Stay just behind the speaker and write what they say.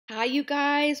Hi, you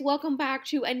guys. Welcome back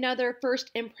to another First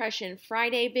Impression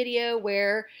Friday video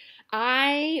where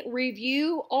I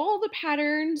review all the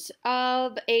patterns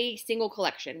of a single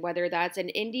collection, whether that's an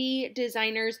indie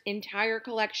designer's entire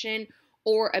collection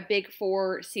or a big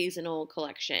four seasonal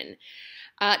collection.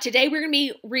 Today we're going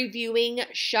to be reviewing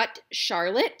Chut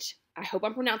Charlotte. I hope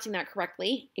I'm pronouncing that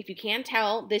correctly. If you can't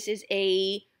tell, this is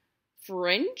a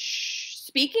French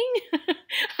speaking.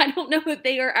 I don't know if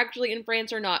they are actually in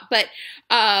France or not, but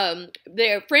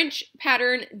they're French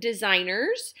pattern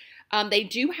designers. They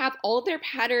do have all of their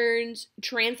patterns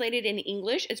translated in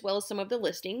English as well as some of the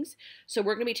listings. So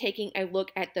we're going to be taking a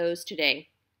look at those today.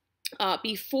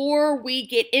 Before we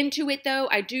get into it, though,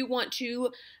 I do want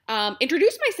to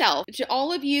introduce myself to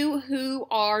all of you who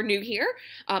are new here.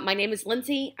 My name is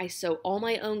Lindsay. I sew all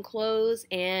my own clothes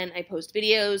and I post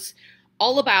videos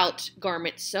all about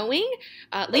garment sewing.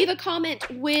 Leave a comment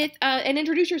with and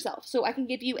introduce yourself so I can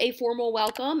give you a formal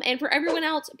welcome. And for everyone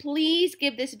else, please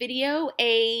give this video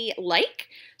a like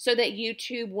so that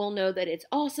YouTube will know that it's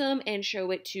awesome and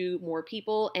show it to more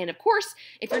people. And of course,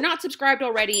 if you're not subscribed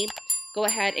already, go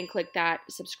ahead and click that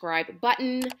subscribe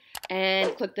button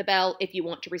and click the bell if you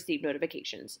want to receive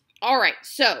notifications. All right,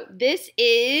 so this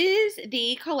is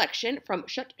the collection from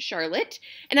Chut Charlotte.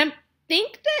 And I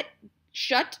think that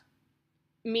Chut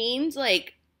means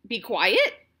like be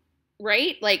quiet,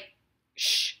 right? Like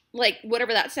shh, like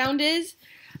whatever that sound is.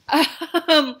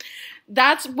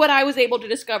 That's what I was able to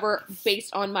discover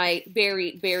based on my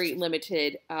very, very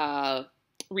limited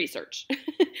research.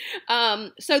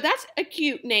 So that's a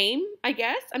cute name, I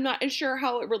guess. I'm not sure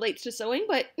how it relates to sewing,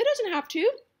 but it doesn't have to.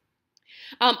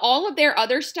 All of their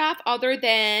other stuff, other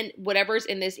than whatever's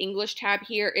in this English tab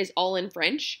here, is all in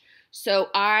French. So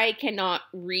I cannot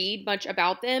read much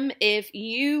about them. If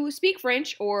you speak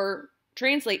French or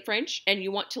translate French and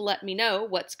you want to let me know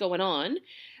what's going on,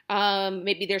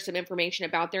 maybe there's some information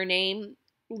about their name,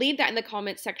 leave that in the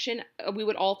comments section. We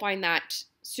would all find that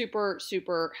super,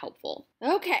 super helpful.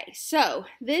 Okay, so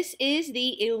this is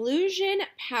the Illusion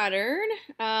pattern,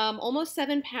 almost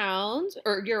 7 pounds,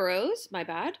 or euros, my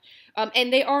bad.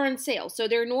 And they are on sale. So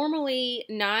they're normally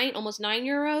almost 9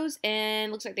 euros,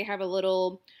 and looks like they have a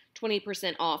little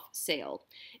 20% off sale.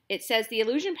 It says the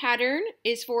Illusion pattern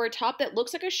is for a top that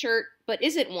looks like a shirt but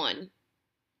isn't one.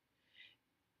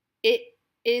 It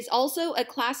is also a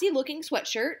classy looking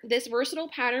sweatshirt. This versatile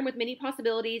pattern with many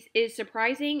possibilities is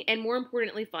surprising and more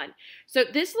importantly fun. So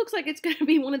this looks like it's going to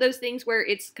be one of those things where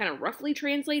it's kind of roughly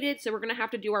translated, so we're going to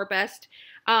have to do our best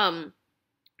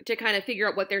to kind of figure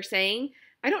out what they're saying.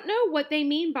 I don't know what they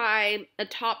mean by a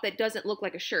top that doesn't look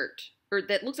like a shirt, or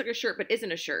that looks like a shirt but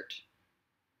isn't a shirt.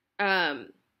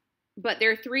 But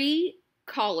there are 3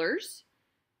 collars.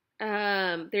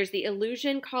 There's the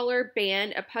Illusion collar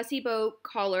band, a pussy bow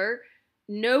collar,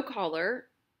 no collar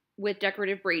with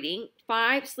decorative braiding,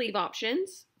 5 sleeve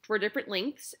options for different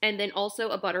lengths, and then also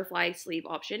a butterfly sleeve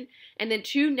option, and then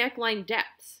 2 neckline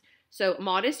depths. So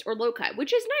modest or low cut,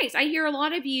 which is nice. I hear a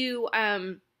lot of you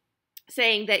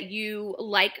saying that you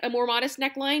like a more modest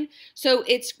neckline. So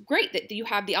it's great that you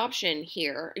have the option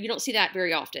here. You don't see that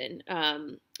very often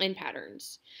in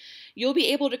patterns. You'll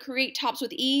be able to create tops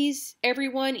with ease.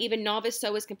 Everyone, even novice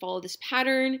sewers, can follow this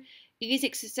pattern.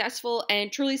 Easy, successful,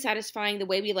 and truly satisfying the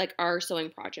way we like our sewing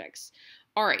projects.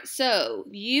 All right, so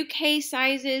UK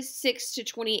sizes 6 to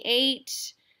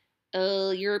 28.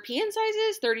 European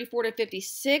sizes 34 to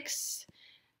 56.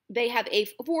 They have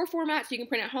A4 format, so you can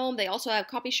print at home. They also have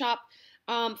copy shop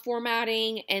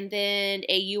formatting, and then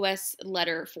a US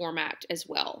letter format as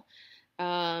well.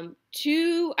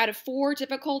 2 out of 4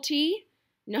 difficulty,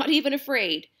 not even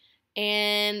afraid.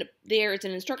 And there's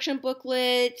an instruction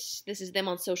booklet. This is them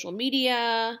on social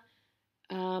media.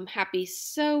 Happy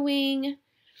sewing.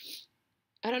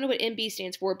 I don't know what MB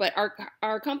stands for, but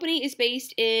our company is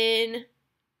based in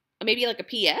maybe like a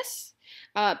PS,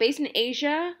 based in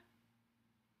Asia.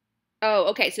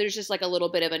 Oh, okay. So there's just like a little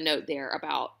bit of a note there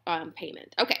about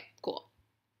payment. Okay, cool.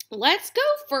 Let's go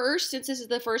first, since this is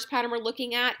the first pattern we're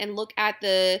looking at, and look at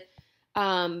the,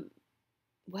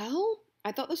 well,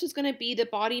 I thought this was going to be the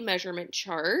body measurement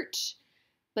chart,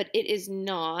 but it is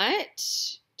not.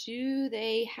 Do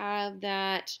they have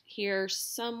that here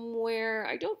somewhere?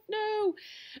 I don't know.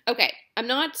 Okay, I'm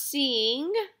not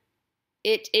seeing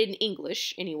it in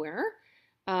English anywhere.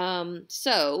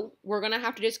 So we're going to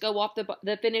have to just go off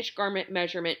the finished garment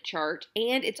measurement chart,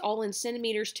 and it's all in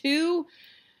centimeters too.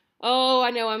 Oh,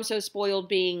 I know I'm so spoiled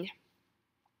being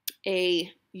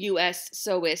a US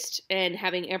sewist and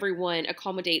having everyone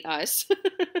accommodate us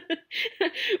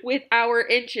with our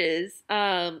inches.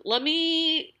 Oh,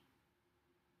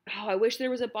 I wish there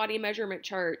was a body measurement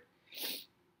chart.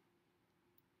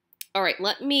 All right,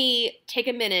 let me take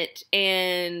a minute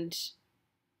and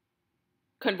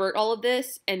convert all of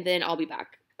this, and then I'll be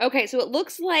back. Okay, so it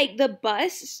looks like the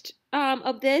bust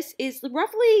of this is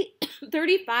roughly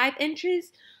 35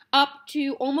 inches up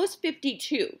to almost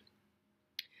 52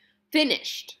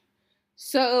 finished.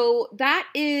 So that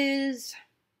is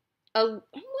well,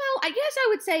 I guess I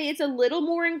would say it's a little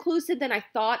more inclusive than I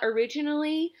thought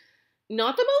originally.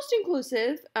 Not the most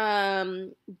inclusive,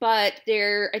 but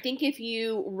I think if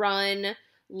you run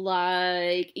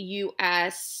like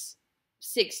US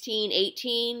 16,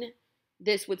 18,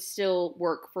 this would still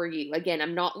work for you. Again,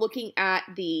 I'm not looking at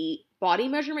the body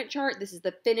measurement chart. This is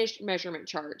the finished measurement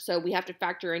chart. So we have to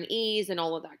factor in ease and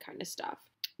all of that kind of stuff.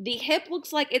 The hip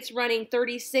looks like it's running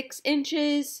 36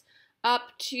 inches up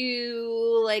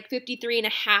to like 53 and a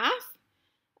half.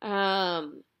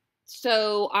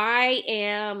 So I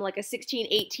am like a 16,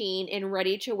 18 and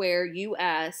ready to wear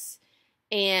US,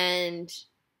 and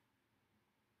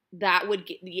that would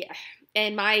get, yeah.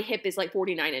 And my hip is like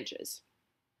 49 inches.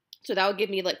 So that would give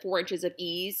me like 4 inches of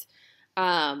ease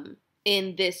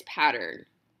in this pattern.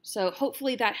 So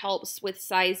hopefully that helps with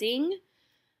sizing.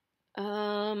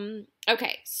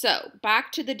 Okay, so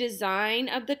back to the design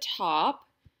of the top.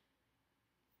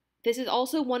 This is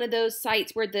also one of those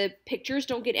sites where the pictures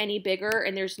don't get any bigger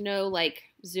and there's no like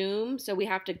zoom. So we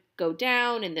have to go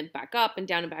down and then back up and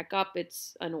down and back up.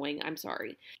 It's annoying. I'm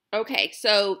sorry. Okay,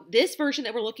 so this version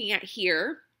that we're looking at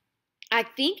here, I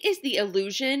think is the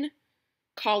Illusion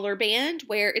collar band,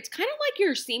 where it's kind of like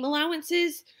your seam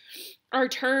allowances are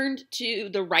turned to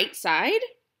the right side,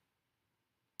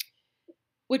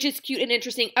 which is cute and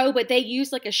interesting. Oh, but they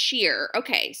use like a sheer.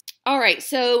 Okay. All right.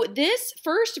 So this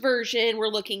first version we're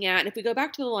looking at, and if we go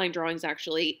back to the line drawings,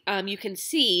 actually, you can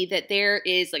see that there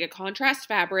is like a contrast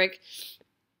fabric,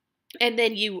 and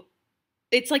then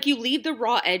it's like you leave the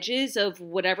raw edges of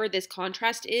whatever this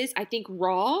contrast is, I think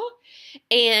raw,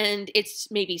 and it's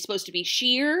maybe supposed to be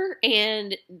sheer,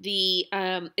 and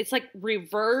it's like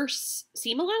reverse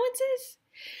seam allowances.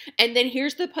 And then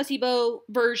here's the pussy bow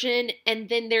version, and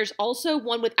then there's also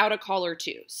one without a collar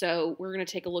too. So we're going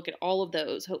to take a look at all of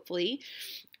those, hopefully.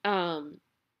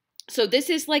 So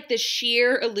this is like the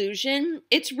sheer Illusion.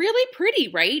 It's really pretty,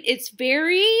 right? It's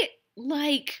very,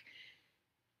 like,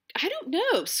 I don't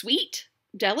know, sweet,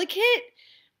 delicate,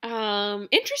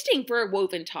 interesting for a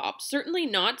woven top. Certainly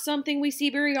not something we see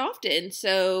very often,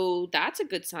 so that's a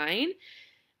good sign.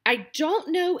 I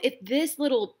don't know if this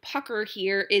little pucker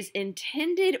here is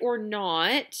intended or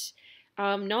not.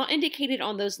 Not indicated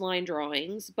on those line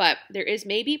drawings, but there is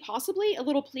maybe possibly a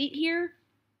little pleat here.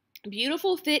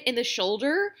 Beautiful fit in the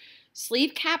shoulder.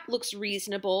 Sleeve cap looks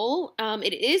reasonable.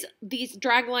 These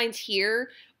drag lines here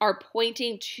are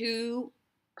pointing to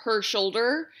her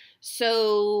shoulder,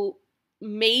 so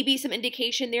maybe some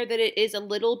indication there that it is a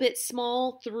little bit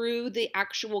small through the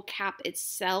actual cap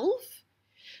itself.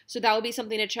 So that would be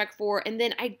something to check for. And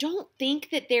then I don't think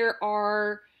that there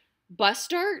are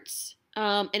bust darts,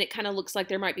 and it kind of looks like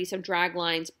there might be some drag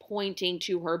lines pointing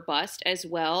to her bust as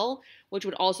well, which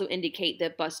would also indicate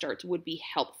that bust darts would be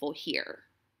helpful here.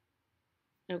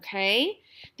 Okay,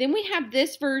 then we have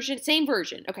this version, same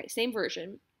version. Okay, same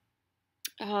version.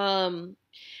 And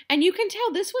you can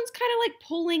tell this one's kind of like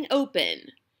pulling open.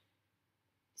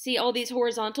 See all these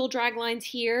horizontal drag lines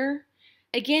here?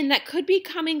 Again, that could be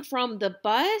coming from the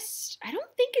bust. I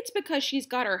don't think it's because she's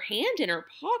got her hand in her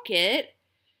pocket.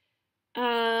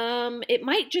 It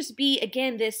might just be,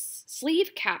 again, this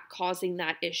sleeve cap causing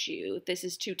that issue. If this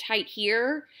is too tight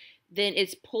here, then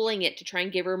it's pulling it to try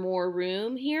and give her more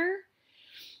room here.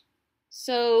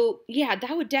 So, yeah,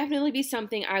 that would definitely be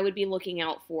something I would be looking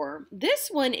out for. This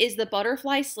one is the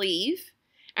butterfly sleeve,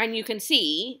 and you can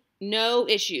see no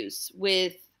issues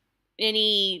with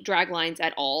any drag lines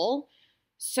at all.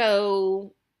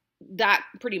 So that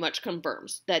pretty much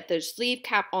confirms that the sleeve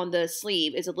cap on the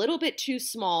sleeve is a little bit too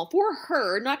small for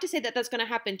her. Not to say that that's going to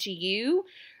happen to you,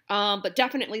 but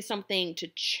definitely something to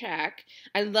check.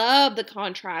 I love the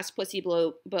contrast pussy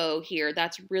bow here.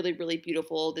 That's really, really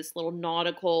beautiful. This little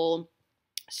nautical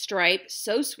stripe,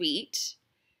 so sweet.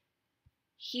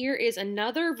 Here is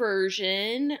another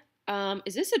version.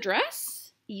 Is this a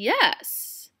dress?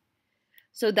 Yes.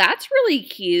 So that's really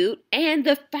cute. And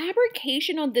the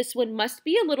fabrication on this one must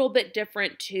be a little bit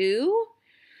different too.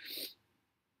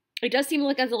 It does seem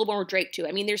like it has a little more drape to it.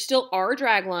 I mean, there still are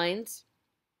drag lines.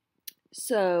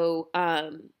 So,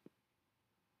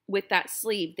 with that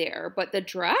sleeve there. But the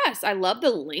dress, I love the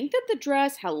length of the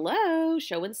dress. Hello,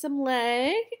 showing some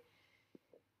leg.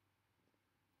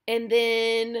 And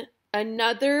then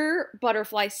another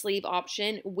butterfly sleeve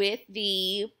option with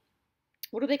the,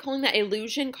 what are they calling that?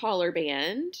 Illusion collar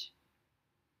band.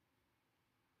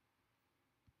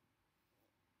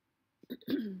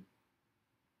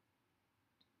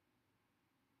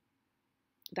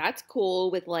 That's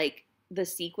cool with like the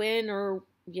sequin or,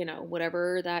 you know,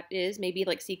 whatever that is. Maybe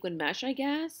like sequin mesh, I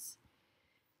guess.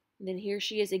 And then here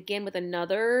she is again with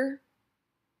another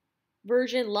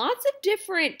version. Lots of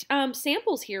different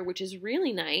samples here, which is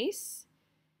really nice.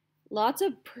 Lots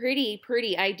of pretty,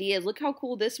 pretty ideas. Look how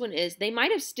cool this one is. They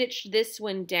might have stitched this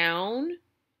one down.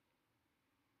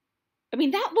 I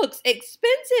mean, that looks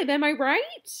expensive. Am I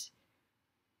right?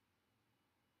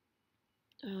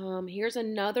 Here's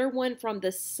another one from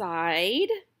the side.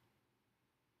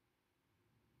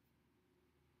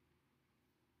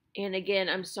 And again,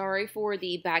 I'm sorry for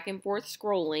the back and forth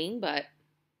scrolling, but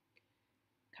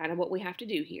kind of what we have to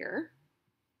do here.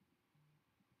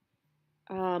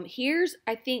 Here's,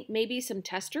 I think, maybe some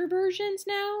tester versions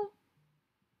now.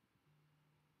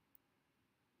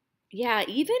 Yeah,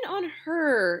 even on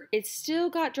her, it's still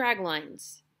got drag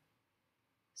lines.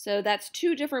 So that's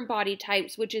two different body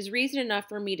types, which is reason enough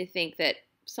for me to think that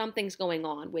something's going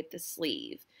on with the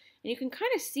sleeve. And you can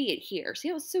kind of see it here. See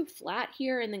how it's so flat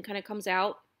here and then kind of comes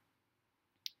out?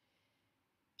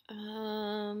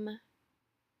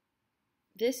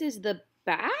 This is the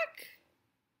back.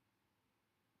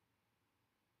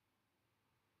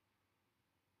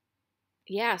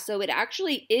 Yeah, so it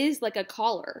actually is like a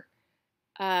collar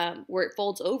where it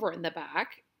folds over in the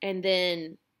back, and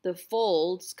then the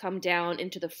folds come down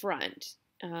into the front,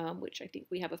 which I think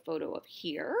we have a photo of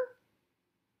here.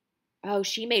 Oh,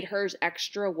 she made hers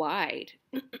extra wide.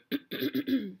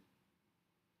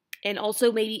 And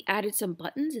also maybe added some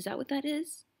buttons. Is that what that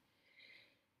is?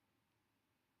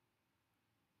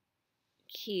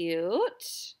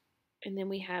 Cute. And then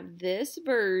we have this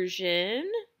version.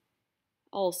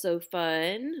 Also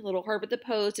fun. A little hard with the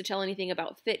pose to tell anything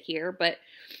about fit here, but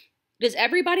does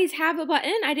everybody's have a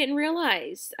button? I didn't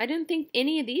realize. I didn't think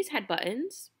any of these had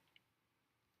buttons.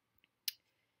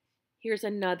 Here's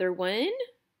another one.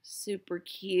 Super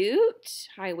cute.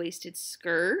 High-waisted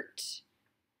skirt.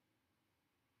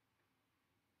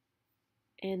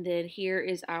 And then here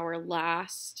is our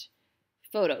last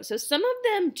photo. So some of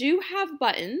them do have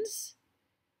buttons,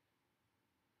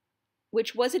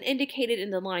 which wasn't indicated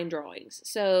in the line drawings.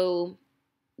 So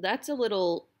that's a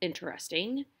little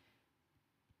interesting.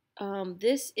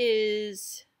 This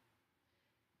is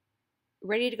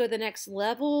ready to go the next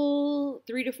level,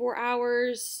 3 to 4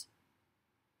 hours,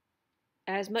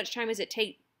 as much time as it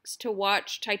takes to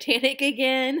watch Titanic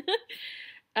again.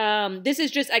 This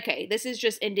is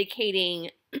just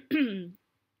indicating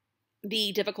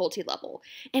the difficulty level.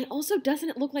 And also, doesn't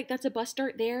it look like that's a bust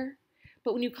dart there?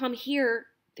 But when you come here,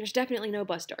 there's definitely no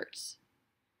bust darts.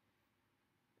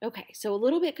 Okay, so a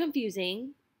little bit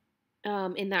confusing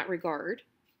in that regard.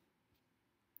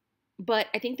 But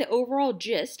I think the overall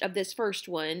gist of this first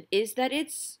one is that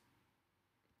it's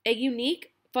a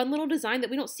unique, fun little design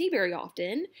that we don't see very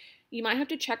often. You might have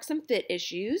to check some fit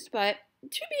issues, but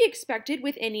to be expected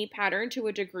with any pattern to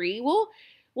a degree.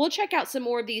 We'll check out some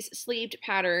more of these sleeved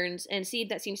patterns and see if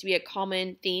that seems to be a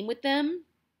common theme with them.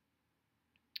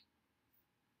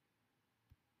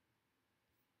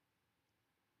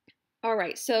 All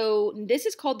right, so this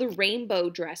is called the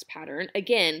rainbow dress pattern.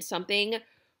 Again, something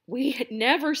we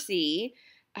never see.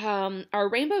 Our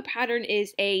rainbow pattern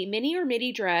is a mini or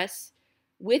midi dress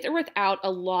with or without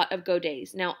a lot of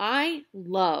godets. Now, I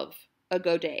love a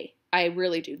godet. I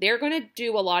really do. They're going to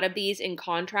do a lot of these in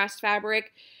contrast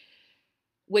fabric,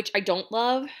 which I don't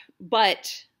love,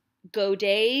 but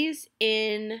godets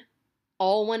in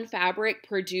all one fabric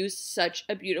produce such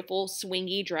a beautiful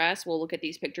swingy dress. We'll look at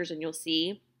these pictures and you'll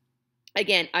see.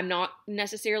 Again, I'm not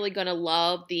necessarily going to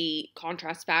love the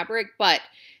contrast fabric, but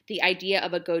the idea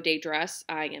of a godet dress,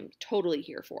 I am totally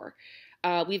here for.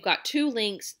 We've got 2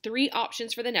 links, 3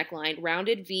 options for the neckline,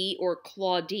 rounded V or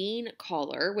Claudine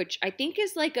collar, which I think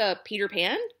is like a Peter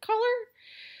Pan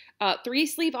collar. 3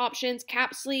 sleeve options,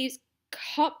 cap sleeves,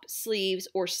 cup sleeves,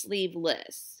 or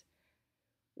sleeveless.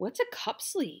 What's a cup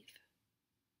sleeve?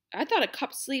 I thought a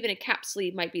cup sleeve and a cap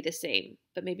sleeve might be the same,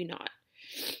 but maybe not.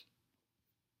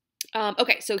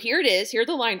 Okay, so here it is. Here are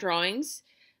the line drawings.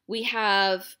 We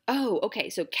have,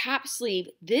 so cap sleeve.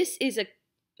 This is a,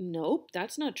 nope,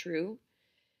 that's not true.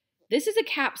 This is a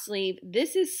cap sleeve.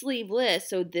 This is sleeveless,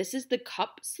 so this is the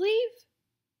cup sleeve?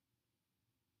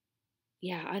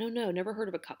 Yeah, I don't know. Never heard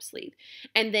of a cup sleeve.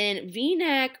 And then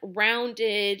V-neck,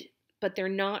 rounded, but they're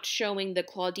not showing the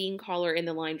Claudine collar in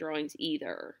the line drawings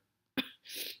either.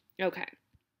 Okay.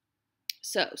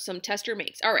 So, some tester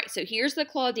makes. All right, so here's the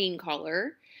Claudine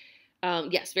collar.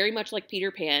 Yes, very much like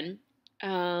Peter Pan.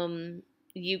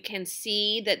 You can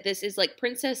see that this is like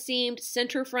princess seamed,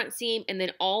 center front seam, and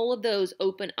then all of those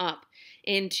open up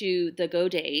into the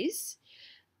godets.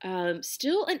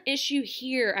 Still an issue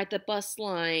here at the bust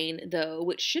line, though,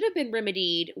 which should have been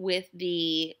remedied with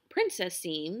the princess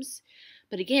seams.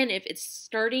 But again, if it's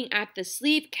starting at the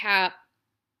sleeve cap,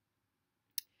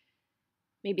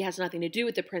 maybe it has nothing to do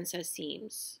with the princess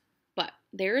seams. But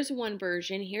there's one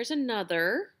version. Here's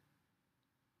another.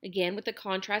 Again, with the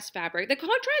contrast fabric. The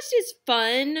contrast is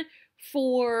fun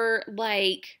for,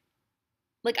 like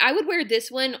I would wear this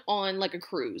one on, like, a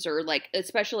cruise or, like, a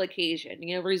special occasion,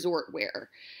 you know, resort wear.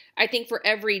 I think for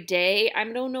every day, I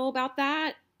don't know about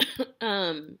that.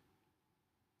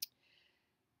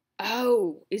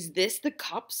 Oh, is this the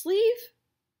cup sleeve?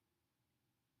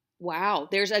 Wow,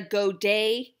 there's a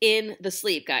godet in the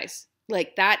sleeve, guys.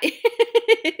 Like, that,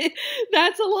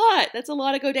 that's a lot. That's a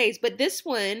lot of godets. But this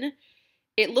one,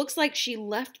 it looks like she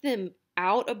left them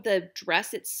out of the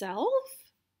dress itself.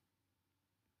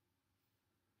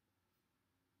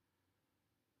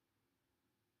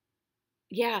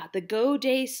 Yeah, the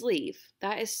godet sleeve.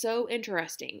 That is so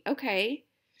interesting. Okay.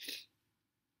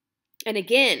 And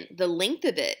again, the length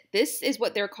of it. This is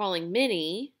what they're calling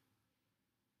mini.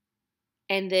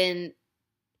 And then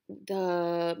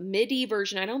the midi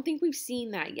version, I don't think we've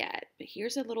seen that yet. But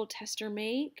here's a little tester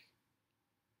make.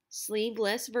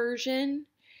 Sleeveless version.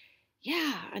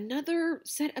 Yeah, another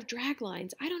set of drag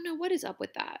lines. I don't know what is up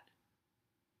with that.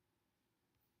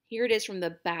 Here it is from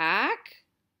the back.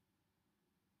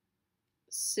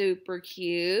 Super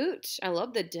cute. I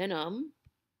love the denim.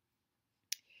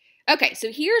 Okay, so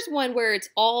here's one where it's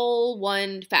all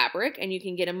one fabric, and you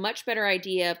can get a much better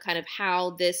idea of kind of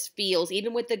how this feels,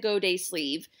 even with the godet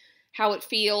sleeve, how it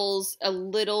feels a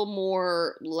little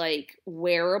more, like,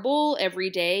 wearable every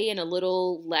day and a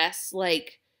little less,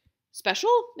 like,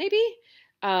 special, maybe?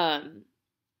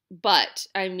 But,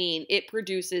 I mean, it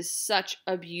produces such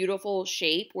a beautiful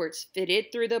shape where it's fitted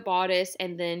through the bodice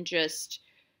and then just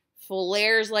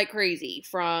flares like crazy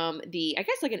from the, I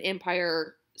guess, like an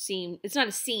empire seam. It's not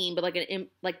a seam, but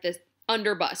like this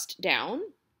underbust down.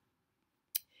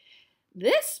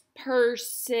 This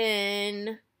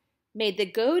person made the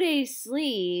godet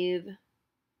sleeve,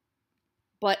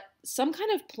 but some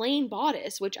kind of plain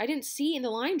bodice, which I didn't see in the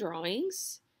line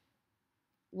drawings.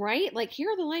 Right? Like, here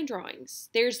are the line drawings.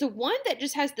 There's the one that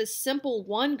just has the simple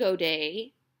one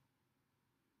godet.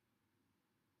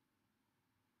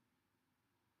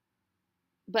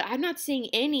 But I'm not seeing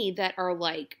any that are,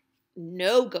 like,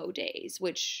 no godets,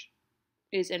 which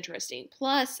is interesting.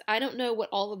 Plus, I don't know what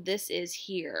all of this is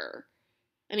here.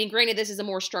 I mean, granted, this is a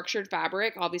more structured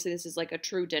fabric. Obviously, this is like a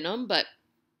true denim, but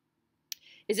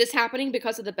is this happening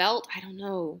because of the belt? I don't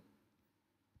know.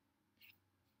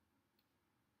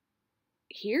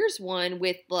 Here's one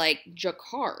with, like,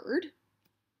 jacquard.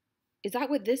 Is that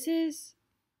what this is?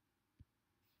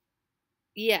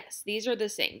 Yes, these are the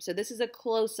same. So this is a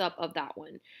close-up of that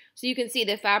one. So you can see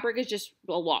the fabric is just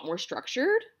a lot more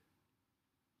structured.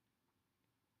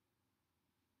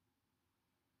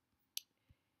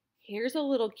 Here's a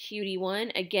little cutie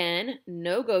one. Again,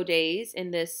 no godets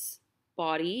in this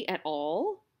body at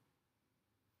all.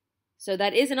 So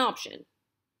that is an option.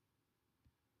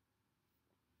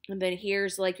 And then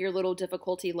here's, like, your little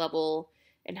difficulty level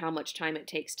and how much time it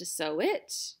takes to sew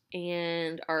it.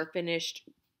 And our finished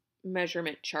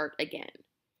measurement chart again.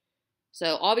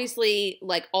 So obviously,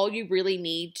 like, all you really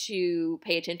need to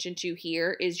pay attention to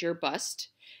here is your bust.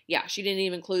 Yeah, she didn't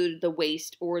even include the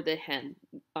waist or the hem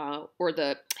or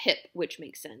the hip, which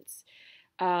makes sense.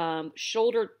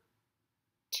 Shoulder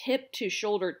tip to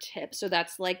shoulder tip. So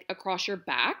that's, like, across your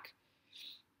back.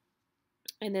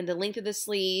 And then the length of the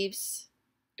sleeves.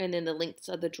 And then the lengths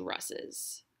of the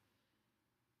dresses.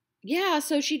 Yeah,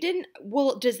 so she didn't.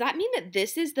 Well, does that mean that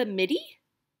this is the midi?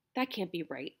 That can't be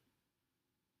right.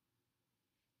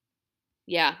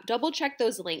 Yeah, double check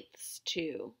those lengths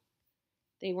too.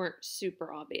 They weren't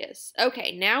super obvious.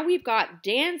 Okay, now we've got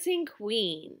Dancing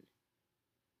Queen.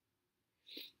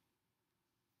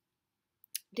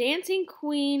 Dancing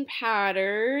Queen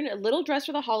pattern, a little dress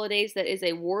for the holidays that is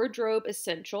a wardrobe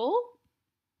essential.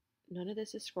 None of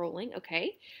this is scrolling.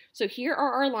 Okay, so here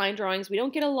are our line drawings. We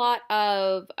don't get a lot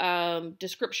of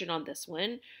description on this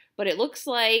one, but it looks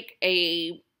like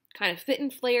a kind of fit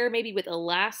and flare, maybe with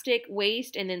elastic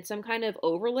waist and then some kind of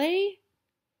overlay.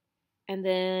 And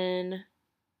then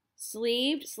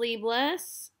sleeved,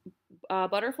 sleeveless,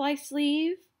 butterfly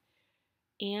sleeve.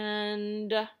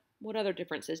 And what other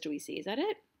differences do we see? Is that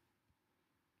it?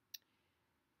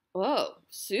 Oh,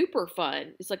 super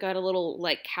fun. It's like got a little,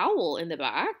 like, cowl in the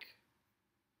back.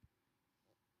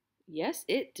 Yes,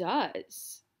 it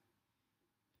does.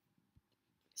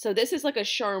 So this is like a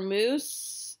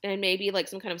charmeuse and maybe like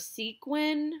some kind of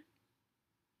sequin.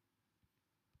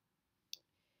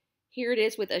 Here it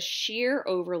is with a sheer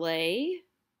overlay.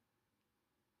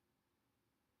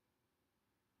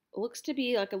 It looks to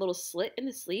be like a little slit in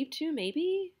the sleeve too,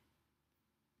 maybe.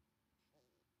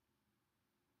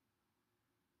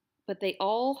 But they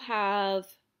all have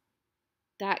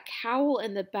that cowl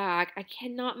in the back. I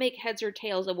cannot make heads or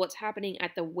tails of what's happening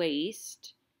at the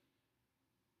waist.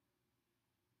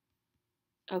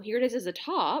 Oh, here it is as a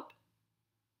top.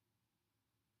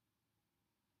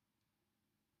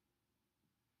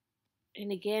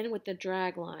 And again with the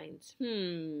drag lines.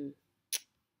 The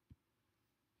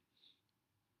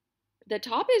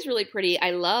top is really pretty.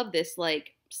 I love this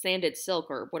like sanded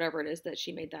silk or whatever it is that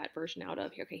she made that version out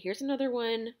of. Okay, here's another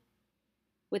one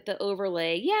with the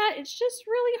overlay. Yeah, it's just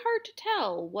really hard to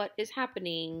tell what is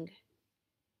happening.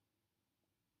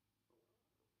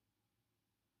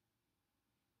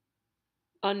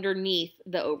 Underneath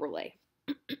the overlay.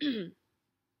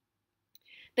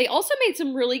 They also made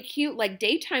some really cute like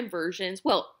daytime versions.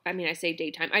 Well, I mean, I say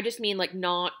daytime. I just mean like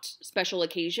not special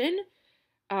occasion.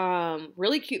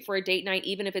 Really cute for a date night,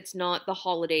 even if it's not the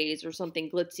holidays or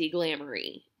something glitzy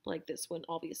glamoury like this one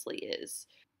obviously is.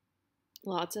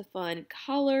 Lots of fun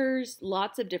colors,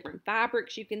 lots of different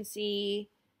fabrics you can see.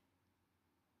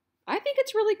 I think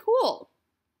it's really cool.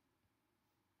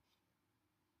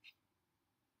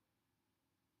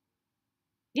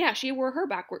 Yeah, she wore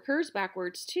hers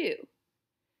backwards too.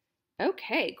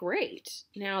 Okay, great.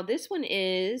 Now this one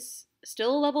is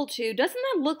still a level 2. Doesn't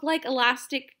that look like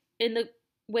elastic in the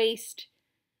waist?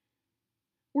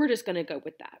 We're just gonna go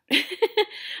with that.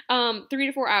 3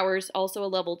 to 4 hours, also a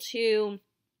level 2.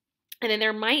 And then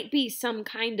there might be some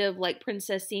kind of like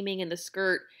princess seaming in the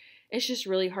skirt. It's just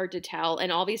really hard to tell.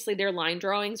 And obviously their line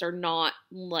drawings are not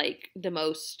like the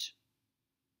most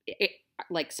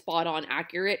like spot on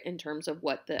accurate in terms of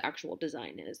what the actual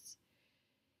design is.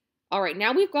 All right,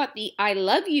 now we've got the I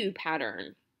Love You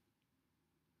pattern.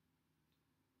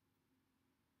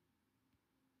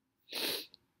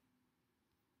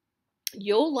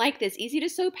 You'll like this easy to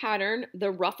sew pattern, the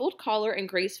ruffled collar and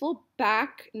graceful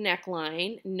back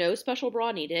neckline, no special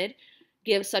bra needed,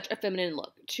 gives such a feminine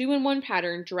look. 2-in-1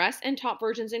 pattern, dress and top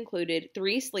versions included,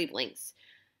 3 sleeve lengths.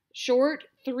 Short,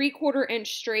 3/4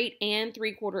 inch straight and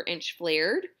 3/4 inch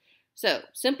flared. So,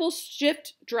 simple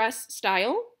shift dress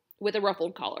style with a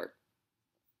ruffled collar.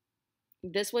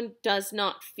 This one does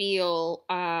not feel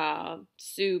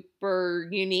super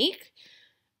unique.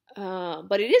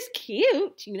 But it is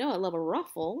cute. You know, I love a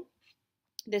ruffle.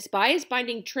 This bias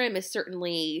binding trim is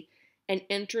certainly an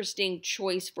interesting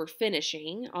choice for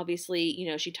finishing. Obviously, you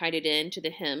know, she tied it in to the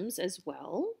hems as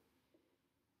well.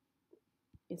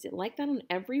 Is it like that on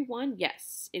everyone?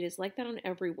 Yes, it is like that on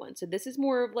everyone. So this is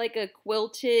more of like a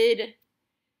quilted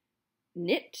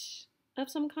knit of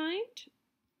some kind.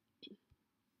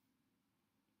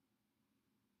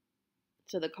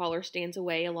 So the collar stands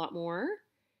away a lot more.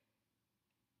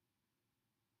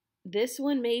 This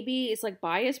one maybe is like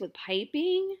bias with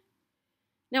piping.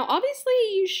 Now, obviously,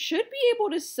 you should be able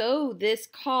to sew this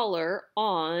collar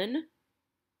on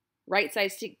right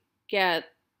sides together.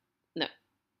 No,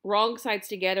 wrong sides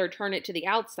together, turn it to the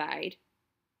outside,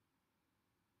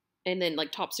 and then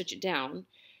like top stitch it down.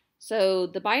 So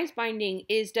the bias binding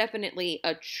is definitely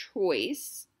a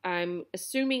choice. I'm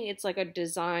assuming it's like a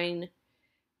design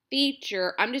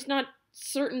feature. I'm just not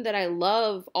certain that I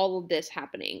love all of this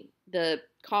happening. The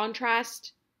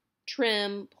contrast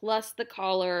trim plus the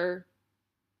collar,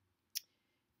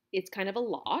 it's kind of a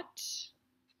lot.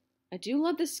 I do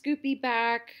love the scoopy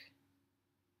back.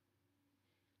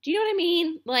 Do you know what I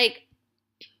mean? Like,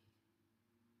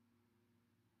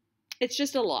 it's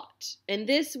just a lot. And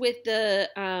this with the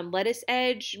lettuce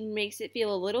edge makes it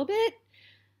feel a little bit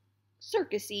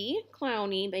circusy,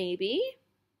 clowny maybe.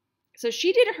 So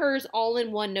she did hers all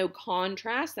in one, no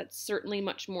contrast. That's certainly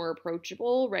much more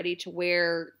approachable, ready to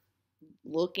wear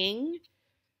looking.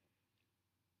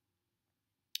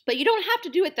 But you don't have to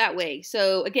do it that way.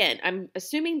 So again, I'm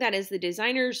assuming that is the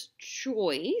designer's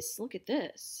choice. Look at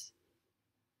this.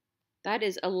 That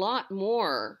is a lot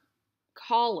more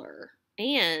collar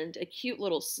and a cute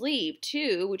little sleeve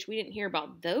too, which we didn't hear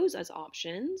about those as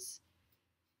options.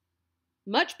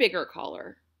 Much bigger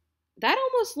collar. That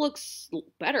almost looks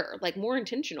better, like more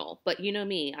intentional. But you know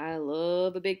me, I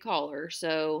love a big collar,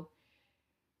 so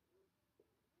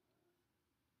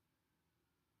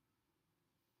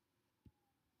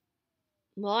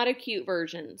a lot of cute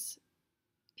versions.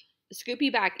 The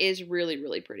scoopy back is really,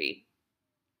 really pretty.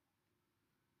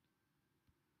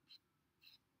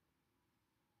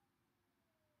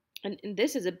 And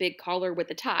this is a big collar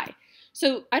with a tie.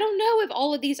 So I don't know if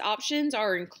all of these options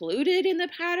are included in the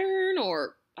pattern,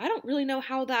 or I don't really know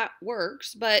how that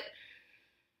works, but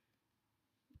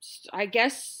I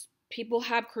guess people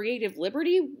have creative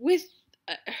liberty with,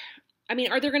 I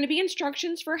mean, are there going to be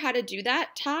instructions for how to do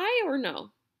that tie or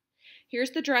no?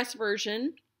 Here's the dress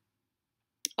version.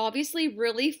 Obviously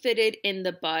really fitted in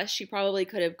the bust. She probably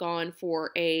could have gone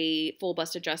for a full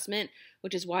bust adjustment,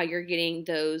 which is why you're getting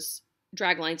those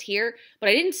drag lines here. But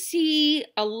I didn't see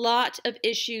a lot of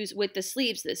issues with the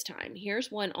sleeves this time.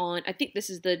 Here's one on, I think this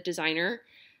is the designer.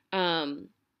 And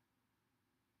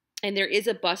there is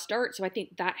a bust dart, so I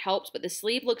think that helps, but the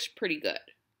sleeve looks pretty good.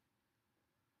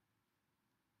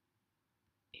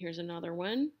 Here's another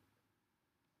one.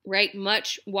 Right,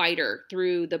 much wider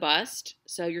through the bust,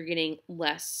 so you're getting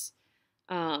less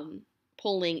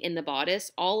pulling in the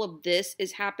bodice. All of this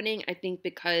is happening, I think,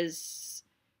 because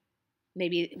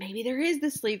maybe there is the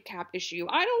sleeve cap issue.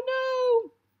 I don't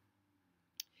know.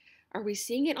 Are we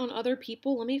seeing it on other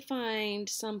people? Let me find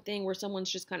something where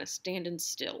someone's just kind of standing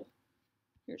still.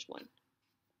 Here's one.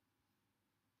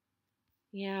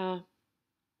 Yeah,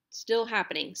 still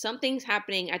happening. Something's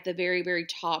happening at the very, very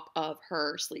top of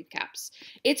her sleeve caps.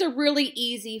 It's a really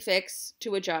easy fix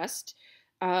to adjust.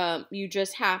 You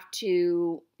just have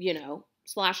to,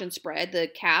 slash and spread the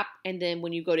cap. And then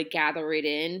when you go to gather it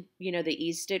in, the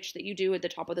ease stitch that you do at the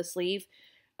top of the sleeve,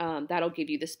 that'll give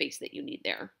you the space that you need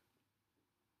there.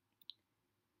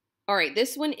 All right,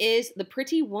 this one is the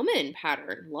Pretty Woman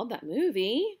pattern. Love that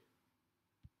movie.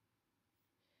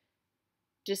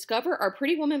 Discover our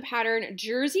Pretty Woman pattern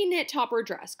jersey knit top or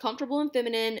dress. Comfortable and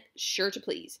feminine, sure to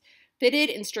please.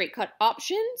 Fitted and straight cut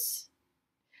options.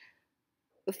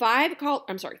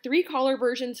 3 collar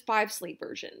versions, 5 sleeve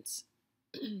versions.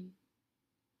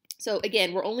 So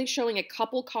again, we're only showing a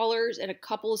couple collars and a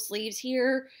couple of sleeves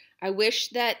here. I wish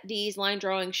that these line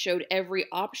drawings showed every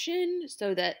option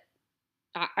so that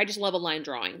I just love a line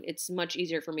drawing. It's much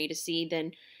easier for me to see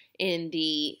than in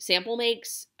the sample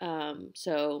makes.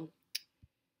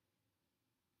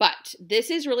 But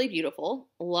this is really beautiful.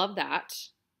 Love that.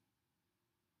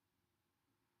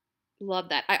 Love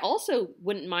that. I also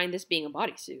wouldn't mind this being a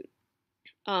bodysuit.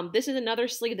 This is another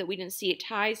sleeve that we didn't see. It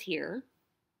ties here.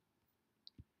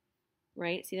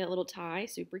 Right? See that little tie?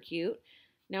 Super cute.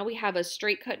 Now we have a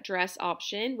straight cut dress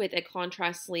option with a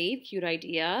contrast sleeve. Cute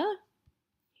idea.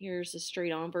 Here's a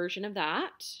straight on version of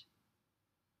that.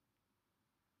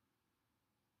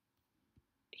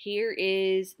 Here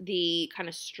is the kind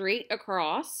of straight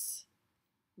across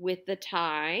with the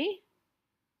tie.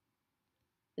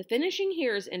 The finishing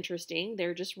here is interesting.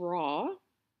 They're just raw.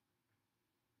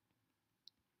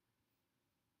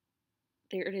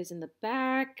 There it is in the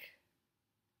back.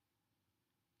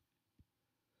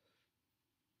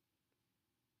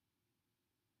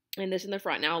 And this in the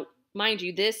front. Now, mind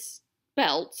you, this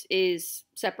belt is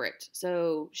separate.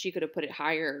 So she could have put it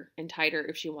higher and tighter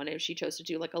if she wanted. If she chose to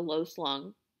do like a low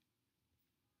slung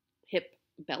hip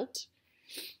belt.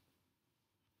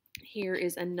 Here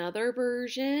is another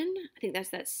version. I think that's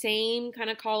that same kind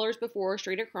of collars before,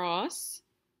 straight across.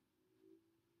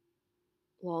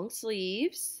 Long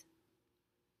sleeves.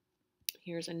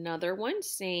 Here's another one,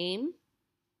 same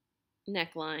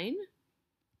neckline,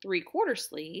 3/4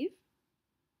 sleeve.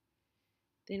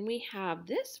 Then we have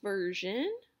this version,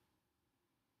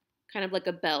 kind of like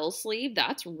a bell sleeve.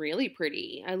 That's really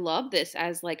pretty. I love this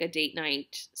as like a date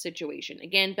night situation.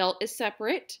 Again, belt is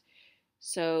separate.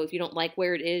 So if you don't like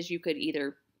where it is, you could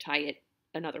either tie it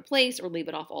another place or leave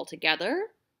it off altogether.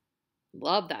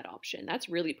 Love that option. That's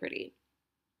really pretty.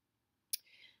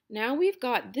 Now we've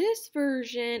got this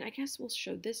version. I guess we'll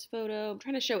show this photo. I'm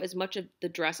trying to show as much of the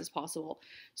dress as possible.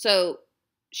 So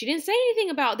she didn't say anything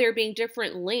about there being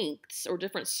different lengths or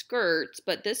different skirts,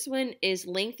 but this one is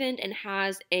lengthened and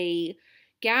has a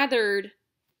gathered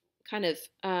kind of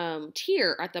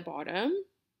tier at the bottom.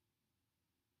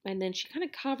 And then she kind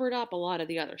of covered up a lot of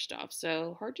the other stuff.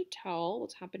 So hard to tell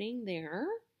what's happening there.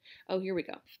 Oh, here we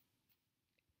go.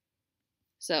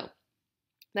 So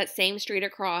that same straight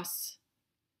across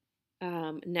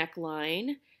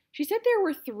neckline. She said there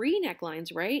were 3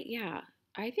 necklines, right? Yeah.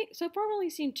 I think so far I've only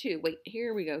seen 2. Wait,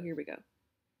 here we go. Here we go.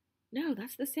 No,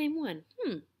 that's the same one.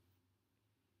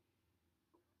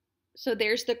 So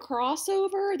there's the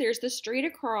crossover. There's the straight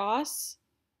across.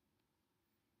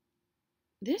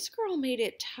 This girl made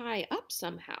it tie up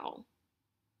somehow.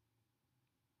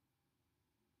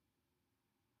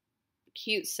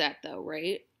 Cute set though,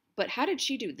 right? But how did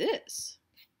she do this?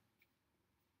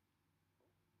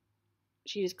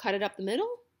 She just cut it up the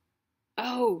middle?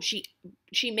 Oh, she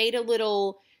made a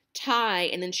little tie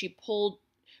and then she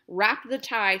wrapped the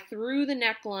tie through the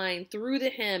neckline, through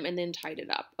the hem, and then tied it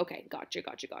up. Okay, gotcha.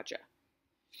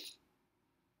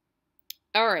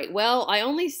 All right, well, I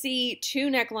only see 2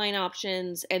 neckline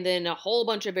options and then a whole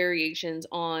bunch of variations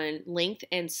on length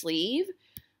and sleeve,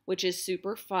 which is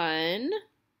super fun.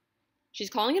 She's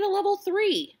calling it a level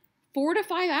 3, 4 to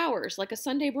 5 hours, like a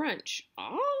Sunday brunch. I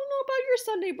don't know about your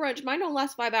Sunday brunch. Mine don't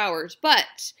last 5 hours,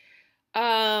 but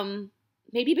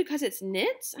maybe because it's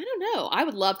knits? I don't know. I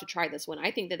would love to try this one.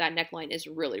 I think that that neckline is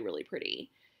really, really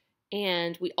pretty.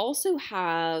 And we also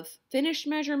have finished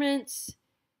measurements.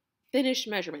 Finished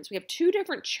measurements. We have 2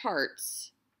 different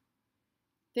charts.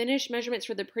 Finished measurements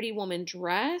for the Pretty Woman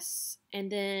dress,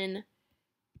 and then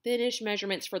finished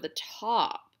measurements for the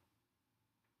top.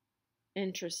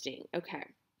 Interesting. Okay.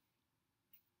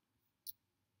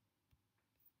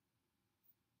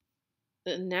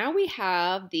 Now we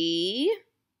have the,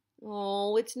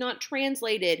 oh, it's not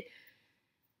translated.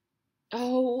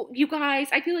 Oh, you guys,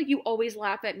 I feel like you always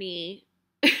laugh at me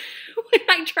when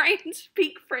I try and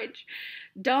speak French.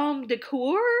 Dame de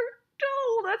cour?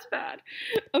 Oh, that's bad.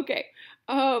 Okay.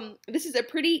 This is a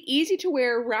pretty easy to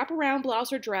wear wraparound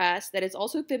blouse or dress that is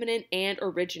also feminine and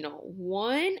original.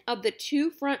 One of the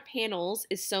 2 front panels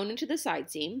is sewn into the side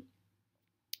seam.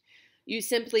 You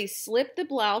simply slip the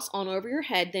blouse on over your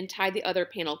head, then tie the other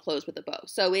panel closed with a bow.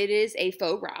 So it is a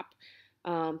faux wrap.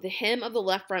 The hem of the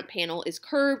left front panel is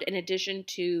curved in addition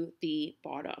to the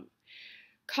bottom.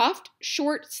 Cuffed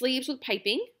short sleeves with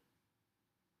piping,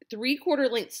 3/4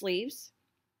 length sleeves,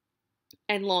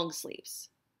 and long sleeves.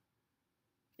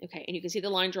 Okay, and you can see the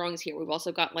line drawings here. We've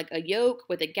also got like a yoke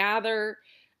with a gather,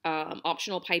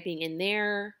 optional piping in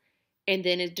there. And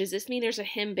then does this mean there's a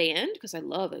hem band? Because I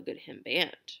love a good hem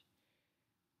band.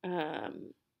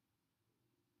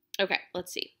 Okay,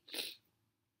 let's see.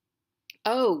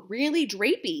 Oh, really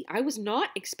drapey. I was not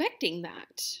expecting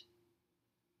that.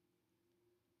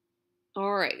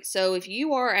 All right, so if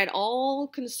you are at all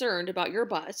concerned about your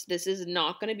bust, this is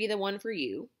not going to be the one for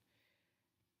you.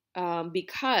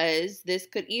 Because this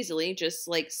could easily just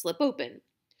like slip open.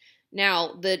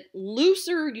 Now, the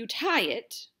looser you tie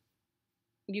it,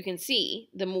 you can see,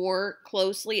 the more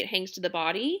closely it hangs to the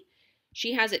body.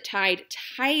 She has it tied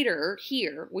tighter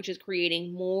here, which is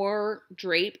creating more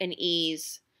drape and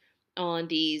ease on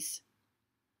these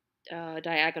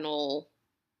diagonal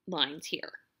lines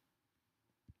here.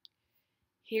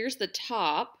 Here's the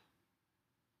top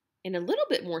in a little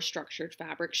bit more structured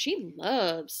fabric. She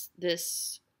loves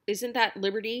this. Isn't that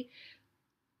Liberty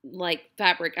like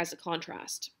fabric as a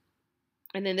contrast?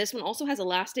 And then this one also has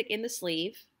elastic in the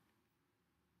sleeve.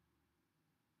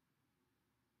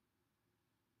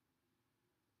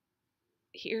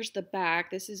 Here's the back.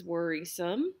 This is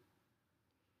worrisome.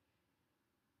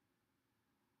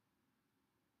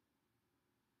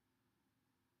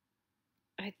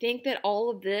 I think that all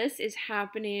of this is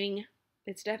happening.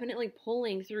 It's definitely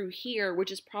pulling through here,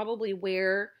 which is probably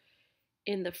where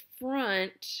in the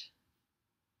front,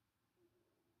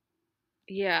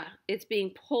 yeah, it's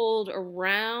being pulled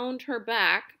around her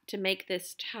back to make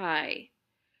this tie.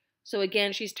 So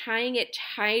again, she's tying it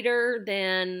tighter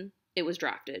than it was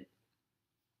drafted.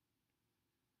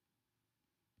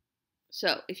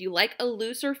 So if you like a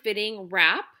looser fitting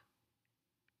wrap,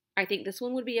 I think this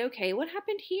one would be okay. What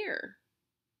happened here?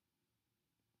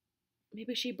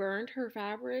 Maybe she burned her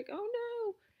fabric. Oh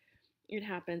no. It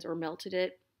happens, or melted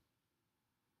it.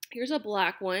 Here's a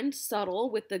black one,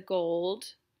 subtle with the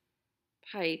gold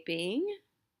piping.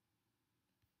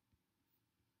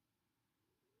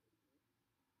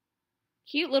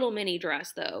 Cute little mini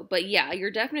dress though. But yeah,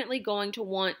 you're definitely going to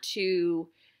want to,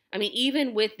 I mean,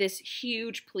 even with this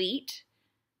huge pleat,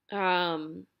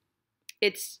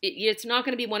 it's not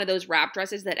going to be one of those wrap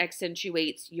dresses that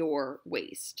accentuates your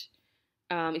waist.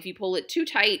 If you pull it too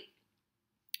tight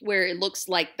where it looks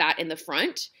like that in the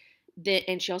front, then,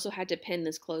 and she also had to pin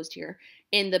this closed here.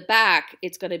 In the back,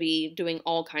 it's going to be doing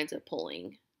all kinds of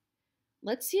pulling.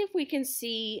 Let's see if we can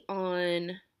see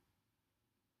on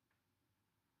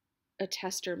a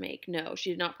tester make. No, she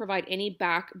did not provide any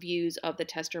back views of the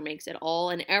tester makes at all.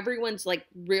 And everyone's like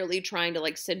really trying to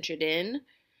like cinch it in.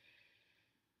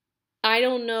 I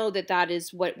don't know that that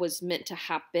is what was meant to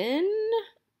happen.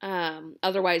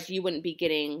 Otherwise, you wouldn't be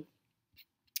getting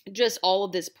just all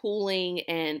of this pulling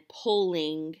and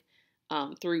pulling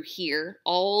through here,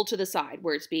 all to the side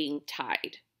where it's being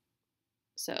tied.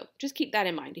 So just keep that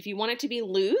in mind. If you want it to be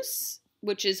loose,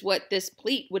 which is what this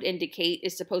pleat would indicate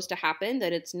is supposed to happen,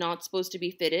 that it's not supposed to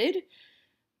be fitted,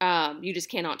 you just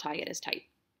cannot tie it as tight.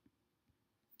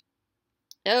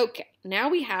 Okay, now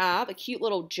we have a cute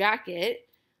little jacket,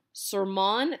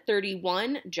 Sermon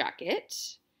 31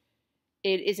 jacket.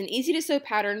 It is an easy to sew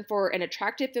pattern for an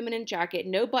attractive feminine jacket.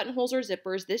 No buttonholes or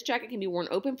zippers. This jacket can be worn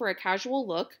open for a casual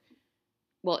look.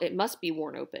 Well, it must be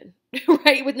worn open,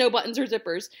 right? With no buttons or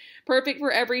zippers. Perfect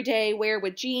for everyday wear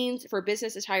with jeans, for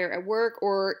business attire at work,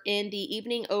 or in the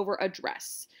evening over a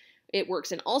dress. It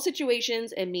works in all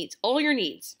situations and meets all your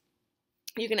needs.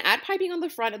 You can add piping on the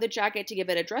front of the jacket to give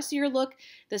it a dressier look.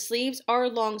 The sleeves are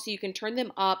long so you can turn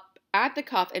them up at the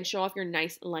cuff and show off your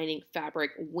nice lining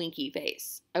fabric winky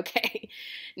face. Okay.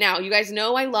 Now, you guys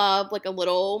know I love like a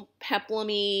little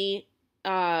peplumy,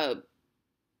 what's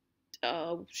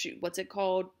it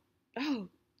called? Oh,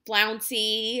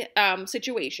 flouncy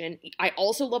situation. I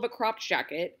also love a cropped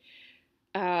jacket.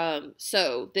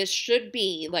 So this should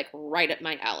be like right up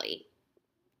my alley.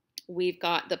 We've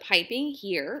got the piping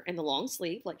here and the long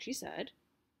sleeve, like she said,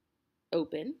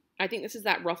 open. I think this is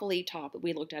that ruffly top that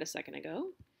we looked at a second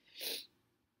ago.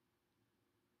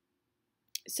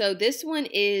 So this one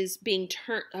is being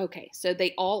turned. Okay, so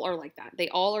they all are like that. They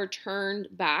all are turned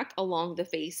back along the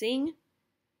facing.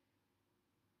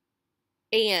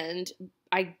 And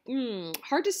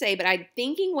hard to say, but I'm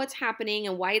thinking what's happening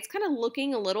and why it's kind of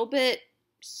looking a little bit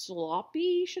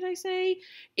sloppy, should I say,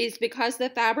 is because the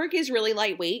fabric is really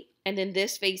lightweight and then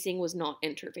this facing was not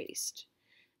interfaced.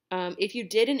 If you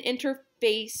did an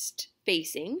interfaced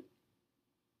facing,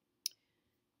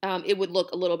 it would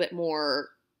look a little bit more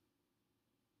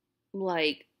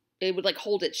like, it would like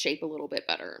hold its shape a little bit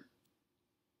better.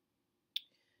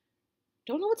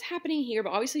 Don't know what's happening here,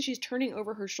 but obviously she's turning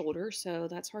over her shoulder, so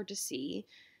that's hard to see.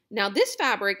 Now, this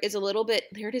fabric is a little bit,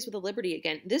 there it is with the Liberty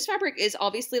again. This fabric is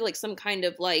obviously like some kind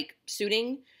of like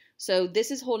suiting, so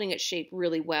this is holding its shape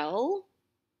really well.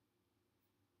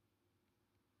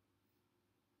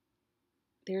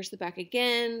 There's the back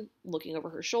again, looking over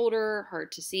her shoulder.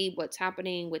 Hard to see what's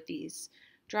happening with these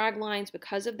drag lines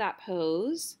because of that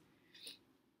pose.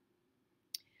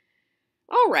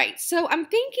 All right, so I'm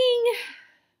thinking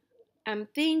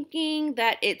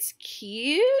that it's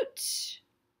cute,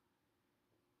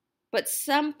 but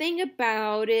something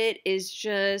about it is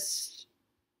just,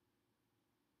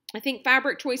 I think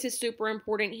fabric choice is super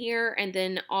important here. And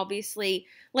then obviously,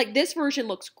 like this version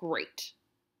looks great.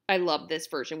 I love this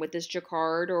version with this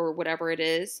jacquard or whatever it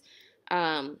is.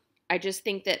 I just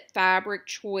think that fabric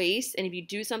choice, and if you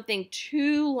do something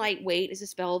too lightweight, is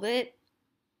this velvet?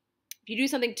 If you do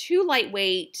something too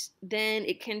lightweight, then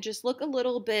it can just look a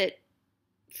little bit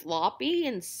floppy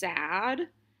and sad.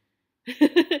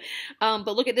 But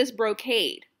look at this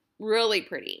brocade. Really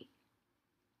pretty.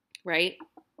 Right?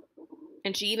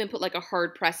 And she even put like a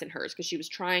hard press in hers because she was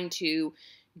trying to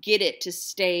get it to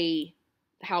stay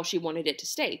how she wanted it to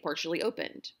stay, partially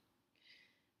opened.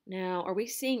 Now, are we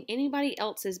seeing anybody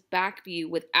else's back view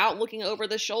without looking over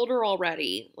the shoulder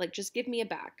already? Like, just give me a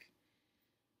back.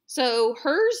 So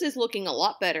hers is looking a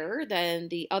lot better than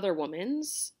the other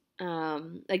woman's.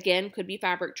 Again, could be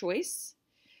fabric choice,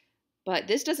 but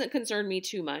this doesn't concern me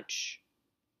too much.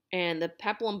 And the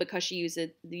peplum, because she used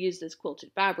this quilted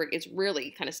fabric, is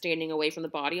really kind of standing away from the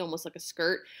body, almost like a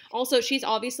skirt. Also, she's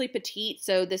obviously petite,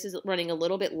 so this is running a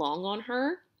little bit long on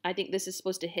her. I think this is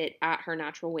supposed to hit at her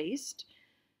natural waist.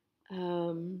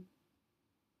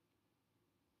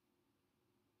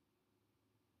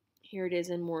 Here it is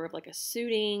in more of like a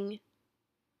suiting.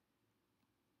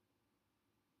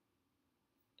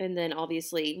 And then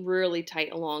obviously really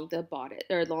tight along the bodice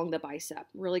or along the bicep,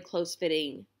 really close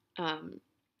fitting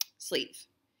sleeve.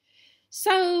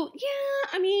 So yeah,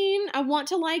 I mean, I want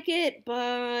to like it,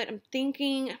 but I'm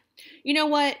thinking, you know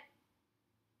what?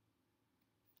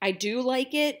 I do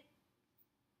like it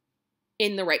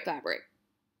in the right fabric,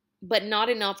 but not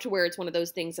enough to where it's one of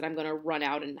those things that I'm going to run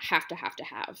out and have to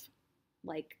have.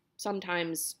 Like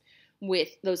sometimes with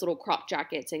those little crop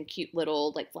jackets and cute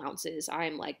little like flounces,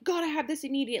 I'm like, gotta have this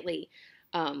immediately.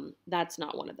 That's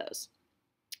not one of those.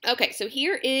 Okay, so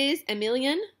here is I'm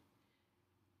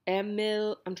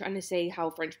trying to say how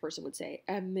a French person would say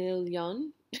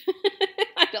Emilion.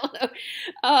 I don't know.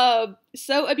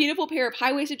 So a beautiful pair of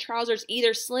high-waisted trousers,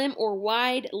 either slim or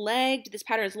wide-legged. This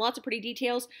pattern has lots of pretty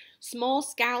details. Small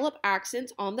scallop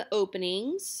accents on the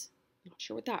openings. Not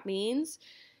sure what that means.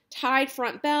 Tied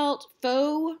front belt,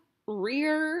 faux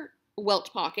rear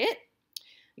welt pocket.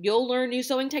 You'll learn new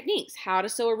sewing techniques, how to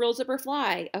sew a real zipper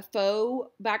fly, a faux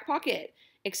back pocket,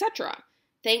 etc.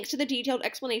 Thanks to the detailed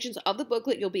explanations of the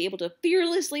booklet, you'll be able to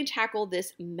fearlessly tackle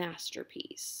this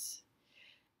masterpiece.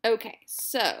 Okay,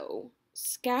 so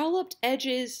scalloped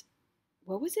edges,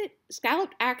 what was it?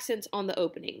 Scalloped accents on the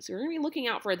openings. We're going to be looking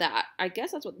out for that. I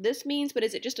guess that's what this means, but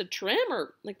is it just a trim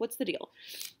or like what's the deal?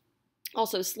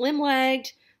 Also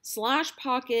slim-legged, slash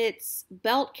pockets,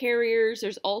 belt carriers.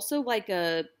 There's also like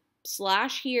a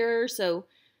slash here, so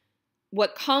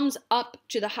what comes up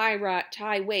to the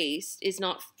high waist is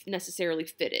not necessarily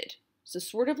fitted. So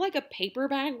sort of like a paper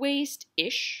bag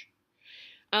waist-ish.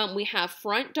 We have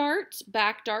front darts,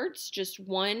 back darts, just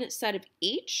one set of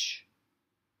each.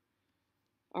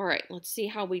 All right, let's see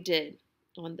how we did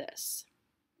on this.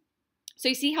 So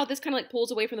you see how this kind of like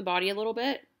pulls away from the body a little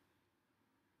bit?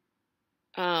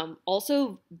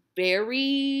 Also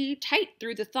very tight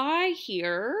through the thigh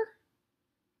here,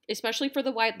 especially for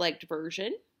the wide-legged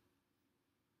version.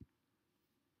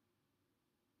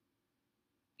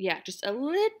 Yeah, just a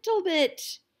little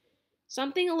bit,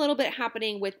 something a little bit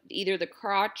happening with either the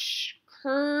crotch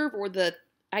curve or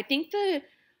I think that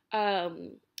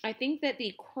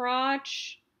the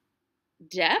crotch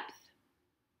depth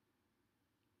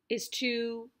is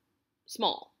too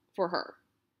small for her.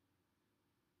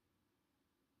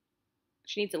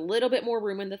 She needs a little bit more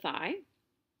room in the thigh.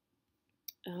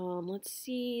 Let's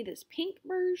see this pink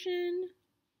version.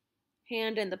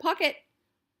 Hand in the pocket.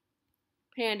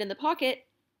 Hand in the pocket.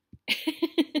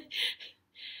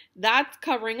 That's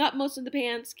covering up most of the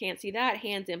pants. Can't see that.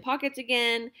 Hands in pockets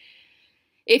again.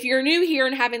 If you're new here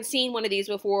and haven't seen one of these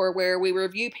before where we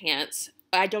review pants,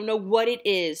 I don't know what it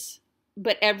is,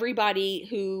 but everybody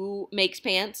who makes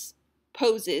pants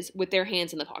poses with their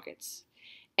hands in the pockets.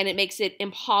 And it makes it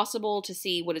impossible to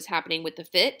see what is happening with the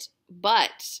fit.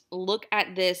 But look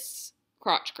at this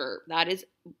crotch curve. That is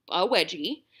a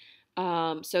wedgie.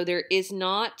 So there is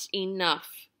not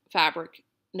enough fabric.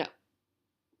 No.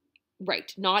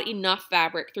 Right. Not enough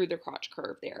fabric through the crotch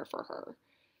curve there for her.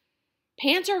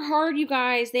 Pants are hard, you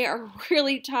guys. They are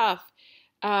really tough.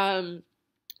 Not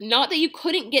that you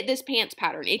couldn't get this pants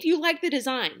pattern. If you like the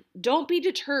design, don't be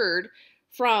deterred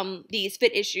from these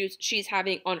fit issues she's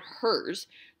having on hers.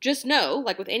 Just know,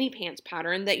 like with any pants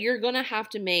pattern, that you're going to have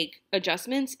to make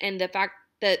adjustments, and the fact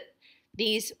that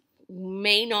these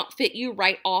may not fit you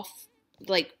right off,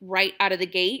 like right out of the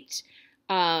gate,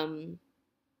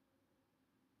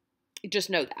 just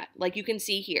know that. Like you can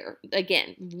see here,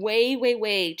 again, way, way,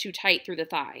 way too tight through the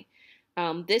thigh.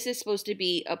 This is supposed to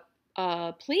be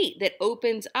a pleat that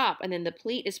opens up, and then the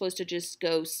pleat is supposed to just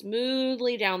go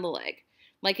smoothly down the leg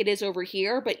like it is over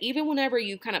here. But even whenever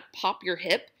you kind of pop your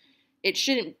hip, it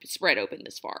shouldn't spread open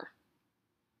this far.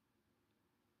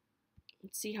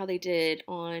 Let's see how they did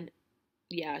on,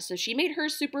 yeah, so she made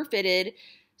hers super fitted.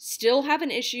 Still have an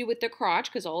issue with the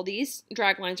crotch because all these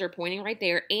drag lines are pointing right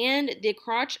there. And the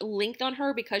crotch length on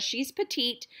her, because she's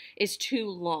petite, is too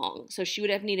long. So she would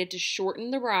have needed to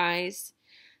shorten the rise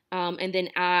and then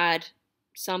add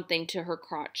something to her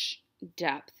crotch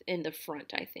depth in the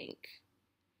front, I think.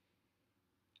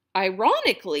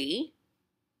 Ironically,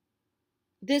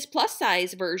 this plus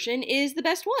size version is the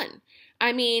best one.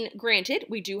 I mean, granted,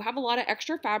 we do have a lot of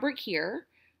extra fabric here,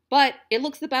 but it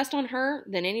looks the best on her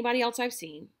than anybody else I've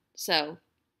seen. So,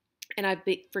 and I've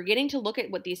been forgetting to look at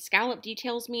what these scallop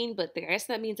details mean, but I guess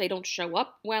that means they don't show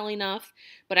up well enough.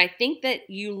 But I think that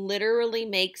you literally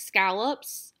make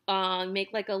scallops,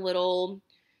 make like a little,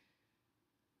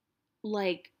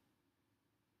 like,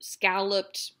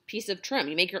 scalloped piece of trim.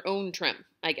 You make your own trim,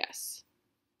 I guess.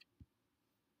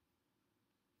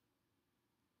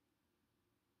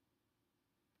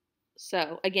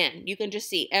 So again, you can just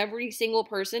see every single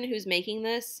person who's making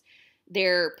this,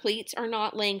 their pleats are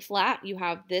not laying flat. You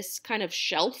have this kind of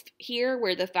shelf here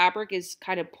where the fabric is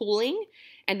kind of pulling.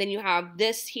 And then you have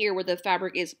this here where the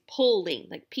fabric is pulling,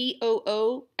 like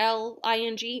P-O-O-L-I-N-G,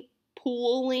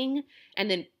 pulling,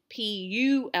 and then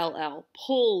P-U-L-L,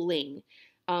 pulling,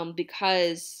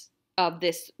 because of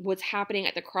this, what's happening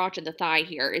at the crotch and the thigh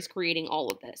here is creating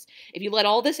all of this. If you let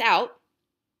all this out,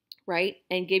 right,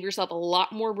 and give yourself a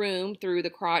lot more room through the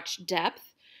crotch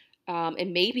depth,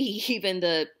 and maybe even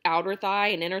the outer thigh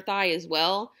and inner thigh as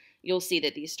well, you'll see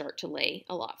that these start to lay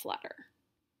a lot flatter.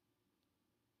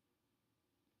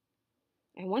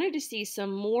 I wanted to see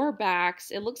some more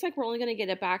backs. It looks like we're only going to get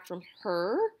a back from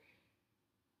her.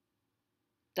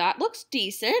 That looks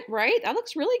decent, right? That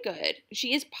looks really good.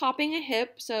 She is popping a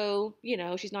hip, so, you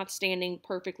know, she's not standing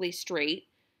perfectly straight,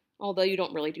 although you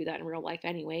don't really do that in real life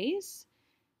anyways.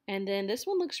 And then this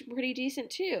one looks pretty decent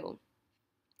too.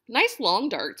 Nice long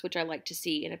darts, which I like to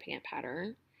see in a pant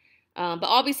pattern. But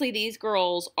obviously these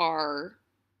girls are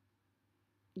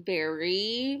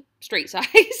very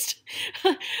straight-sized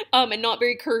and not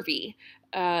very curvy.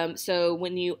 So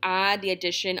when you add the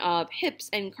addition of hips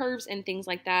and curves and things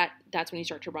like that, that's when you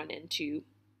start to run into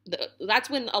that's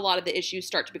when a lot of the issues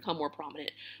start to become more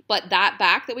prominent. But that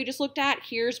back that we just looked at,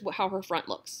 here's how her front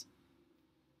looks.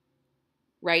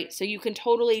 Right? So you can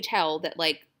totally tell that,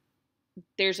 like,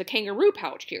 there's a kangaroo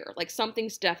pouch here. Like,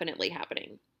 something's definitely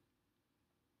happening.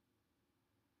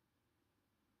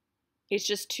 It's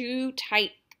just too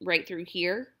tight right through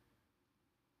here.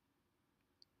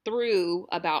 through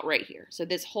about right here. So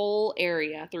this whole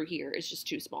area through here is just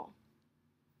too small.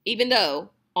 Even though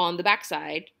on the back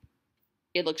side,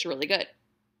 it looks really good,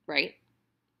 right?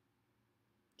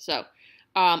 So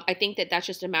I think that that's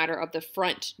just a matter of the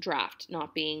front draft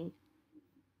not being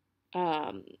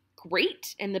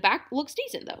great, and the back looks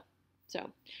decent though.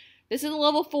 So this is a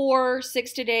level 4,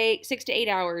 6 to 8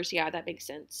 hours. Yeah, that makes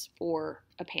sense for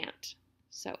a pant.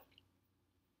 So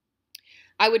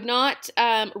I would not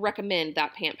recommend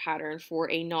that pant pattern for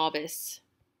a novice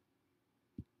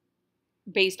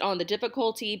based on the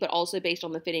difficulty, but also based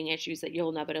on the fitting issues that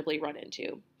you'll inevitably run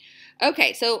into.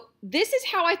 Okay, so this is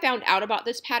how I found out about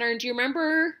this pattern. Do you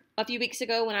remember a few weeks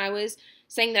ago when I was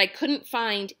saying that I couldn't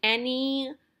find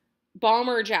any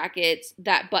bomber jackets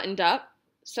that buttoned up?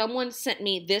 Someone sent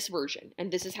me this version,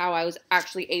 and this is how I was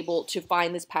actually able to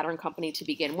find this pattern company to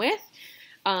begin with.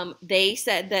 They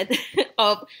said that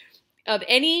of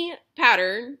any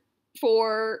pattern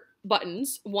for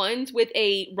buttons, ones with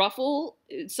a ruffle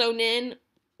sewn in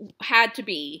had to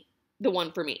be the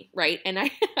one for me, right? And I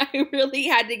really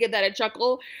had to give that a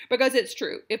chuckle because it's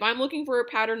true. If I'm looking for a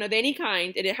pattern of any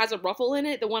kind and it has a ruffle in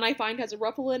it, the one I find has a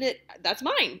ruffle in it, that's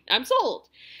mine. I'm sold.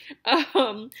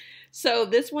 So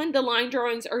this one, the line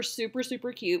drawings are super,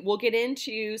 super cute. We'll get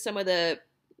into some of the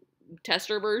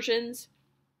tester versions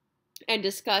and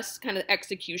discuss kind of the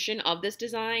execution of this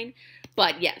design.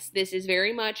 But yes, this is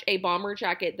very much a bomber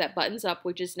jacket that buttons up,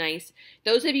 which is nice.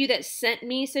 Those of you that sent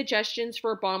me suggestions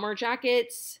for bomber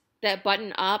jackets that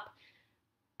button up,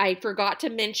 I forgot to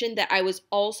mention that I was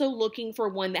also looking for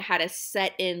one that had a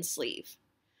set-in sleeve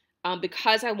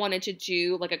because I wanted to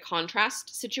do like a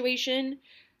contrast situation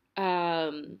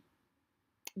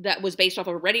that was based off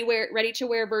of a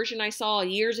ready-to-wear version I saw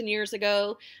years and years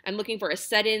ago. I'm looking for a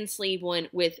set-in sleeve one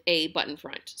with a button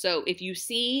front. So if you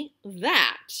see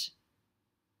that,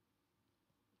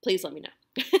 please let me know.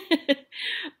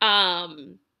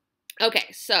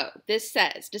 Okay, so this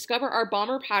says, discover our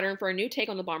bomber pattern for a new take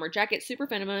on the bomber jacket. Super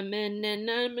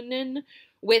feminine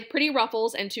with pretty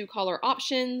ruffles and 2 collar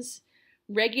options.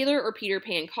 Regular or Peter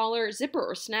Pan collar, zipper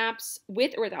or snaps,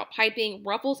 with or without piping,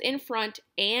 ruffles in front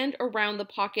and around the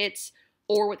pockets,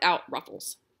 or without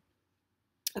ruffles.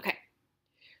 Okay,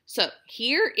 so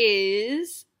here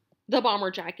is the bomber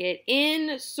jacket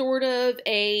in sort of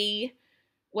a,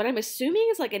 what I'm assuming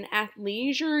is like an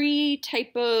athleisure-y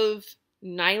type of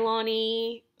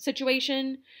nylon-y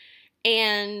situation.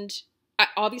 And I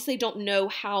obviously don't know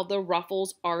how the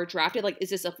ruffles are drafted. Like,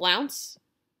 is this a flounce?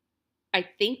 I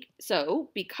think so,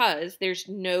 because there's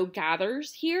no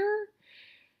gathers here.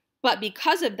 But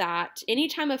because of that,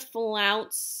 anytime a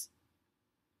flounce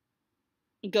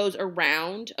goes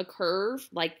around a curve,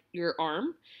 like your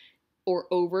arm or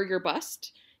over your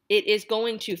bust, it is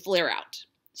going to flare out.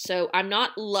 So I'm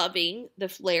not loving the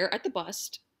flare at the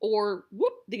bust or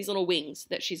these little wings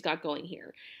that she's got going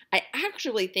here. I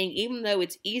actually think, even though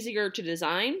it's easier to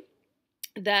design,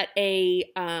 that a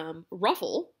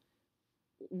ruffle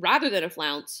rather than a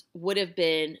flounce would have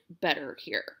been better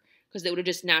here because they would have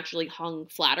just naturally hung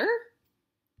flatter.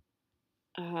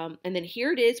 And then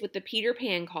here it is with the Peter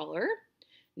Pan collar,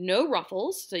 no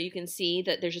ruffles. So you can see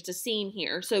that there's just a seam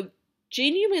here. So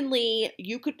genuinely,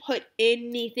 you could put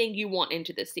anything you want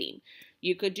into this seam.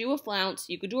 You could do a flounce,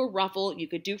 you could do a ruffle, you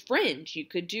could do fringe, you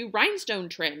could do rhinestone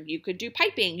trim, you could do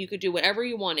piping, you could do whatever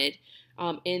you wanted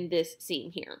in this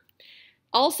seam here.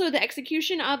 Also, the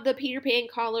execution of the Peter Pan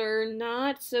collar,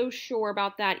 not so sure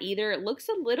about that either. It looks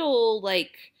a little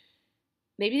like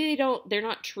maybe they're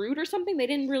not trued or something. They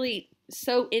didn't really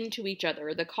sew into each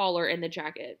other, the collar and the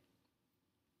jacket.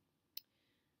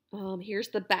 Here's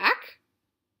the back.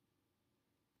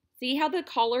 See how the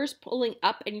collar's pulling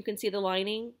up and you can see the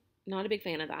lining? Not a big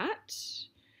fan of that.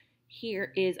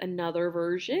 Here is another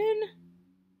version.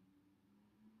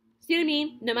 See what I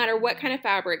mean? No matter what kind of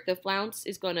fabric, the flounce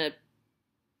is going to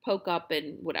poke up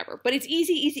and whatever. But it's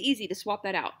easy to swap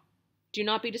that out. Do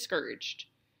not be discouraged.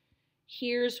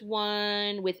 Here's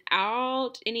one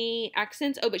without any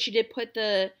accents. Oh, but she did put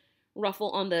the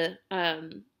ruffle on the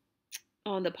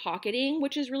pocketing,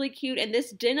 which is really cute. And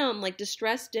this denim, like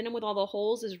distressed denim with all the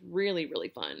holes, is really, really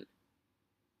fun.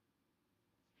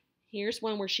 Here's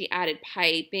one where she added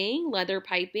piping, leather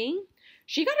piping.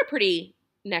 She got a pretty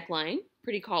neckline,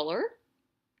 pretty collar.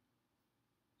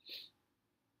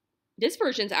 This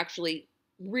version's actually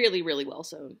really, really well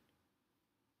sewn.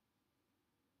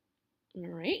 All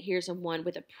right, here's a one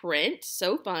with a print.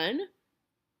 So fun.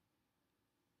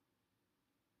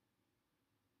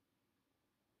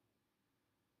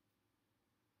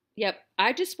 Yep,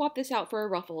 I just swapped this out for a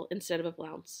ruffle instead of a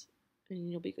flounce, and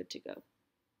you'll be good to go.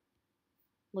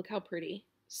 Look how pretty.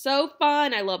 So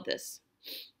fun. I love this.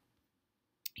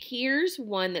 Here's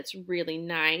one that's really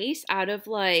nice out of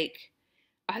like,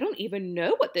 I don't even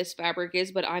know what this fabric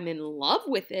is, but I'm in love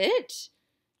with it.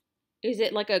 Is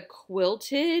it like a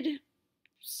quilted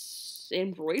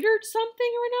embroidered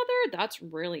something or another? That's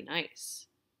really nice.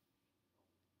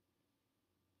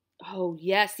 Oh,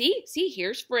 yeah. See,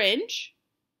 here's fringe.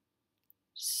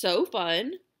 So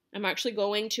fun. I'm actually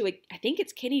going to, I think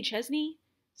it's Kenny Chesney,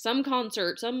 some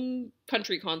concert, some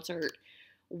country concert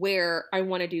where I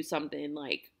want to do something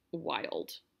like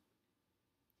wild.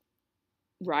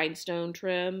 Rhinestone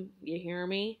trim, you hear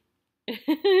me?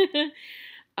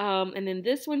 And then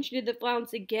this one, she did the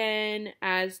flounce again,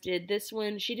 as did this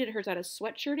one. She did hers out of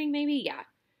sweatshirting, maybe? Yeah.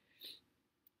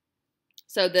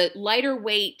 So the lighter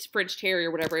weight French Terry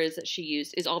or whatever it is that she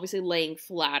used is obviously laying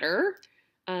flatter.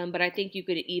 But I think you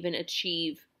could even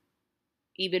achieve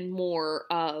even more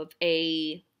of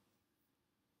a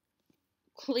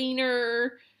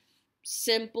cleaner,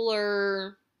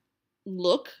 simpler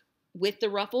look with the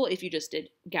ruffle if you just did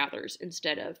gathers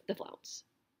instead of the flounce.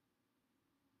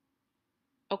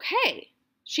 Okay,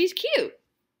 she's cute.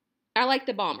 I like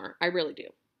the bomber. I really do.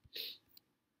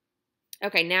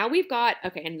 Okay, now we've got,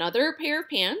 another pair of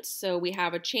pants. So we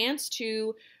have a chance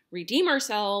to redeem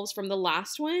ourselves from the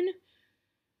last one.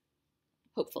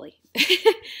 Hopefully.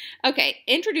 Okay,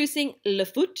 introducing Le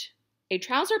Foot, a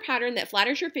trouser pattern that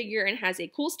flatters your figure and has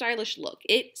a cool, stylish look.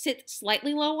 It sits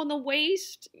slightly low on the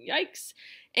waist, yikes,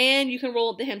 and you can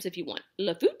roll up the hems if you want.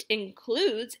 Le Foot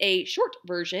includes a short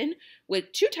version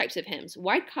with 2 types of hems,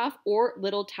 wide cuff or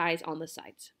little ties on the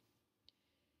sides.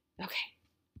 Okay,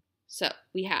 so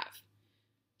we have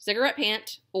cigarette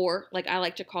pant, or like I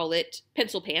like to call it,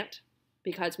 pencil pant,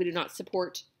 because we do not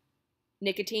support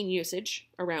nicotine usage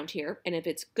around here. And if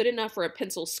it's good enough for a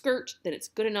pencil skirt, then it's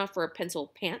good enough for a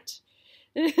pencil pant.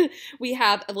 We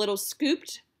have a little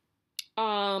scooped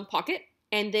pocket,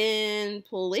 and then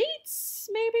pleats,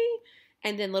 maybe,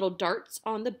 and then little darts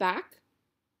on the back.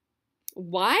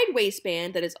 Wide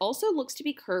waistband that is also looks to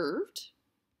be curved,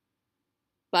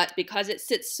 but because it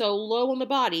sits so low on the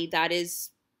body, that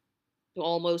is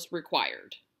almost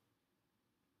required.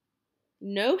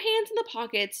 No hands in the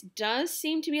pockets, does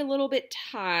seem to be a little bit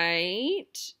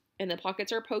tight, and the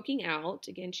pockets are poking out.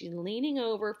 Again, she's leaning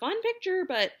over. Fun picture,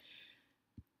 but...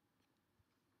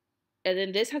 And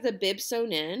then this has a bib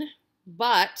sewn in,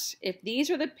 but if these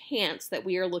are the pants that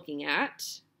we are looking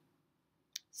at,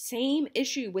 same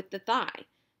issue with the thigh.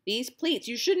 These pleats,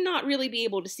 you should not really be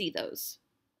able to see those.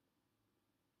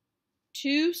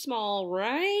 Too small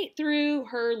right through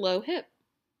her low hip.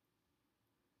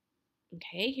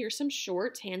 Okay, here's some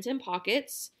shorts, hands in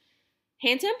pockets.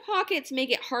 Hands in pockets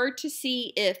make it hard to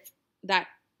see if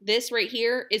this right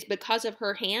here is because of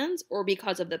her hands or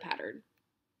because of the pattern.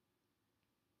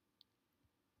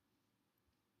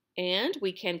 And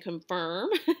we can confirm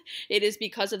it is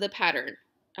because of the pattern.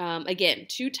 Again,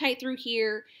 too tight through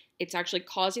here. It's actually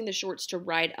causing the shorts to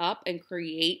ride up and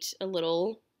create a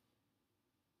little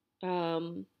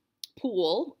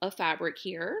pool of fabric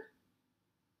here.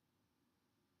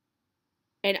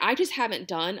 And I just haven't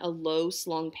done a low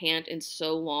slung pant in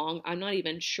so long. I'm not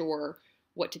even sure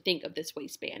what to think of this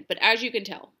waistband. But as you can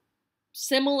tell,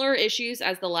 similar issues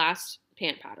as the last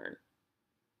pant pattern.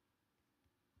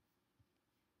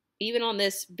 Even on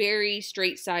this very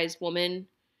straight-sized woman,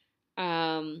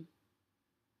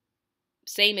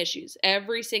 same issues.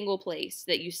 Every single place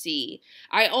that you see.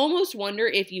 I almost wonder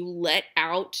if you let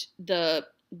out the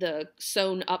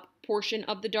sewn up portion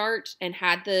of the dart and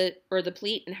had the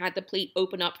pleat and had the pleat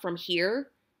open up from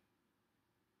here,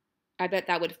 I bet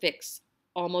that would fix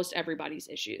almost everybody's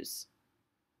issues.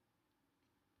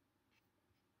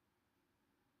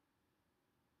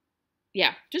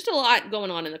 Yeah, just a lot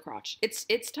going on in the crotch.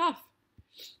 It's tough.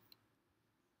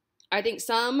 I think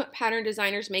some pattern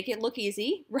designers make it look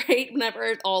easy, right?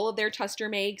 Whenever all of their tester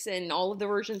makes and all of the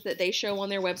versions that they show on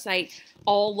their website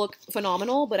all look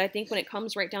phenomenal. But I think when it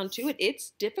comes right down to it, it's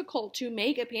difficult to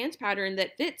make a pants pattern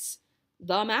that fits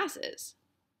the masses.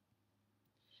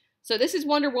 So this is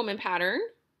Wonder Woman pattern.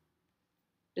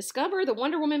 Discover the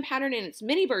Wonder Woman pattern in its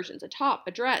many versions: a top,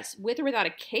 a dress, with or without a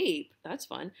cape. That's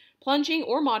fun. Plunging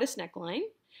or modest neckline.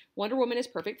 Wonder Woman is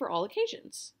perfect for all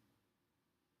occasions.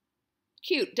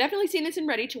 Cute. Definitely seen this in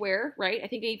ready to wear, right? I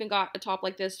think I even got a top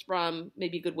like this from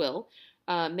maybe Goodwill,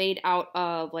 made out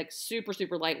of like super,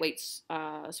 super lightweight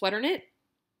sweater knit.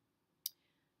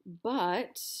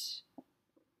 But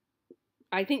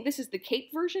I think this is the cape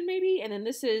version maybe, and then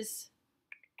this is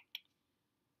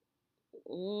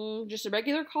just a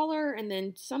regular collar, and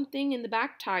then something in the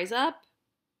back ties up.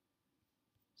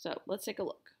 So let's take a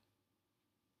look.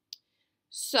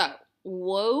 So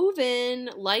woven,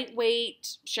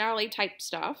 lightweight, chalet type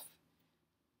stuff.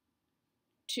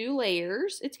 2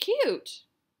 layers. It's cute.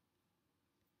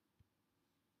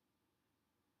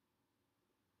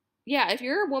 Yeah, if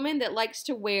you're a woman that likes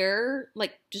to wear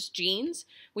like just jeans,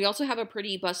 we also have a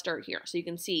pretty bust dart here. So you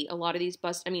can see a lot of these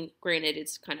bust, I mean, granted,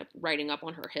 it's kind of riding up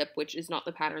on her hip, which is not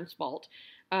the pattern's fault.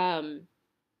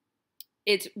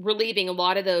 It's relieving a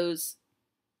lot of those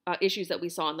issues that we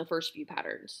saw in the first few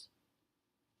patterns.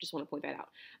 Just want to point that out.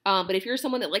 But if you're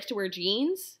someone that likes to wear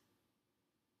jeans,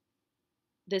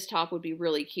 this top would be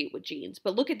really cute with jeans.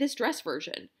 But look at this dress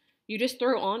version. You just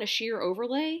throw on a sheer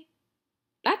overlay.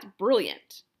 That's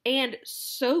brilliant. And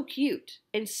so cute.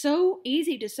 And so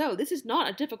easy to sew. This is not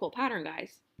a difficult pattern,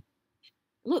 guys.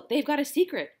 Look, they've got a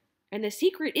secret. And the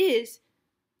secret is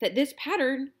that this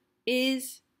pattern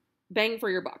is bang for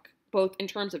your buck. Both in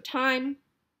terms of time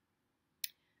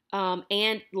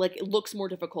and like it looks more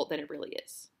difficult than it really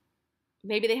is.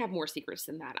 Maybe they have more secrets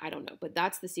than that. I don't know. But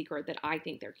that's the secret that I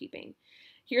think they're keeping.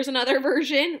 Here's another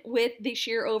version with the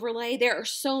sheer overlay. There are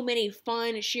so many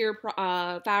fun sheer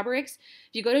fabrics.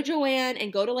 If you go to Joann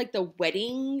and go to like the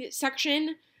wedding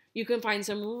section, you can find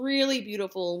some really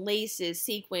beautiful laces,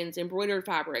 sequins, embroidered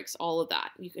fabrics, all of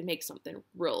that. You can make something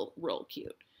real, real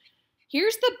cute.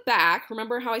 Here's the back.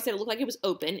 Remember how I said it looked like it was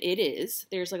open? It is.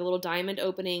 There's like a little diamond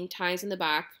opening, ties in the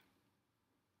back.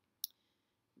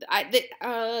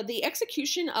 The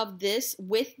execution of this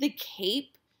with the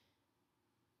cape,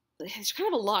 there's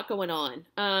kind of a lot going on.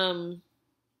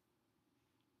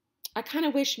 I kind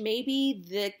of wish maybe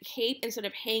the cape, instead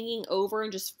of hanging over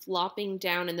and just flopping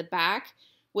down in the back,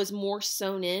 was more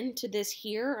sewn in to this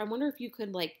here. I wonder if you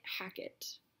could like hack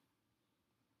it.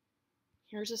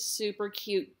 Here's a super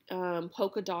cute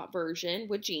polka dot version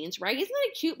with jeans, right? Isn't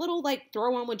that a cute little like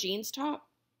throw on with jeans top?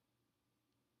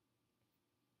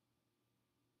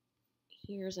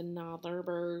 Here's another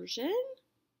version.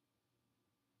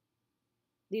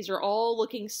 These are all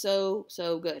looking so,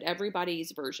 so good.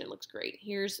 Everybody's version looks great.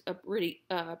 Here's a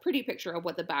pretty picture of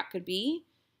what the back could be.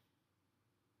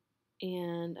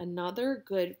 And another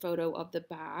good photo of the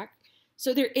back.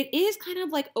 So there, it is kind of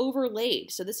like overlaid.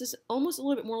 So this is almost a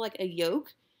little bit more like a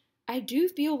yoke. I do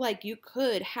feel like you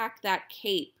could hack that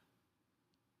cape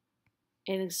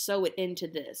and sew it into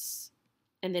this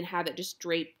and then have it just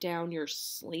drape down your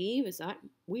sleeve. Is that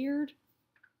weird?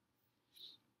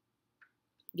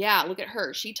 Yeah, look at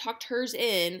her. She tucked hers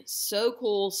in. So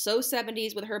cool. So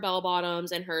 70s with her bell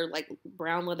bottoms and her like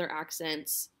brown leather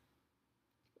accents.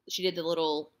 She did the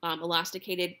little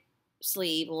elasticated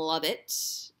sleeve. Love it.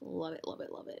 Love it, love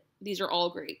it, love it. These are all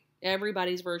great.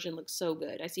 Everybody's version looks so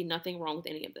good. I see nothing wrong with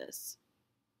any of this.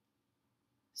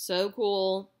 So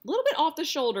cool. A little bit off the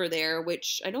shoulder there,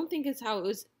 which I don't think is how it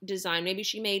was designed. Maybe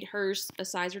she made hers a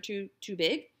size or two too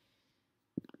big.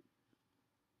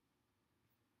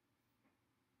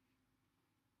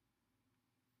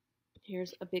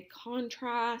 Here's a big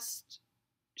contrast.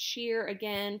 Sheer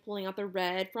again, pulling out the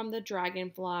red from the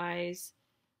dragonflies.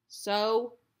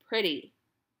 So pretty.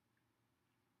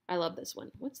 I love this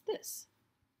one. What's this?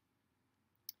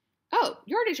 Oh,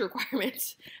 yardage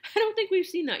requirements. I don't think we've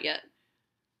seen that yet.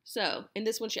 So, in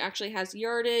this one, she actually has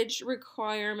yardage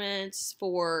requirements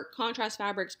for contrast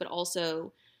fabrics, but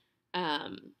also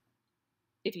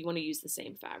if you want to use the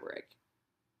same fabric.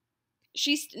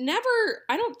 She's never,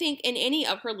 I don't think in any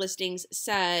of her listings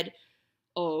said,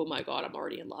 oh my God, I'm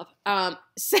already in love,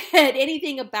 said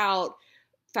anything about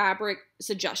fabric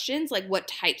suggestions, like what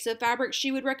types of fabric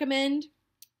she would recommend.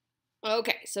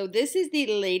 Okay, so this is the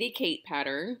Lady Kate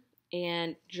pattern,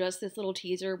 and just this little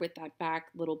teaser with that back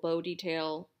little bow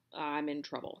detail. I'm in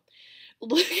trouble.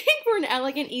 Looking for an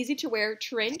elegant, easy-to-wear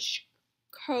trench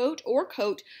coat or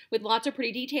coat with lots of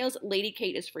pretty details, Lady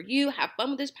Kate is for you. Have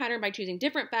fun with this pattern by choosing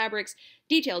different fabrics,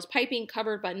 details, piping,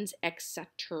 covered buttons, etc.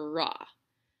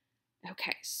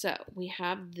 Okay, so we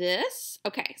have this.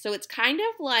 Okay, so it's kind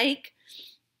of like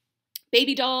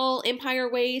baby doll empire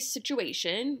waist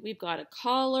situation. We've got a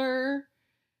collar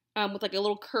with like a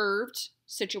little curved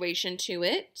situation to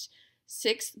it.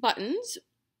 6 buttons,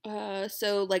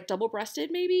 so like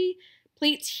double-breasted maybe.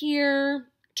 Pleats here,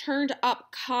 turned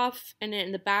up cuff, and then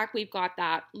in the back we've got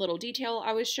that little detail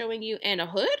I was showing you, and a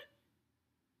hood.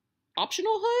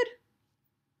 Optional hood?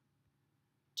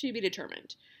 To be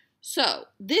determined. So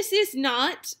this is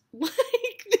not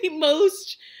like the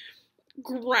most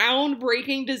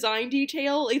groundbreaking design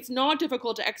detail. It's not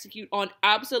difficult to execute on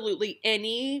absolutely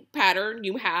any pattern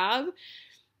you have.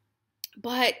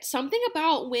 But something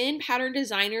about when pattern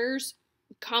designers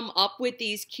come up with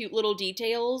these cute little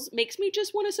details makes me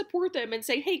just want to support them and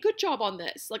say, hey, good job on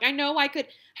this. Like, I know I could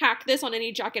hack this on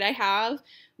any jacket I have,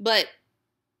 but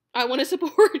I want to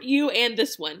support you and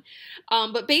this one.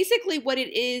 But basically what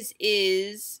it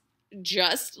is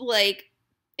just like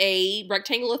a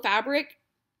rectangle of fabric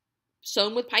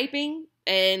sewn with piping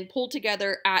and pulled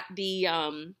together at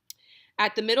the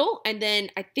middle, and then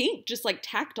I think just like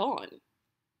tacked on.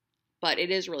 But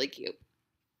it is really cute.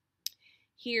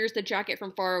 Here's the jacket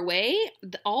from far away.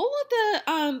 All of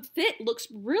the fit looks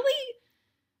really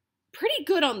pretty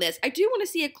good on this. I do want to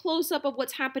see a close-up of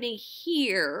what's happening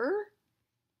here.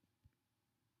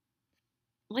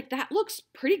 Like, that looks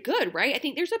pretty good, right? I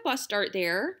think there's a bust dart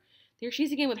there. There she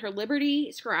is again with her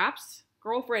Liberty scraps.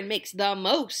 Girlfriend makes the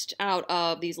most out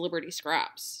of these Liberty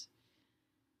scraps.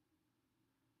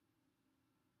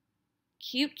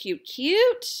 Cute, cute,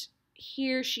 cute.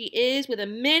 Here she is with a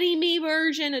mini-me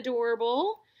version.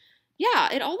 Adorable.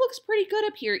 Yeah, it all looks pretty good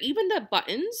up here. Even the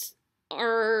buttons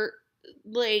are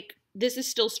like, this is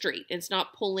still straight. It's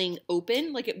not pulling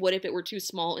open like it would if it were too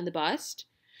small in the bust.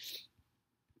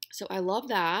 So I love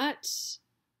that.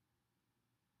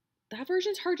 That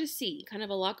version's hard to see. Kind of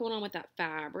a lot going on with that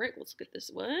fabric. Let's look at this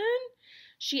one.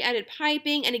 She added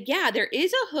piping. And yeah, there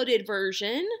is a hooded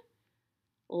version.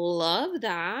 Love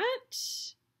that.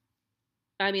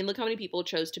 I mean, look how many people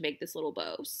chose to make this little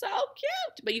bow. So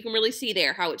cute. But you can really see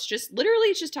there how it's just, literally,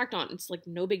 it's just tacked on. It's like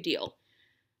no big deal.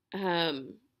 So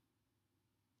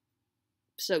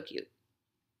cute.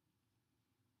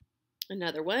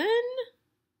 Another one.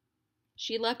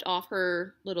 She left off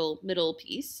her little middle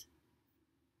piece.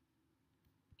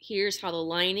 Here's how the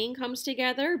lining comes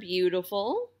together.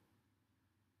 Beautiful.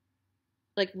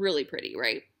 Like really pretty,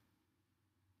 right?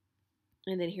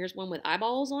 And then here's one with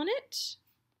eyeballs on it.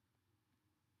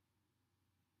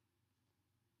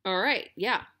 All right,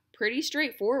 yeah, pretty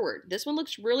straightforward. This one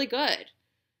looks really good.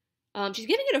 She's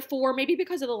giving it a 4, maybe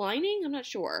because of the lining. I'm not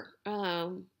sure.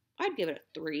 I'd give it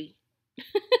a 3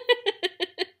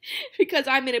 because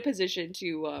I'm in a position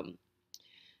to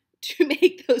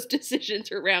make those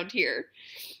decisions around here.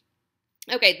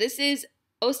 Okay, this is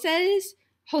Osez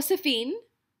Josephine.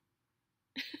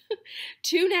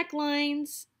 2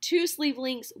 necklines, 2 sleeve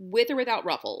links with or without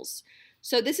ruffles.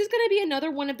 So this is going to be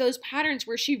another one of those patterns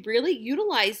where she really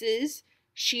utilizes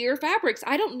sheer fabrics.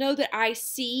 I don't know that I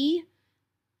see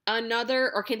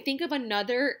another or can think of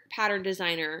another pattern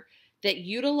designer that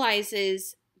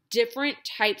utilizes different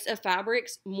types of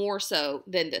fabrics more so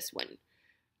than this one.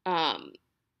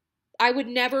 I would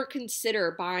never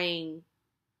consider buying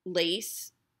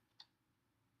lace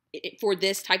for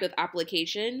this type of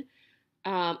application,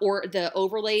 or the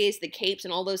overlays, the capes,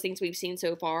 and all those things we've seen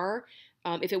so far,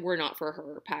 if it were not for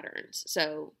her patterns.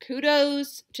 So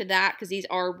kudos to that, because these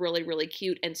are really, really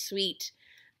cute and sweet.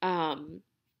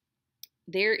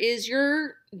 There is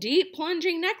your deep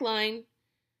plunging neckline.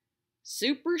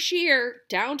 Super sheer,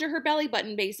 down to her belly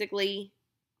button, basically.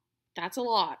 That's a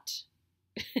lot.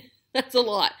 That's a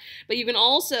lot. But you can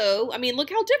also, I mean, look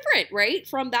how different, right?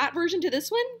 From that version to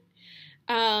this one.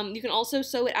 You can also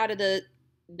sew it out of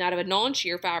a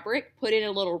non-sheer fabric, put in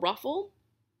a little ruffle.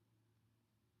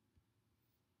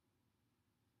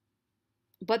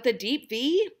 But the deep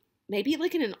V, maybe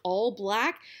like in an all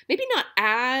black, maybe not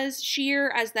as sheer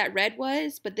as that red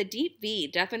was, but the deep V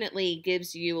definitely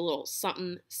gives you a little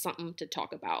something, something to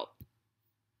talk about.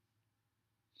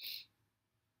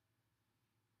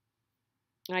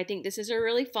 I think this is a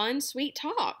really fun, sweet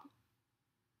top.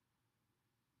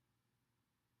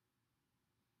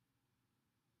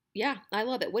 Yeah, I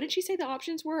love it. What did she say the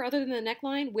options were other than the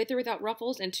neckline, with or without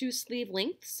ruffles, and 2 sleeve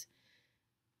lengths?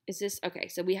 Is this, okay,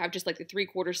 so we have just like the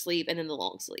 3/4 sleeve and then the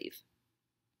long sleeve.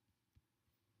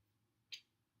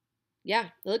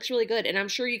 Yeah, it looks really good. And I'm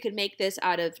sure you could make this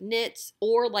out of knits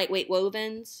or lightweight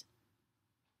wovens.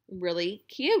 Really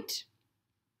cute.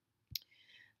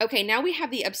 Okay, now we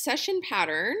have the Obsession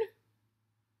pattern.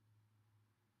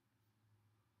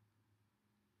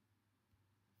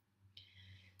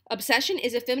 Obsession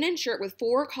is a feminine shirt with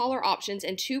 4 collar options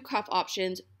and 2 cuff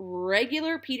options,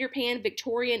 regular Peter Pan,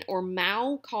 Victorian, or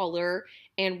Mao collar,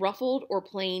 and ruffled or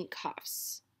plain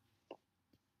cuffs.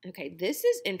 Okay, this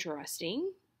is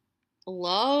interesting.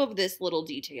 Love this little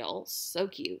detail. So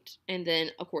cute. And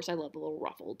then, of course, I love the little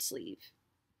ruffled sleeve.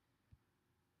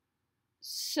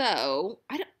 So,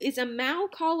 is a Mao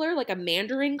collar like a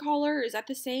Mandarin collar? Is that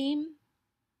the same?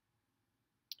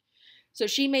 So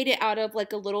she made it out of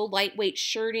like a little lightweight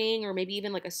shirting, or maybe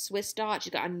even like a Swiss dot.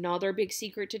 She's got another big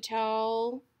secret to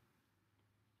tell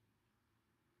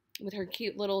with her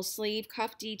cute little sleeve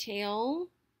cuff detail.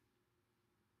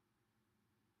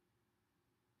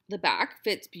 The back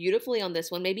fits beautifully on this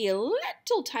one. Maybe a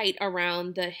little tight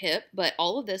around the hip, but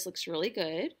all of this looks really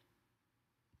good.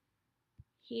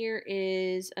 Here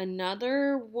is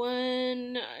another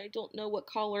one. I don't know what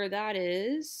collar that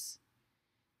is.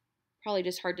 Probably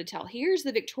just hard to tell. Here's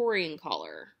the Victorian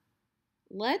collar.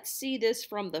 Let's see this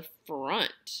from the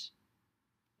front.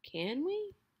 Can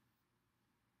we?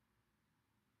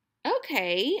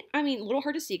 Okay. I mean, a little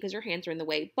hard to see because your hands are in the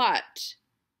way, but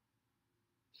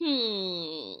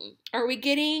are we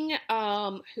getting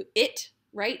it,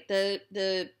 right?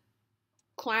 The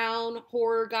clown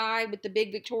horror guy with the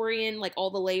big Victorian, like all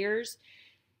the layers?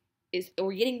 Are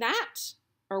we getting that?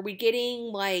 Are we getting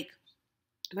like,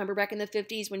 remember back in the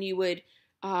 50s when you would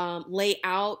lay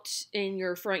out in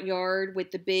your front yard with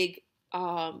the big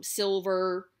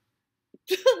silver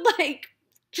like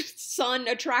sun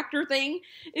attractor thing?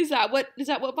 Is that what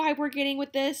vibe we're getting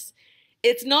with this?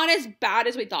 It's not as bad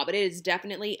as we thought, but it is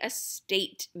definitely a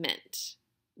statement,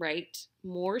 right?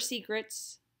 More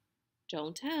secrets.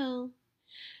 Don't tell.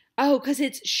 Oh, because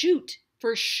it's shoot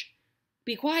for shh.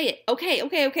 Be quiet. Okay.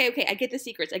 I get the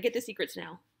secrets. I get the secrets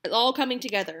now. It's all coming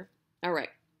together. All right.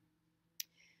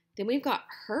 Then we've got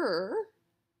her.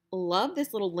 Love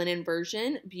this little linen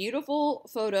version. Beautiful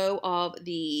photo of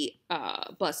the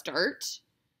bust dart.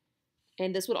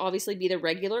 And this would obviously be the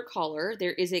regular collar.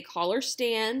 There is a collar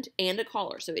stand and a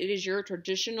collar. So it is your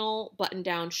traditional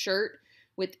button-down shirt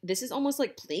with, this is almost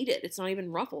like pleated. It's not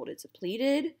even ruffled. It's a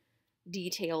pleated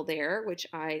detail there, which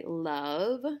I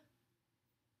love.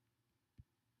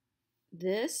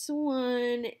 This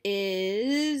one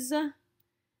is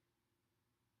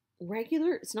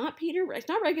regular. It's not regular.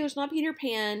 It's not Peter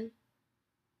Pan.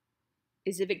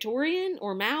 Is it Victorian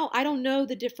or Mao? I don't know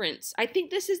the difference. I think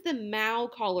this is the Mao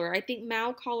collar. I think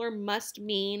Mao collar must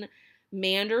mean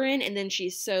Mandarin, and then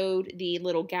she sewed the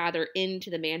little gather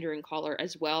into the Mandarin collar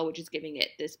as well, which is giving it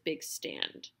this big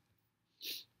stand.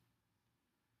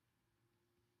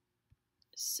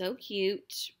 So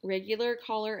cute. Regular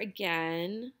collar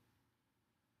again.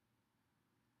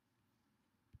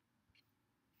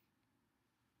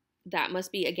 That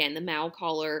must be, again, the Mao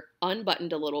collar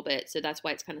unbuttoned a little bit, so that's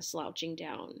why it's kind of slouching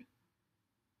down.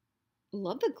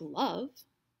 Love the glove.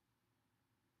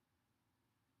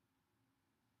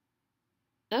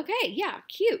 Okay, yeah,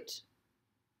 cute.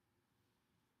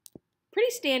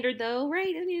 Pretty standard though,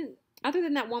 right? I mean, other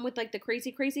than that one with like the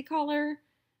crazy collar,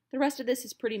 the rest of this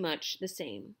is pretty much the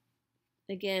same.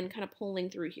 Again, kind of pulling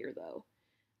through here though.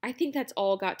 I think that's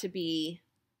all got to be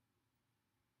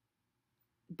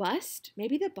bust.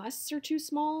 Maybe the busts are too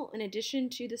small in addition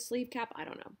to the sleeve cap. I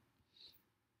don't know.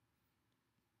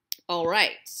 All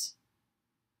right.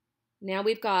 Now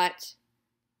we've got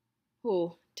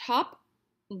top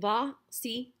va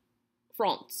si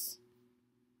France.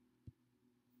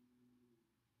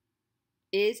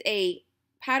 Is a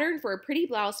pattern for a pretty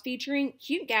blouse featuring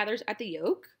cute gathers at the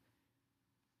yoke.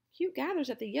 Cute gathers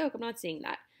at the yoke. I'm not seeing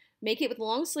that. Make it with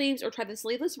long sleeves or try the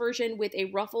sleeveless version with a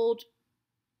ruffled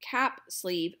cap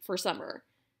sleeve for summer.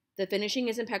 The finishing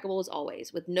is impeccable as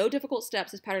always. With no difficult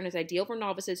steps, this pattern is ideal for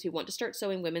novices who want to start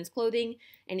sewing women's clothing,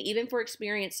 and even for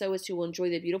experienced sewers who will enjoy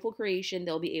the beautiful creation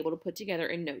they'll be able to put together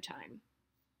in no time.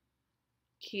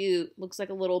 Cute. Looks like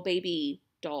a little baby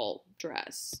doll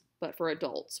dress, but for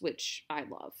adults, which I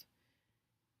love.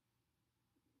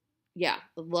 Yeah,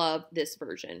 love this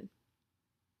version.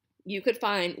 You could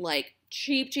find like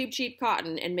cheap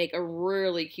cotton and make a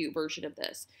really cute version of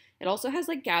this. It also has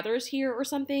like gathers here or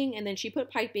something, and then she put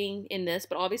piping in this,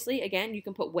 but obviously, again, you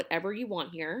can put whatever you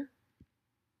want here.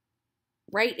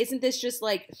 Right? Isn't this just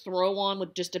like throw on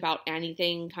with just about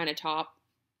anything kind of top?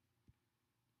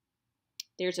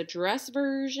 There's a dress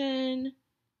version.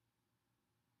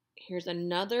 Here's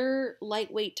another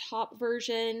lightweight top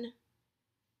version.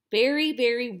 Very,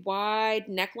 very wide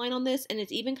neckline on this, and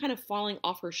it's even kind of falling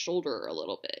off her shoulder a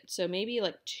little bit. So maybe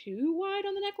like too wide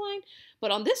on the neckline.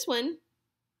 But on this one,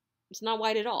 it's not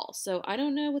wide at all. So I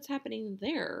don't know what's happening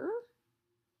there.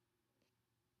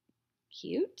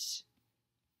 Cute.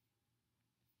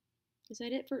 Is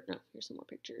that it for? No, here's some more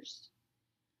pictures.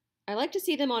 I like to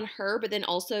see them on her, but then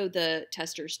also the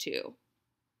testers too.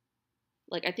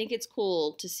 Like, I think it's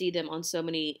cool to see them on so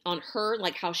many, on her,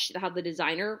 like how the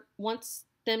designer wants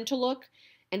them to look,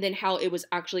 and then how it was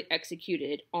actually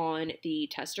executed on the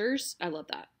testers. I love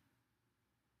that.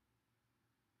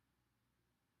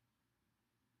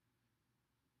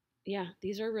 Yeah,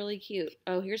 these are really cute.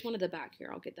 Oh, here's one of the back here.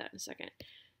 I'll get that in a second.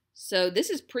 So this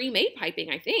is pre-made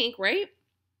piping, I think, right?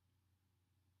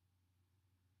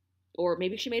 Or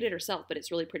maybe she made it herself, but it's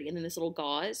really pretty. And then this little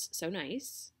gauze, so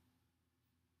nice.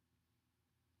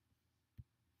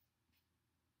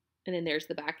 And then there's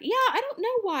the back. Yeah, I don't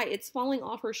know why it's falling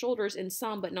off her shoulders in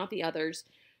some, but not the others.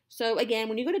 So again,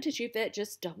 when you go to tissue fit,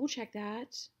 just double check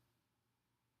that.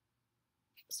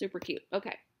 Super cute.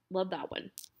 Okay, love that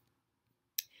one.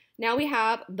 Now we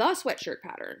have the sweatshirt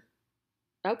pattern.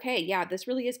 Okay, yeah, this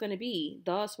really is going to be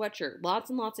the sweatshirt. Lots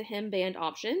and lots of hemband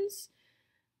options.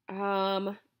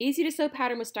 Easy to sew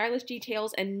pattern with stylish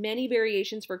details and many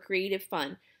variations for creative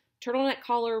fun. Turtleneck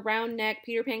collar, round neck,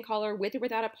 Peter Pan collar, with or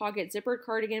without a pocket, zippered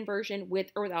cardigan version,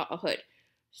 with or without a hood.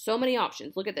 So many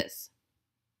options. Look at this.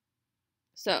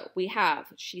 So we have,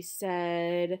 she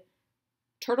said,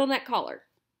 turtleneck collar,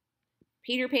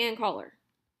 Peter Pan collar.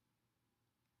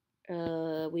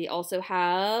 We also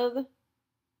have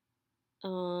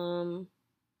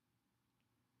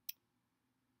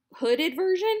hooded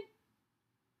version,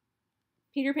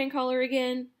 Peter Pan collar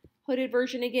again, hooded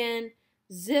version again,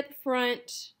 zip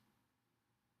front,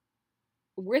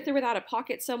 with or without a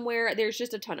pocket somewhere. There's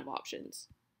just a ton of options.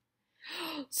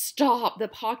 Stop, the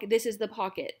pocket. This is the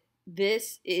pocket.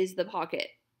 This is the pocket.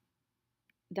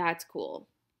 That's cool.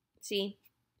 See,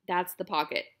 that's the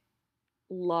pocket.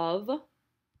 Love.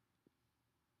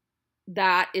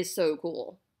 That is so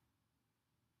cool.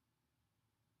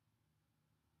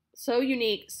 So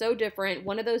unique, so different.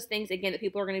 One of those things, again, that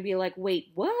people are going to be like,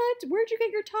 wait, what? Where'd you get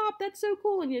your top? That's so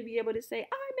cool. And you'll be able to say,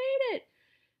 I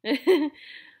made it.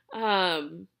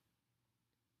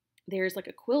 There's like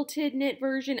a quilted knit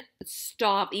version.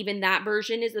 Stop. Even that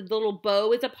version is a little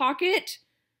bow is a pocket.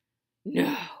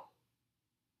 No.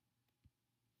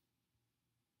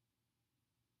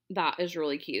 That is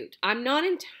really cute. I'm not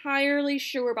entirely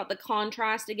sure about the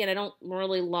contrast. Again, I don't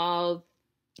really love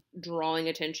drawing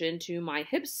attention to my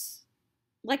hips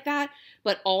like that,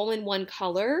 but all in one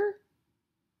color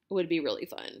would be really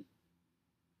fun.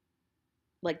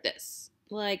 Like this,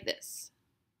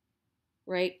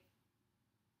 right?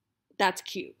 That's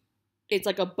cute. It's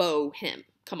like a bow hem.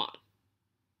 Come on.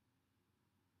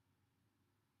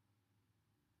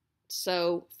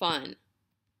 So fun.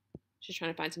 Just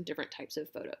trying to find some different types of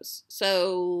photos.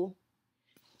 So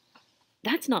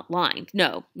that's not lined.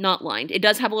 No, not lined. It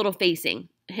does have a little facing.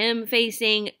 Hem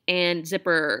facing and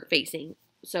zipper facing.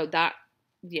 So that,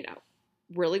 you know,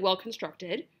 really well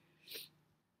constructed.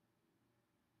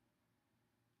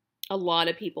 A lot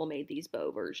of people made these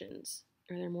bow versions.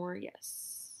 Are there more?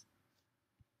 Yes.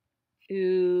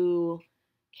 Ooh,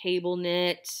 cable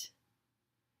knit.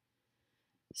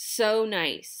 So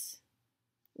nice.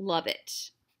 Love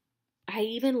it. I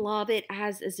even love it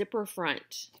as a zipper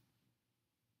front.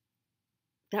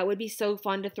 That would be so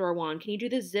fun to throw on. Can you do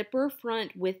the zipper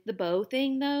front with the bow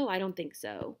thing, though? I don't think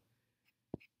so.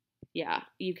 Yeah,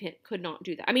 you could not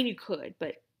do that. I mean, you could,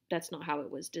 but that's not how it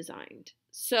was designed.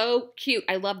 So cute.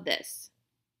 I love this.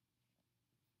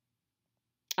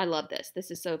 I love this. This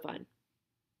is so fun.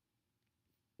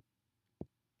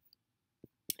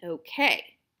 Okay.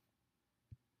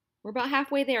 We're about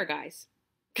halfway there, guys.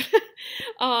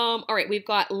 All right, we've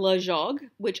got Le Jog,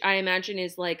 which I imagine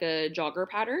is like a jogger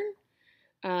pattern.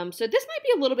 So this might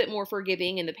be a little bit more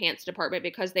forgiving in the pants department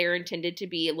because they're intended to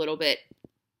be a little bit,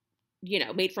 you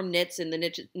know, made from knits, and the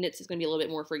knits is going to be a little bit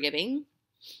more forgiving.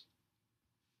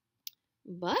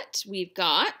 But we've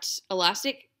got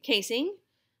elastic casing,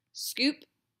 scoop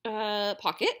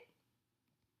pocket,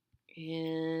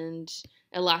 and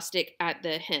elastic at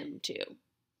the hem too.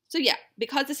 So yeah,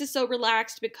 because this is so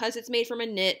relaxed, because it's made from a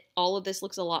knit, all of this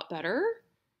looks a lot better.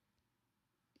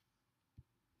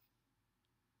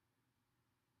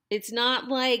 It's not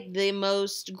like the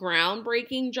most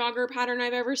groundbreaking jogger pattern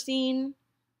I've ever seen.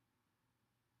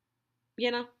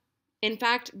 You know? In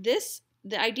fact,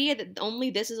 the idea that only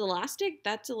this is elastic,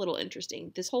 that's a little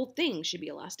interesting. This whole thing should be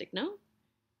elastic, no?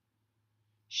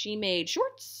 She made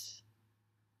shorts.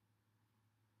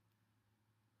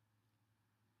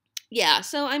 Yeah,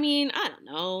 so I mean, I don't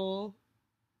know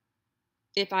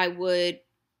if I would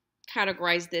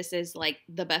categorize this as like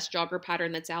the best jogger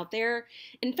pattern that's out there.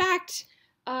 In fact,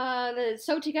 the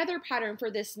Sew Together pattern for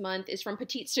this month is from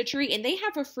Petite Stitchery, and they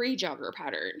have a free jogger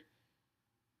pattern.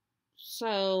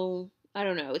 So, I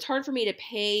don't know. It's hard for me to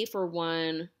pay for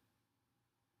one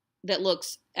that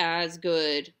looks as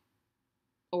good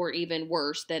or even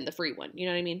worse than the free one. You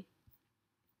know what I mean?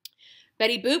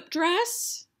 Betty Boop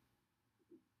dress.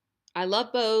 I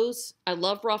love bows. I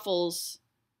love ruffles.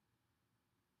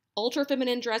 Ultra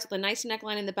feminine dress with a nice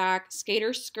neckline in the back,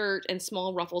 skater skirt, and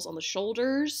small ruffles on the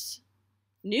shoulders.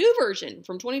 New version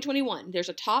from 2021. There's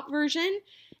a top version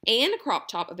and a crop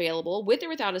top available, with or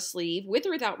without a sleeve, with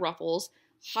or without ruffles.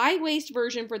 High waist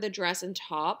version for the dress and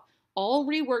top. All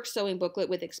reworked sewing booklet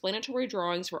with explanatory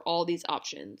drawings for all these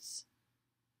options.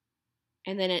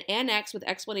 And then an annex with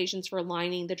explanations for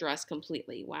lining the dress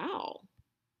completely. Wow.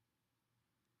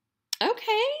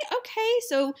 Okay.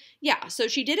 So yeah, so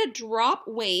she did a drop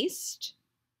waist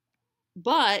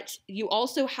but you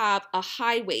also have a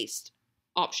high waist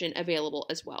option available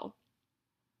as well.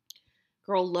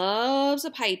 Girl loves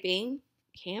a piping.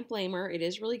 Can't blame her. It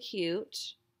is really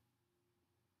cute.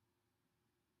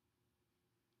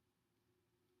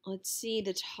 Let's see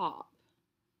the top.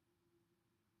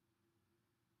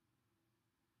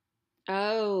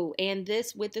 Oh, and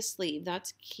this with the sleeve.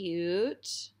 That's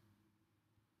cute.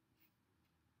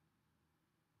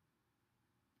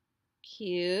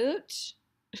 Cute.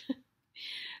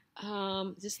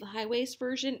 Is this the high waist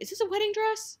version? Is this a wedding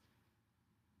dress?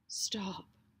 Stop.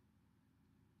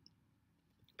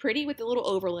 Pretty with the little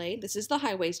overlay. This is the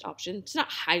high waist option. It's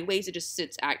not high waist, it just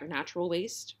sits at your natural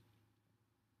waist.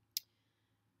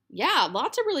 Yeah,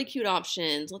 lots of really cute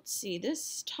options. Let's see,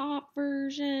 this top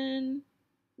version.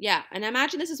 Yeah, and I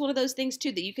imagine this is one of those things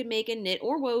too that you can make in knit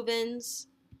or wovens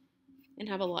and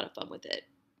have a lot of fun with it.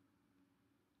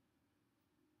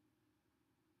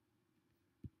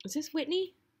 Is this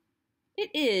Whitney? It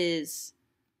is.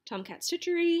 Tomcat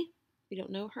Stitchery. We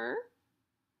don't know her.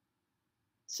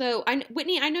 So,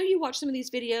 Whitney, I know you watch some of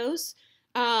these videos.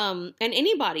 And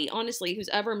anybody, honestly, who's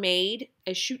ever made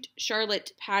a Chut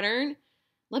Charlotte pattern,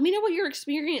 let me know what your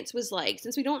experience was like.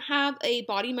 Since we don't have a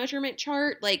body measurement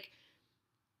chart, like,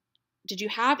 did you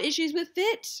have issues with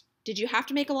fit? Did you have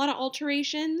to make a lot of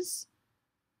alterations?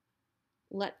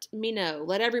 Let me know.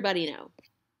 Let everybody know.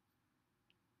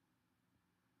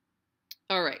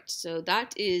 All right, so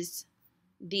that is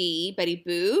the Betty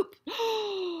Boop.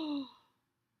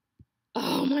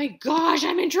 Oh my gosh,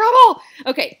 I'm in trouble.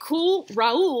 Okay, cool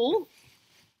Raoul.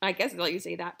 I guess I'll let you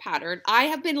say that pattern. I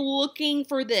have been looking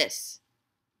for this.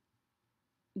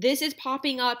 This is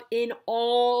popping up in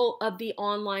all of the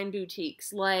online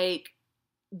boutiques, like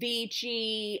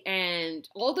Vici and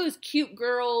all those cute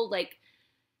girl, like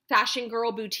fashion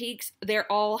girl boutiques.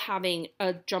 They're all having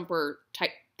a jumper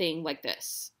type thing like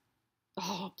this.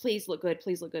 Oh, please look good.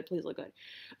 Please look good. Please look good.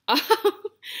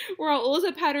 Raoul is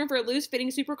a pattern for a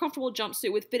loose-fitting, super comfortable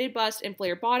jumpsuit with fitted bust and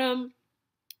flared bottom.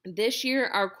 This year,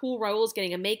 our cool Raoul is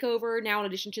getting a makeover. Now, in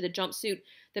addition to the jumpsuit,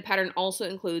 the pattern also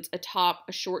includes a top,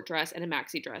 a short dress, and a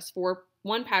maxi dress. For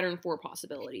one pattern, 4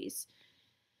 possibilities.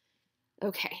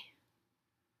 Okay.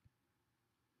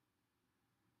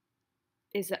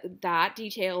 That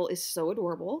detail is so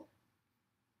adorable.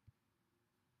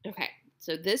 Okay,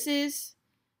 so this is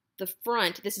the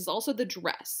front. This is also the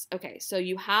dress. Okay, so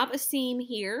you have a seam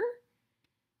here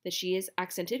that she is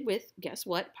accented with, guess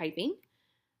what, piping.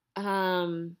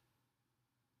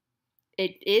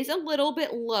 It is a little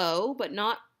bit low, but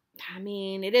not, I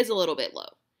mean, it is a little bit low.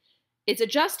 It's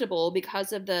adjustable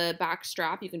because of the back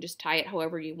strap. You can just tie it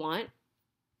however you want,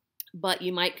 but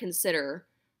you might consider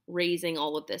raising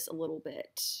all of this a little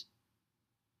bit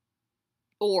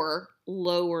or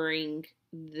lowering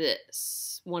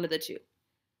this, one of the two.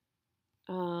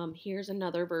 Here's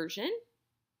another version.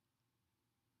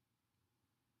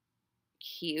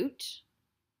 Cute.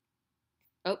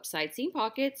 Oh, side seam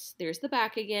pockets. There's the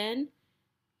back again.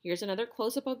 Here's another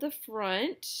close-up of the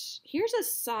front. Here's a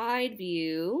side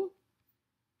view.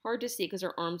 Hard to see because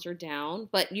her arms are down,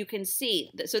 but you can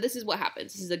see. So this is what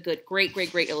happens. This is a good, great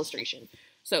illustration.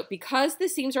 So because the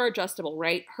seams are adjustable,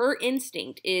 right, her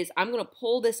instinct is I'm going to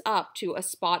pull this up to a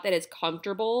spot that is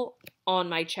comfortable on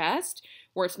my chest,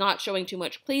 where it's not showing too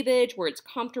much cleavage, where it's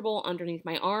comfortable underneath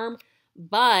my arm.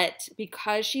 But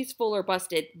because she's fuller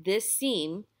busted, this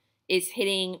seam is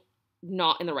hitting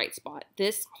not in the right spot.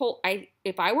 This whole,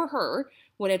 if I were her,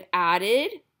 would have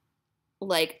added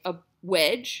like a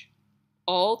wedge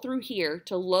all through here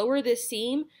to lower this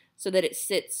seam so that it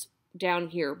sits down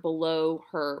here below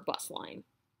her bust line.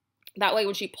 That way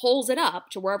when she pulls it up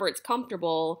to wherever it's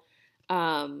comfortable,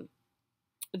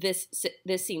 this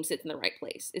seam sits in the right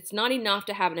place. It's not enough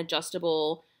to have an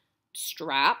adjustable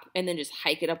strap and then just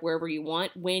hike it up wherever you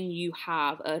want when you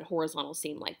have a horizontal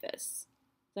seam like this.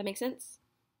 Does that make sense?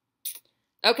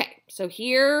 Okay, so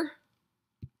here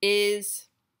is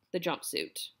the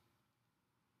jumpsuit.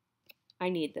 I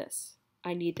need this.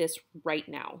 I need this right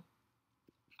now.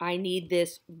 I need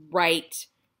this right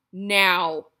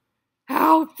now.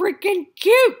 How freaking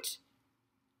cute!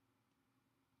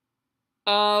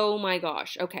 Oh my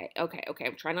gosh. Okay.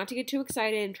 I'm trying not to get too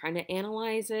excited. I'm trying to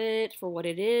analyze it for what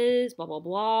it is, blah, blah,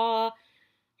 blah.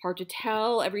 Hard to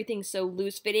tell. Everything's so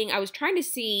loose fitting. I was trying to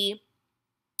see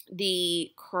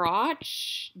the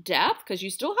crotch depth because you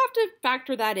still have to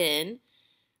factor that in.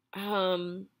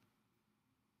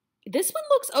 This one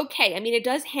looks okay. I mean, it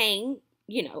does hang,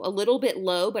 you know, a little bit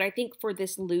low, but I think for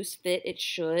this loose fit, it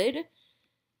should.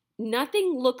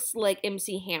 Nothing looks like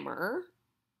MC Hammer.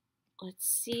 Let's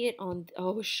see it on,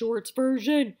 oh, shorts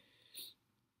version.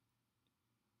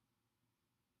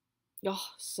 Oh,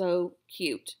 so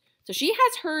cute. So she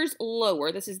has hers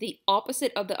lower. This is the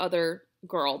opposite of the other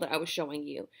girl that I was showing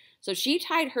you. So she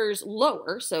tied hers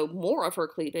lower, so more of her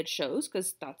cleavage shows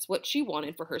because that's what she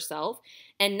wanted for herself.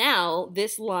 And now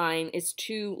this line is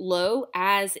too low,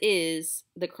 as is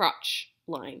the crotch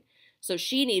line. So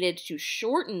she needed to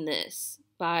shorten this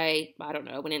by, I don't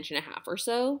know, 1.5 inches or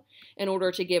so in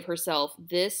order to give herself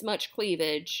this much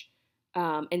cleavage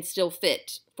and still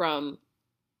fit from,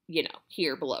 you know,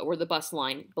 here below, or the bust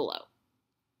line below.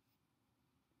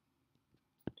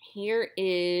 Here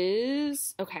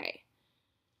is, okay,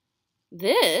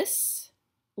 this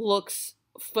looks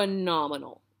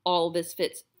phenomenal. All this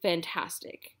fits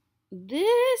fantastic.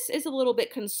 This is a little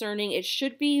bit concerning. It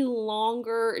should be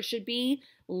longer. It should be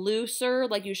looser.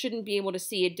 Like, you shouldn't be able to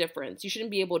see a difference. You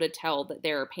shouldn't be able to tell that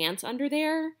there are pants under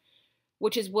there,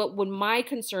 which is what my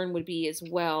concern would be as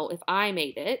well if I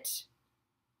made it.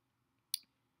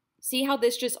 See how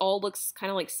this just all looks kind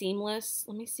of like seamless?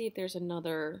 Let me see if there's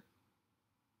another.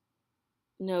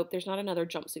 Nope, there's not another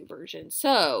jumpsuit version.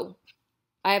 So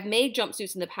I have made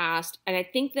jumpsuits in the past, and I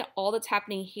think that all that's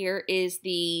happening here is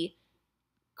the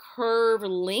curve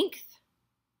length.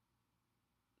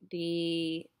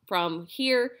 From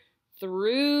here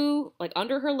through, like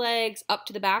under her legs, up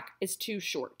to the back is too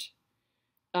short.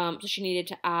 So she needed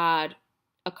to add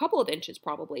a couple of inches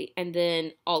probably, and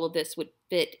then all of this would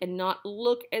fit and not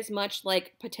look as much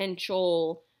like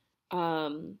potential,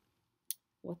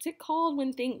 what's it called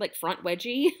when things like front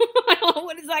wedgie? I don't know,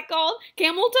 what is that called?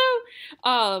 Camel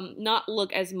toe? Not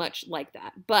look as much like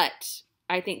that. But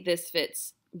I think this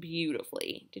fits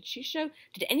beautifully. Did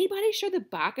anybody show the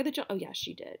back of the jump? Oh yeah,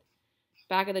 she did.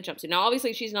 Back of the jumpsuit. Now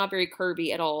obviously she's not very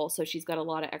curvy at all, so she's got a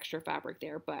lot of extra fabric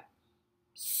there, but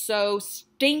so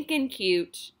stinking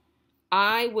cute.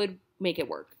 I would make it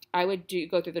work. I would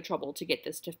go through the trouble to get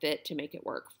this to fit, to make it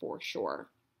work for sure.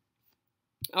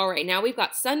 All right, now we've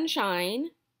got Sunshine.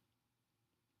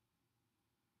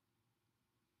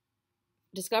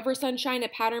 Discover Sunshine, a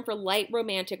pattern for light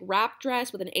romantic wrap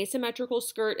dress with an asymmetrical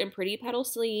skirt and pretty petal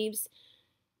sleeves.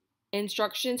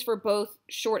 Instructions for both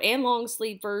short and long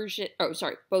sleeve version. Oh,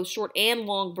 sorry, both short and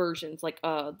long versions, like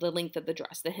the length of the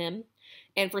dress, the hem.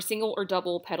 And for single or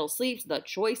double petal sleeves, the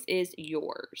choice is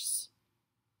yours.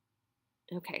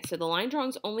 Okay, so the line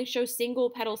drawings only show single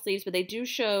petal sleeves, but they do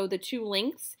show the 2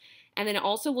 lengths. And then it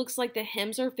also looks like the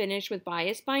hems are finished with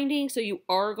bias binding, so you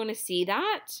are going to see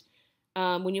that.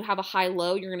 When you have a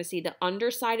high-low, you're going to see the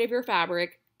underside of your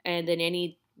fabric and then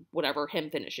any whatever hem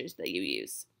finishes that you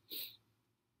use.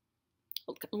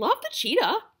 Love the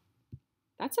cheetah.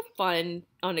 That's a fun,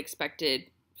 unexpected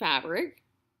fabric.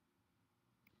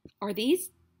 Are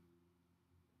these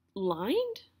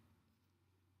lined?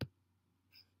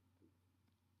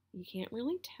 You can't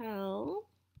really tell.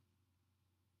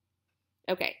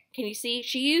 Okay, can you see?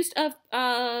 She used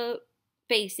a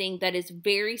facing that is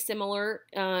very similar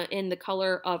in the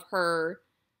color of her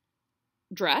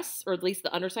dress, or at least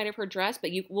the underside of her dress,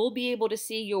 but you will be able to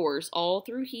see yours all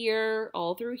through here,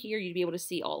 you'd be able to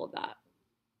see all of that.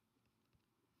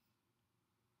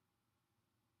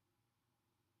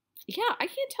 Yeah, I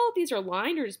can't tell if these are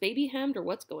lined or just baby hemmed or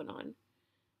what's going on.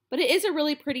 But it is a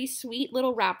really pretty, sweet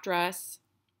little wrap dress.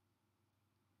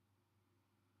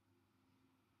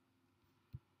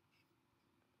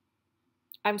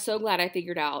 I'm so glad I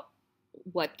figured out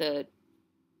what the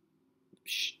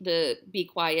be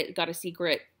quiet, got a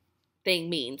secret thing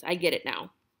means. I get it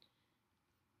now.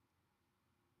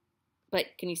 But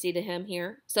can you see the hem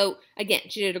here? So again,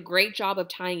 she did a great job of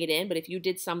tying it in, but if you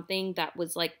did something that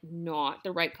was like not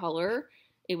the right color,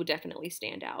 it would definitely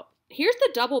stand out. Here's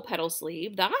the double petal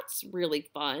sleeve. That's really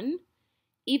fun,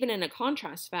 even in a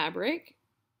contrast fabric.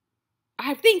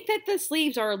 I think that the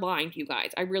sleeves are aligned, you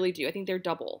guys. I really do. I think they're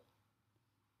double.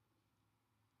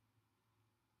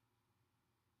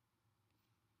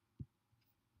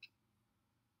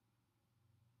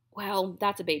 Well,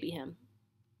 that's a baby hem.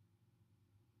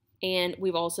 And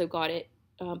we've also got it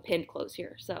pinned close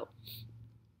here. So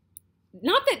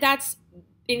not that that's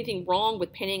anything wrong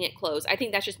with pinning it close. I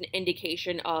think that's just an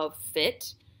indication of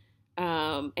fit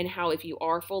and how if you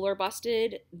are full or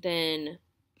busted, then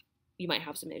you might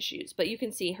have some issues. But you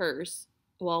can see hers.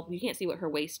 Well, you can't see what her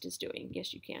waist is doing.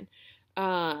 Yes, you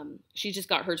can. She's just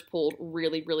got hers pulled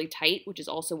really, really tight, which is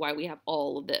also why we have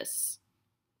all of this,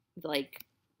 like,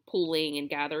 pulling and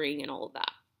gathering and all of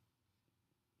that.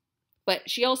 But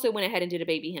she also went ahead and did a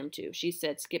baby hem too. She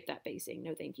said, skip that facing.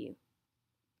 No, thank you.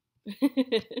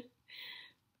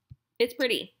 It's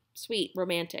pretty, sweet,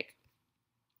 romantic.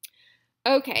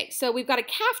 Okay, so we've got a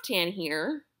caftan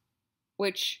here,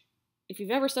 which if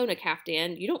you've ever sewn a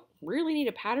caftan, you don't really need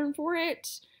a pattern for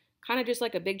it. kind of just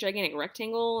like a big gigantic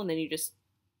rectangle, and then you just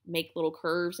make little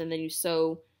curves, and then you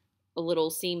sew a little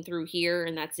seam through here,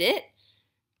 and that's it.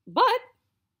 But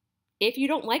if you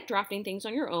don't like drafting things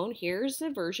on your own, here's a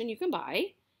version you can buy.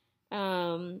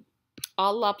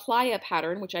 A la playa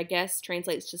pattern, which I guess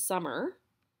translates to summer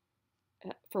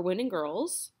for women and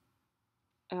girls.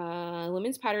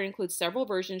 Women's pattern includes several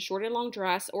versions: short and long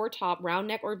dress or top, round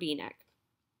neck or V-neck.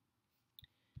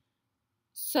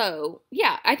 So,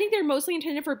 yeah, I think they're mostly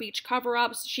intended for beach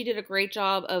cover-ups. She did a great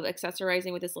job of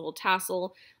accessorizing with this little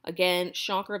tassel. Again,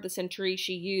 shocker of the century.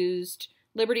 She used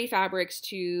Liberty Fabrics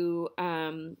to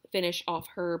finish off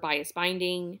her bias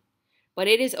binding. But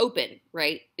it is open,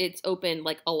 right? It's open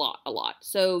like a lot.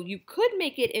 So you could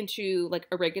make it into like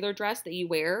a regular dress that you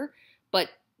wear, but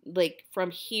like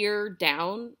from here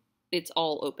down, it's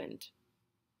all opened.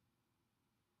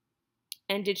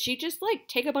 And did she just like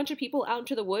take a bunch of people out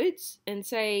into the woods and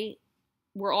say,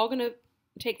 we're all going to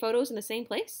take photos in the same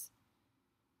place?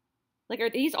 Like, are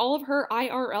these all of her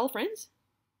IRL friends?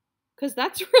 Because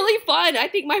that's really fun. I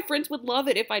think my friends would love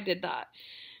it if I did that.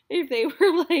 If they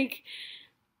were like,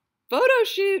 photo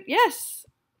shoot, yes.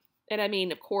 And I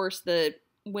mean, of course, the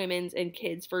women's and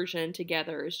kids version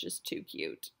together is just too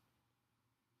cute.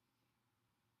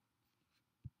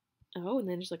 Oh, and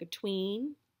then there's like a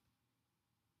tween.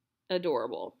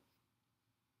 Adorable.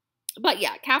 But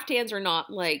yeah, caftans are not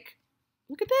like,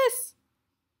 look at this.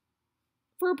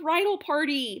 For a bridal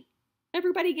party,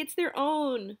 everybody gets their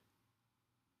own.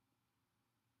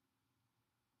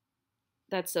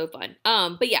 That's so fun.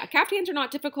 But yeah, caftans are not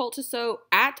difficult to sew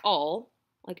at all.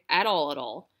 Like at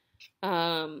all.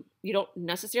 You don't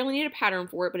necessarily need a pattern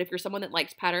for it, but if you're someone that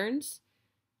likes patterns,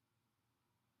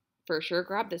 for sure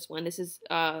grab this one. This is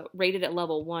rated at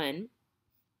level 1.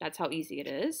 That's how easy it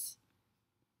is.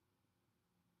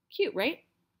 Cute, right?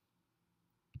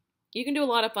 You can do a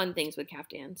lot of fun things with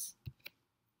caftans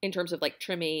in terms of like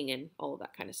trimming and all of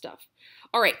that kind of stuff.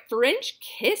 All right, French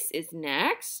Kiss is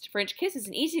next. French Kiss is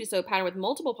an easy to sew pattern with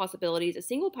multiple possibilities. A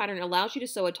single pattern allows you to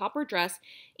sew a top or dress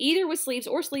either with sleeves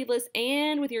or sleeveless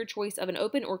and with your choice of an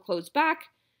open or closed back.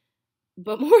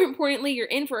 But more importantly, you're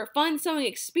in for a fun sewing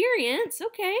experience.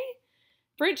 Okay.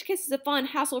 French Kiss is a fun,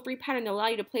 hassle-free pattern that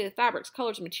allows you to play with fabrics,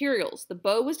 colors, and materials. The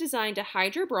bow was designed to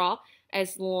hide your bra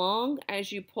as long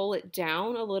as you pull it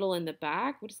down a little in the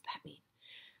back. What does that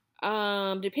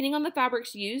mean? Depending on the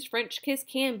fabrics used, French Kiss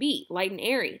can be light and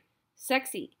airy,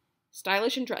 sexy,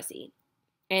 stylish and dressy.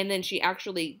 And then she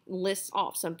actually lists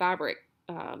off some fabric,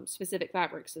 specific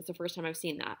fabrics. It's the first time I've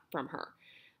seen that from her.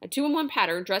 A 2-in-1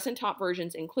 pattern, dress and top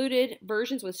versions included,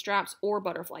 versions with straps or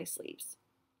butterfly sleeves.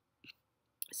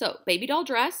 So, baby doll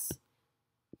dress,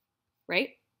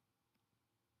 right?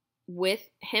 With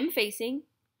hem facing,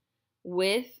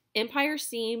 with empire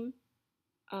seam,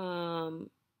 and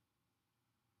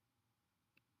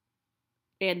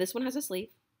this one has a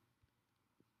sleeve.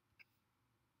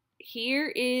 Here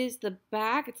is the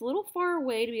back. It's a little far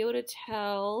away to be able to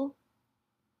tell.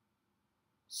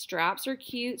 Straps are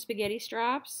cute, spaghetti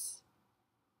straps.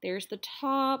 There's the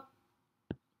top.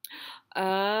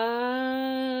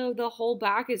 Oh, the whole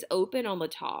back is open on the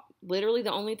top. Literally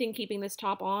the only thing keeping this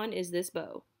top on is this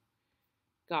bow.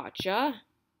 Gotcha.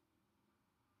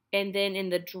 And then in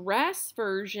the dress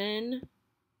version,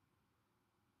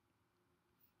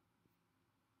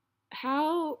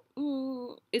 how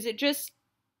is it just,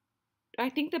 I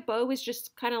think the bow is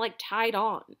just kind of like tied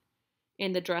on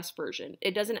in the dress version.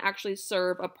 It doesn't actually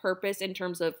serve a purpose in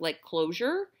terms of like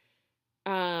closure.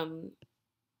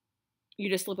 You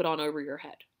just slip it on over your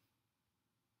head.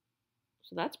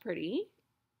 So that's pretty.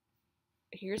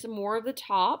 Here's some more of the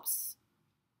tops.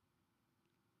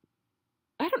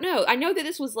 I don't know. I know that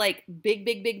this was like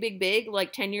big,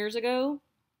 like 10 years ago.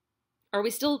 Are we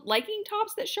still liking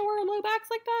tops that show our low backs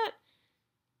like that?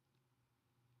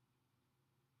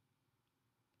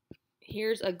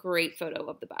 Here's a great photo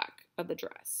of the back of the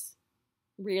dress.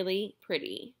 Really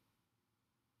pretty.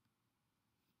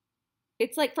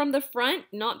 It's like from the front,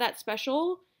 not that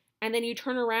special. And then you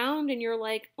turn around and you're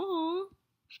like, oh,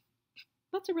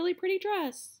 that's a really pretty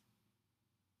dress.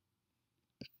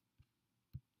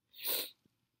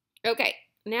 Okay,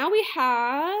 now we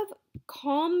have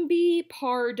Combi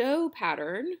Pardot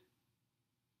pattern.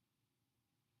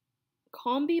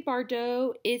 Combi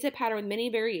Pardot is a pattern with many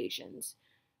variations.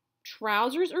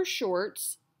 Trousers or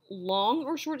shorts, long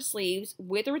or short sleeves,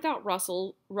 with or without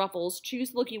ruffles. Choose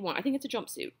the look you want. I think it's a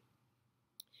jumpsuit.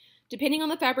 Depending on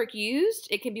the fabric used,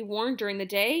 it can be worn during the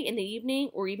day, in the evening,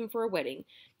 or even for a wedding.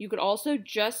 You could also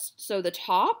just sew the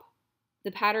top.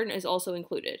 The pattern is also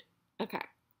included. Okay.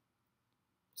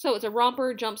 So it's a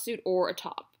romper, jumpsuit, or a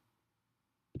top.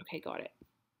 Okay, got it.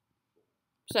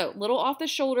 So, little off the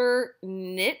shoulder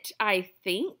knit, I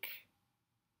think.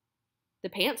 The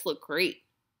pants look great.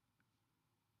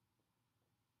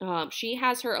 She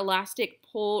has her elastic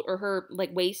pulled, or her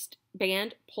like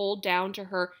waistband pulled down to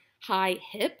her high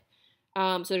hip.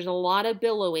 So there's a lot of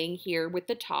billowing here with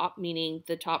the top, meaning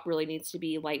the top really needs to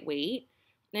be lightweight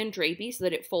and drapey so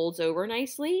that it folds over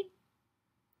nicely.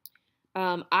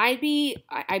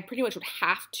 I pretty much would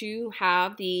have to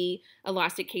have the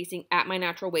elastic casing at my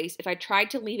natural waist. If I tried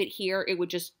to leave it here, it would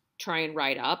just try and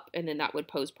ride up, and then that would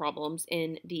pose problems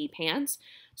in the pants.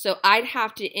 So I'd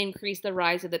have to increase the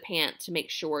rise of the pant to make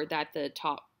sure that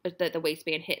the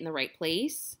waistband hit in the right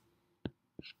place.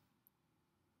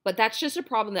 But that's just a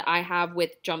problem that I have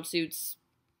with jumpsuits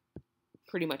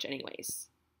pretty much anyways.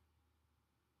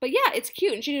 But yeah, it's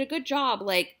cute, and she did a good job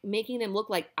like making them look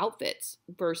like outfits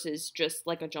versus just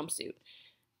like a jumpsuit.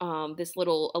 This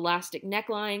little elastic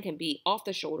neckline can be off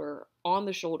the shoulder, on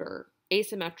the shoulder,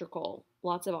 asymmetrical.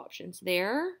 Lots of options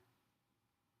there.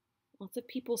 Lots of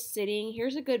people sitting.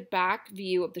 Here's a good back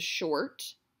view of the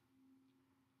short.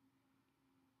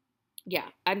 Yeah,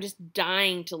 I'm just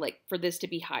dying to for this to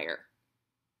be higher.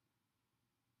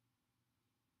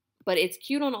 But it's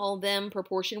cute on all of them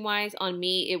proportion-wise. On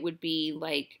me, it would be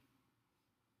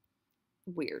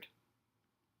weird.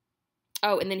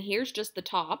 Oh, and then here's just the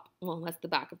top. Well, that's the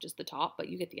back of just the top, but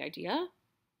you get the idea.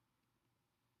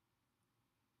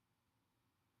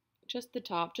 Just the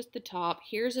top, just the top.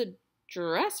 Here's a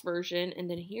dress version, and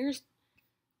then here's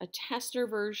a tester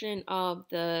version of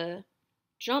the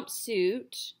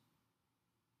jumpsuit.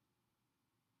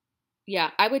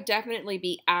 Yeah, I would definitely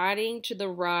be adding to the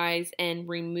rise and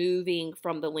removing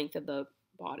from the length of the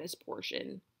bodice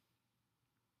portion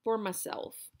for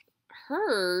myself.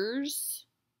 Hers,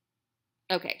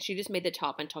 okay, she just made the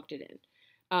top and tucked it in.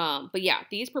 But yeah,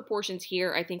 these proportions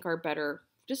here I think are better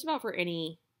just about for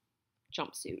any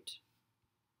jumpsuit.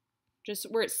 Just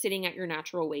where it's sitting at your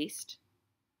natural waist.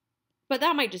 But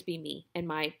that might just be me and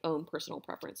my own personal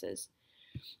preferences.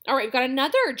 All right, we've got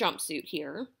another jumpsuit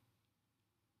here.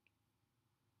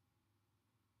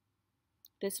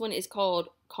 This one is called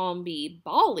Combi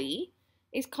Bali.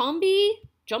 Is Combi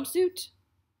jumpsuit?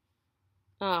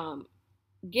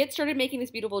 Get started making this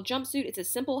beautiful jumpsuit. It's a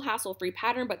simple, hassle-free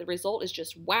pattern, but the result is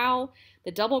just wow.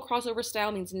 The double crossover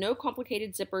style means no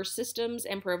complicated zipper systems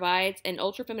and provides an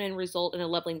ultra-feminine result in a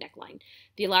lovely neckline.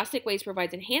 The elastic waist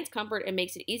provides enhanced comfort and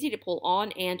makes it easy to pull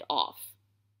on and off.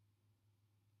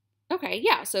 Okay,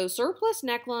 yeah, so surplus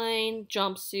neckline,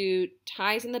 jumpsuit,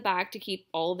 ties in the back to keep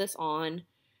all of this on,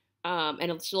 and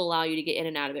it'll still allow you to get in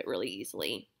and out of it really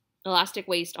easily. Elastic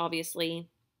waist, obviously.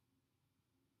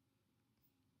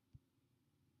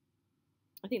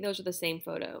 I think those are the same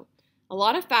photo. A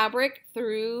lot of fabric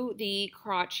through the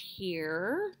crotch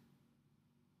here.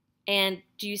 And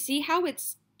do you see how it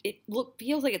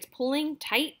feels like it's pulling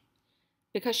tight?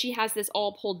 Because she has this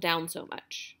all pulled down so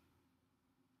much.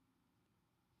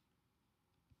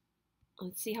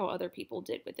 Let's see how other people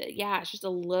did with it. Yeah, it's just a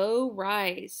low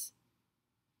rise.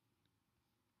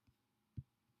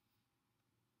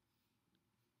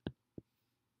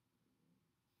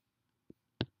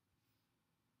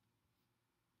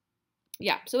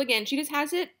 Yeah, so again, she just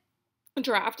has it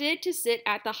drafted to sit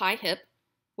at the high hip,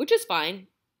 which is fine.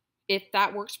 If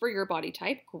that works for your body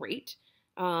type, great.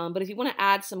 But if you want to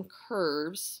add some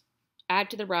curves,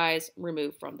 add to the rise,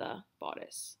 remove from the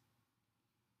bodice.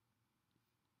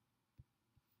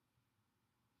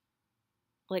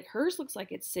 Like hers looks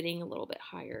like it's sitting a little bit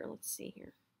higher. Let's see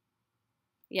here.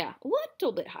 Yeah, a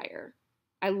little bit higher.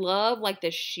 I love like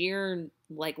the sheer,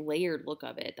 like layered look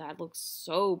of it. That looks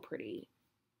so pretty.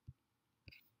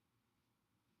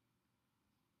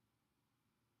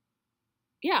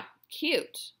 Yeah,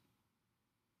 cute.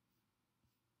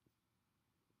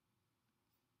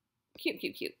 Cute,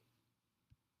 cute, cute.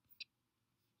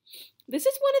 This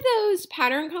is one of those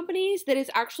pattern companies that is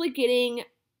actually getting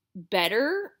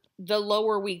better the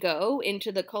lower we go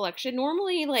into the collection.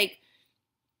 Normally, like,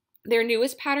 their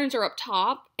newest patterns are up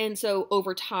top, and so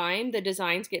over time, the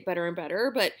designs get better and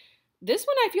better. But this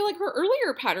one, I feel like her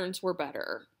earlier patterns were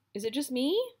better. Is it just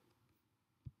me?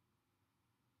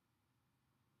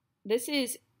 This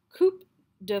is Coupe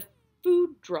de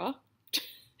Foudre.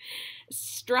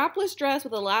 Strapless dress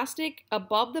with elastic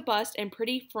above the bust and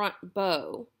pretty front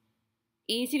bow.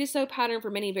 Easy to sew pattern for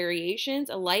many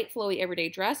variations. A light, flowy everyday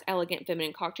dress, elegant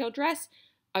feminine cocktail dress,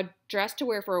 a dress to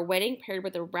wear for a wedding paired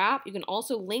with a wrap. You can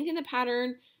also lengthen the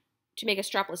pattern to make a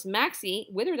strapless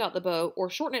maxi with or without the bow, or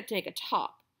shorten it to make a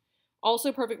top.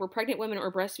 Also perfect for pregnant women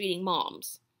or breastfeeding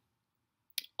moms.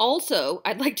 Also,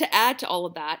 I'd like to add to all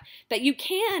of that you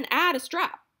can add a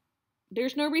strap.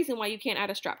 there's no reason why you can't add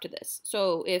a strap to this.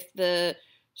 So if the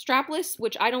strapless,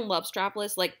 which I don't love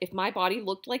strapless, like if my body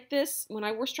looked like this when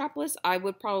I wore strapless, I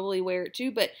would probably wear it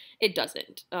too, but it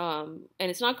doesn't. And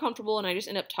it's not comfortable and I just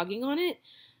end up tugging on it.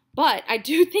 But I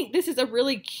do think this is a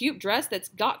really cute dress that's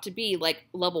got to be like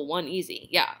level 1 easy.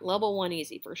 Yeah, level 1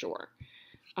 easy for sure.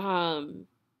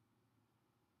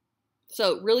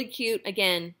 So really cute.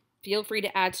 Again, feel free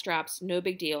to add straps. No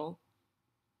big deal.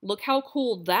 Look how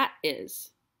cool that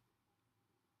is.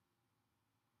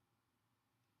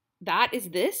 That is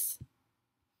this?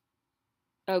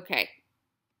 Okay.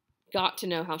 Got to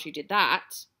know how she did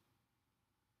that.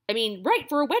 I mean, right,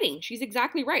 for a wedding. She's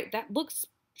exactly right.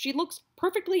 She looks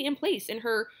perfectly in place in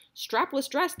her strapless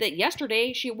dress that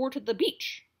yesterday she wore to the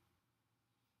beach.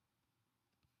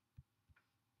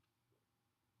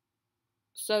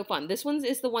 So fun. This one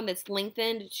is the one that's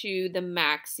lengthened to the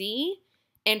maxi.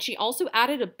 And she also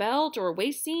added a belt or a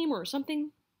waist seam or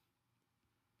something.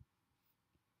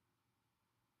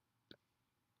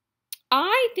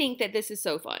 I think that this is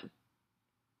so fun.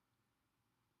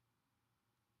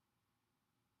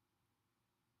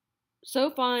 So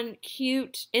fun,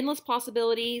 cute, endless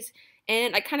possibilities.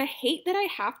 And I kind of hate that I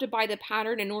have to buy the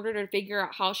pattern in order to figure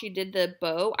out how she did the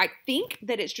bow. I think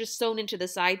that it's just sewn into the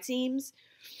side seams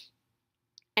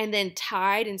and then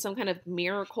tied in some kind of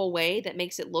miracle way that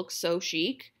makes it look so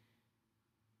chic.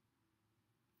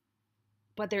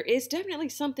 But there is definitely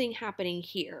something happening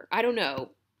here. I don't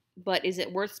know. But is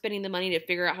it worth spending the money to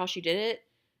figure out how she did it?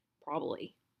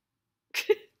 Probably.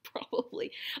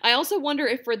 Probably. I also wonder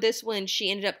if for this one,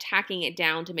 she ended up tacking it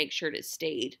down to make sure it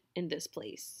stayed in this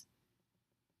place.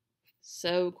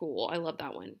 So cool. I love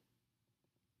that one.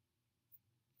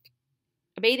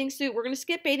 A bathing suit. We're going to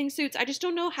skip bathing suits. I just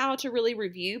don't know how to really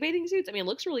review bathing suits. I mean, it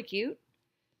looks really cute.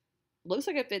 Looks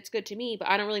like it fits good to me, but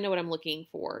I don't really know what I'm looking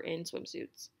for in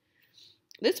swimsuits.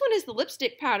 This one is the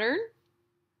lipstick pattern.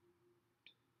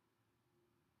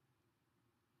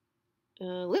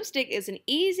 Lipstick is an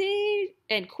easy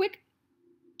and quick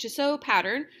to sew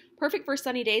pattern, perfect for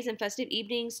sunny days and festive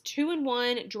evenings,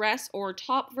 2-in-1 dress or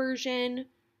top version.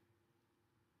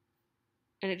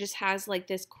 And it just has like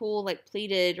this cool like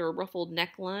pleated or ruffled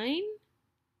neckline,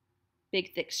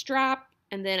 big thick strap,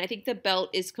 and then I think the belt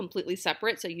is completely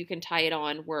separate so you can tie it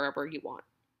on wherever you want.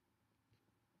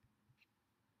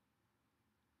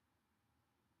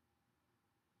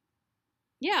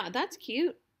 Yeah, that's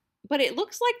cute. But it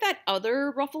looks like that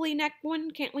other ruffly neck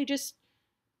one. Can't we just...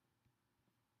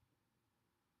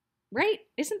 Right?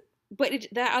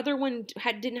 That other one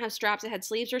didn't have straps, it had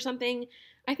sleeves or something.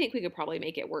 I think we could probably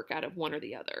make it work out of one or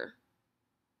the other.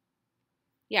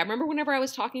 Yeah, remember whenever I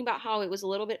was talking about how it was a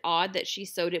little bit odd that she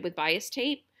sewed it with bias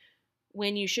tape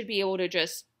when you should be able to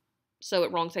just sew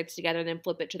it wrong sides together and then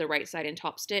flip it to the right side and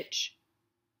top stitch?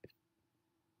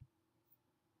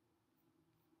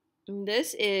 And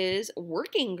this is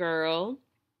Working Girl.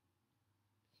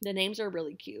 The names are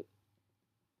really cute.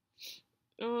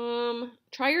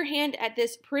 Try your hand at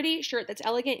this pretty shirt that's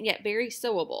elegant yet very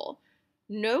sewable.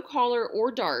 No collar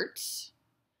or darts,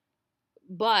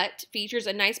 but features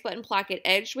a nice button placket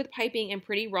edged with piping and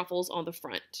pretty ruffles on the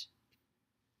front.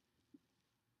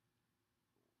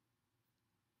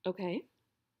 Okay.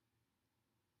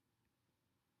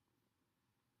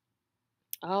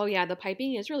 Oh yeah, the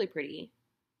piping is really pretty.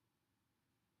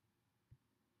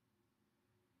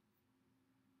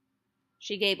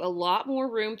 She gave a lot more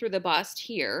room through the bust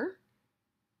here.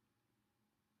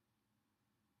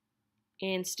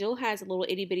 And still has a little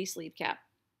itty bitty sleeve cap.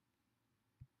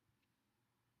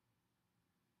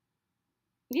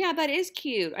 Yeah, that is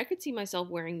cute. I could see myself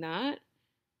wearing that.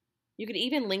 You could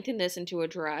even lengthen this into a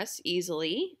dress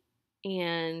easily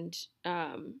and,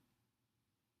 have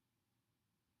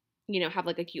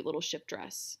like a cute little shift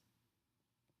dress.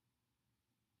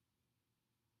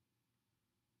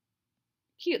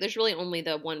 Cute. There's really only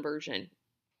the one version,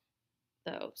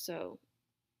 though, so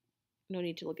no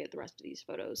need to look at the rest of these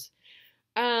photos.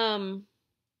 And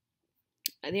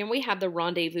then we have the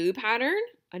rendezvous pattern.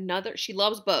 She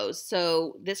loves bows.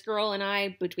 So this girl and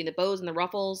I, between the bows and the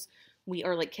ruffles, we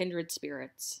are like kindred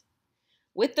spirits.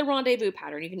 With the rendezvous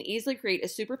pattern, you can easily create a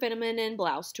super feminine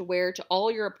blouse to wear to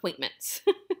all your appointments.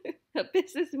 A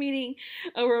business meeting,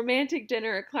 a romantic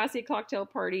dinner, a classy cocktail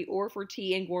party, or for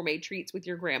tea and gourmet treats with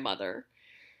your grandmother.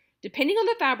 Depending on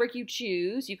the fabric you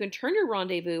choose, you can turn your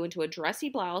rendezvous into a dressy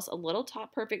blouse, a little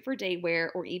top perfect for day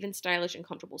wear, or even stylish and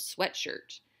comfortable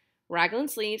sweatshirt. Raglan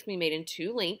sleeves can be made in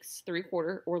 2 lengths,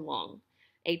 3/4 or long.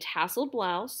 A tasseled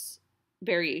blouse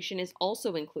variation is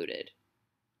also included.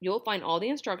 You'll find all the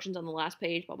instructions on the last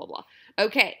page, blah, blah, blah.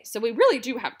 Okay, so we really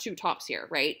do have 2 tops here,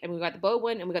 right? And we got the bow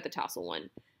one and we got the tassel one.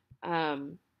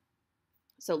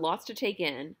 So lots to take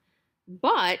in.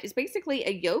 But it's basically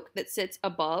a yoke that sits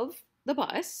above the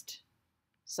bust.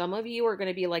 Some of you are going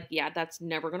to be like, yeah, that's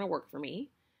never going to work for me.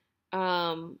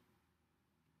 But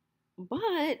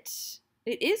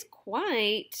it is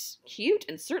quite cute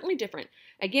and certainly different.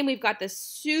 Again, we've got this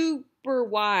super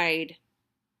wide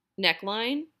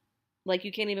neckline, like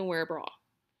you can't even wear a bra.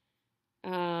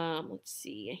 Let's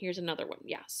see. Here's another one.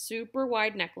 Yeah, super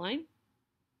wide neckline.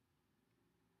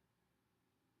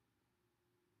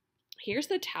 Here's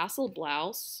the tassel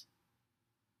blouse.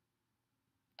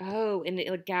 Oh, and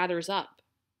it gathers up.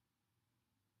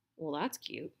 Well, that's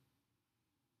cute.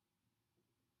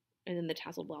 And then the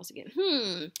tassel blouse again. I'm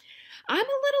a little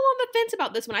on the fence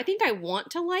about this one. I think I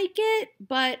want to like it,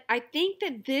 but I think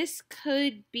that this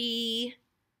could be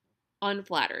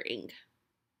unflattering.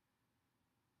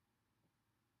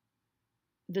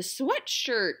 The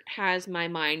sweatshirt has my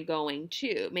mind going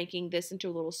too, making this into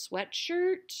a little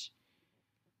sweatshirt.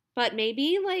 But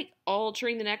maybe like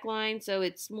altering the neckline so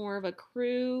it's more of a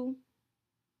crew.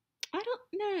 I don't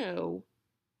know.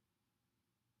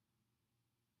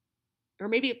 Or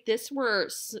maybe if this were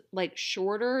like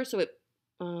shorter, so it,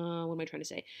 what am I trying to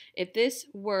say? If this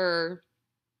were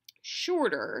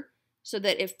shorter so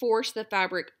that it forced the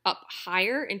fabric up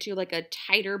higher into like a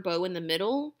tighter bow in the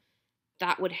middle,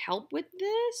 that would help with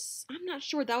this. I'm not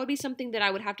sure. That would be something that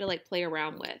I would have to like play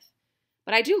around with.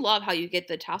 But I do love how you get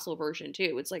the tassel version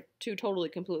too. It's like two totally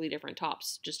completely different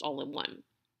tops just all in one.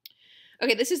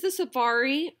 Okay, this is the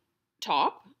safari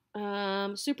top.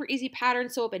 Super easy pattern,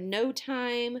 sew up in no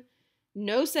time.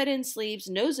 No set-in sleeves,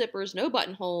 no zippers, no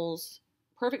buttonholes.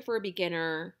 Perfect for a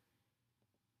beginner.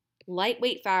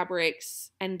 Lightweight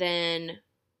fabrics, and then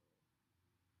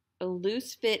a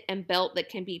loose fit and belt that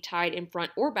can be tied in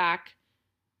front or back,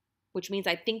 which means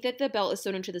I think that the belt is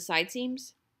sewn into the side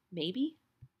seams. Maybe.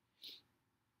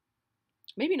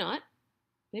 Maybe not.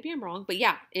 Maybe I'm wrong. But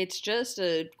yeah, it's just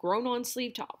a grown-on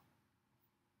sleeve top.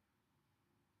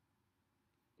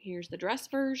 Here's the dress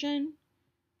version.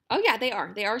 Oh yeah, they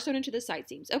are. They are sewn into the side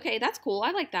seams. Okay, that's cool.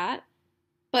 I like that.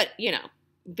 But, you know,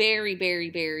 very, very,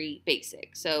 very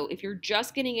basic. So if you're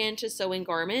just getting into sewing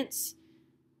garments,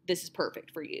 this is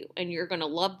perfect for you. And you're going to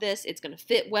love this. It's going to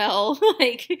fit well.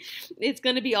 Like, it's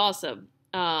going to be awesome.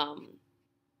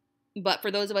 But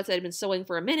for those of us that have been sewing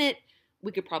for a minute,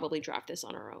 we could probably draft this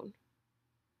on our own.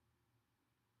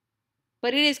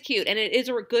 But it is cute. And it is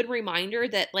a good reminder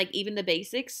that, like, even the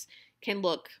basics can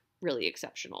look really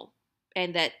exceptional.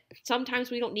 And that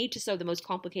sometimes we don't need to sew the most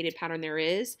complicated pattern there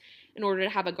is in order to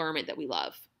have a garment that we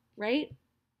love, right?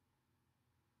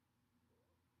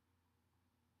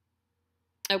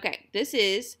 Okay, this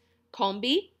is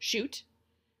combi chute.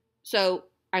 So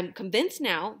I'm convinced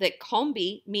now that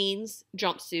combi means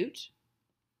jumpsuit.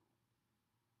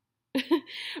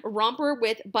 Romper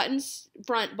with buttons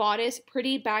front bodice,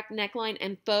 pretty back neckline,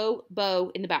 and faux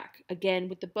bow in the back. Again,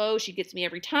 with the bow, she gets me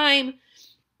every time.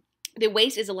 The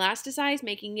waist is elasticized,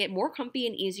 making it more comfy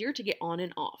and easier to get on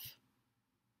and off.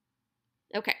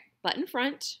 Okay, button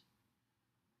front,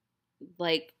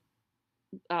 like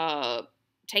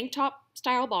tank top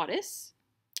style bodice.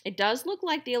 It does look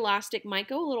like the elastic might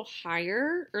go a little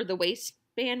higher, or the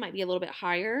waistband might be a little bit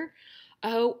higher.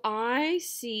 Oh, I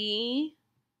see.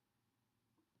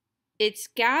 It's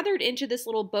gathered into this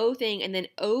little bow thing and then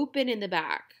open in the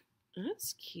back.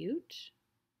 That's cute.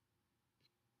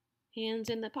 Hands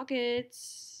in the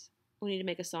pockets. We need to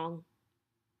make a song.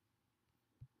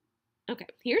 Okay,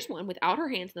 here's one without her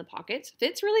hands in the pockets.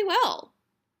 Fits really well.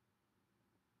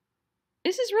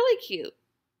 This is really cute.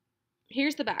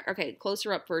 Here's the back. Okay,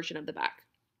 closer up version of the back.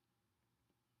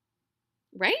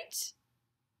 Right?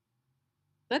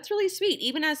 That's really sweet.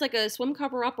 Even as like a swim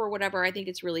cover up or whatever, I think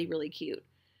it's really, really cute.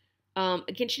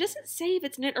 Again, she doesn't say if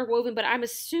it's knit or woven, but I'm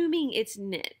assuming it's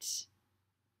knit.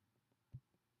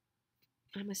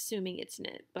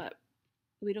 But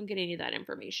we don't get any of that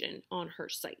information on her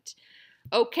site.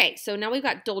 Okay, so now we've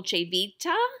got Dolce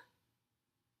Vita.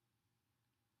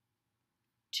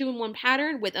 2-in-1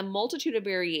 pattern with a multitude of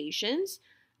variations.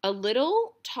 A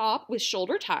little top with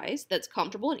shoulder ties that's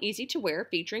comfortable and easy to wear,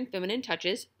 featuring feminine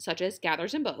touches such as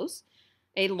gathers and bows.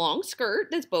 A long skirt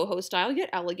that's boho style yet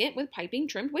elegant with piping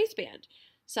trimmed waistband.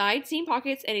 Side seam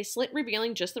pockets and a slit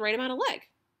revealing just the right amount of leg.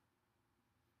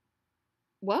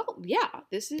 Well, yeah,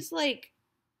 this is like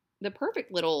the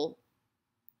perfect little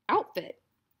outfit.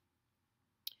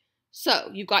 So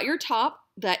you've got your top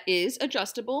that is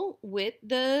adjustable with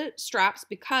the straps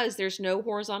because there's no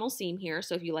horizontal seam here.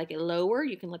 So if you like it lower,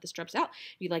 you can let the straps out.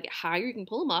 If you like it higher, you can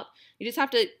pull them up. You just have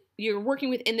to, you're working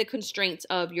within the constraints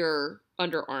of your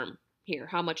underarm here,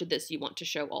 how much of this you want to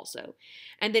show also.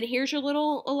 And then here's your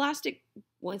little elastic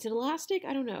Was it elastic?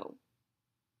 I don't know.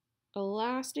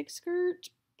 Elastic skirt,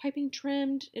 piping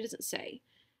trimmed. It doesn't say.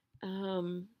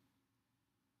 And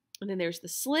then there's the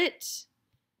slit.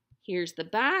 Here's the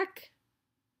back.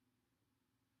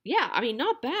 Yeah, I mean,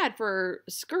 not bad for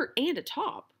a skirt and a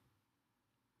top.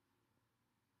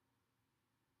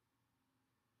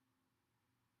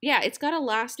 Yeah, it's got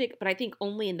elastic, but I think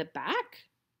only in the back.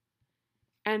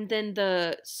 And then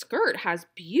the skirt has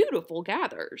beautiful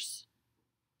gathers.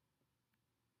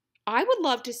 I would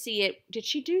love to see it. Did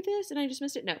she do this and I just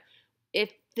missed it? No.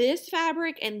 If this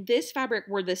fabric and this fabric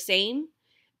were the same,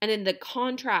 and then the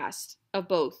contrast of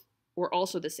both were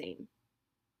also the same,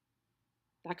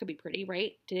 that could be pretty,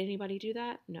 right? Did anybody do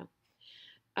that? No.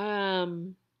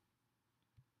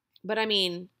 But I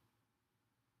mean,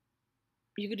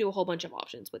 you could do a whole bunch of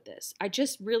options with this. I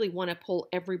just really want to pull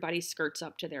everybody's skirts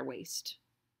up to their waist.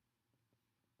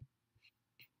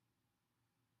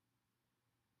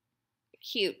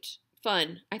 Cute.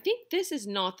 Fun. I think this is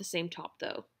not the same top,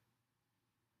 though.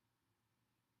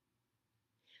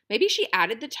 Maybe she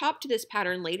added the top to this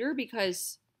pattern later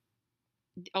because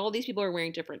all these people are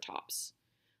wearing different tops.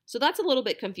 So that's a little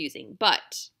bit confusing,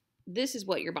 but this is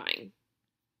what you're buying.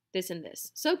 This and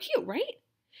this. So cute, right?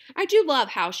 I do love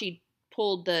how she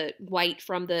pulled the white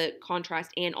from the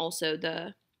contrast and also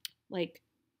the, like,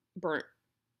 burnt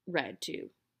red, too.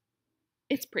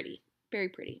 It's pretty. Very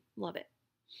pretty. Love it.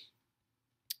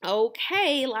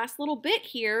 Okay, last little bit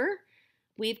here.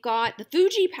 We've got the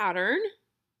Fuji pattern.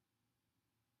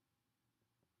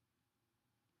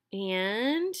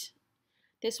 And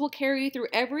this will carry you through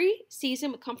every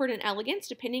season with comfort and elegance,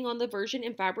 depending on the version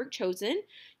and fabric chosen.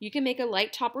 You can make a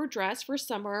light top or dress for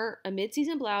summer, a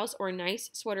mid-season blouse, or a nice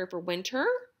sweater for winter.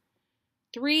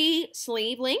 3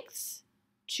 sleeve lengths,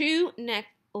 2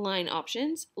 neckline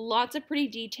options, lots of pretty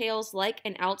details like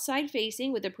an outside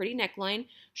facing with a pretty neckline,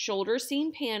 shoulder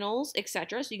seam panels,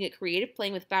 etc. So you can get creative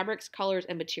playing with fabrics, colors,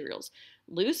 and materials.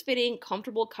 Loose fitting,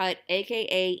 comfortable cut,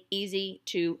 aka easy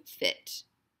to fit.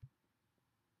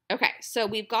 Okay, so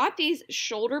we've got these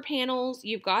shoulder panels,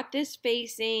 you've got this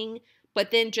facing, but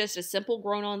then just a simple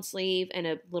grown-on sleeve and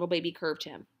a little baby curved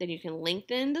hem. Then you can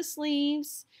lengthen the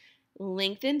sleeves,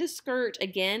 lengthen the skirt,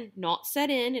 again, not set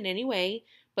in any way,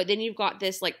 but then you've got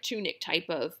this like tunic type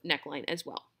of neckline as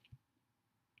well.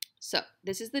 So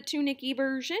this is the tunic-y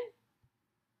version.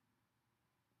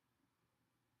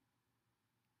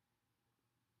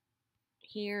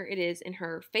 Here it is in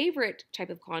her favorite type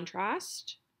of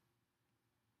contrast.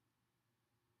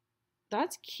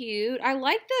 That's cute. I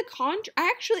like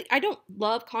the I don't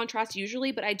love contrast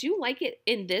usually, but I do like it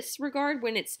in this regard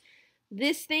when it's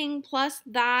this thing plus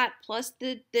that plus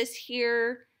this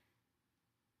here.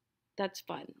 That's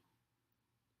fun.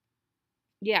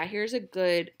 Yeah, here's a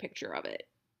good picture of it.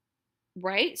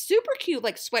 Right? Super cute,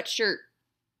 like sweatshirt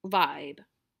vibe.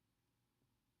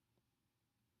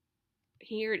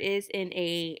 Here it is in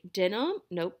a denim.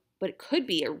 Nope, but it could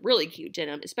be a really cute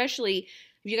denim, especially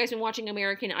if you guys been watching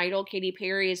American Idol. Katy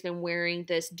Perry has been wearing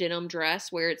this denim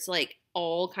dress where it's like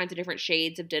all kinds of different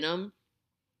shades of denim.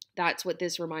 That's what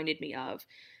this reminded me of,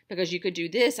 because you could do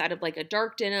this out of like a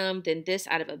dark denim, then this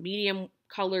out of a medium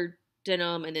colored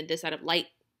denim, and then this out of light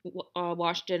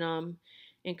wash denim,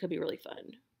 and it could be really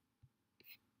fun.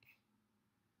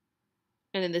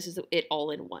 And then this is it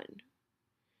all in one.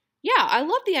 Yeah, I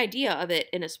love the idea of it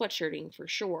in a sweatshirting for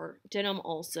sure. Denim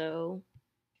also.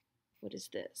 What is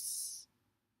this?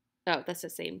 Oh, that's the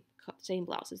same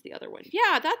blouse as the other one.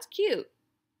 Yeah, that's cute.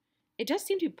 It does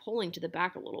seem to be pulling to the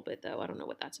back a little bit, though. I don't know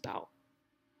what that's about.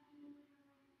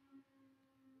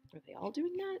 Are they all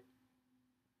doing that?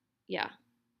 Yeah.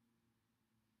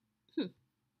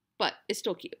 But it's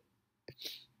still cute.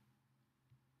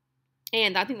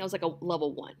 And I think that was like a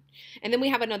level 1. And then we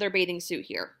have another bathing suit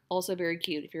here. Also very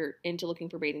cute. If you're into looking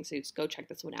for bathing suits, go check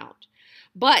this one out.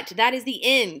 But that is the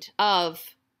end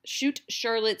of Chut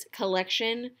Charlotte's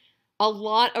collection. A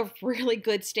lot of really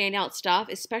good standout stuff,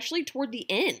 especially toward the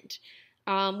end,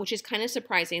 which is kind of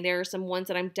surprising. There are some ones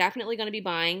that I'm definitely going to be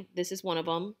buying. This is one of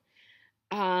them.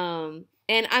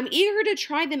 And I'm eager to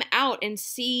try them out and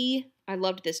see. I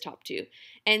loved this top too.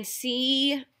 And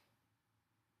see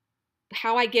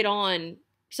how I get on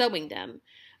sewing them.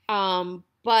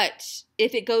 But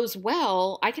if it goes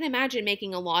well, I can imagine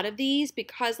making a lot of these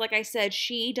because, like I said,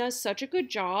 she does such a good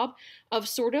job of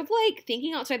sort of like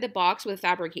thinking outside the box with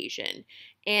fabrication.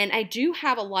 And I do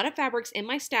have a lot of fabrics in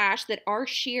my stash that are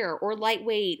sheer or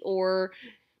lightweight or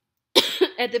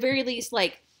at the very least,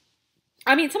 like,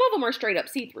 I mean, some of them are straight up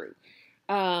see-through.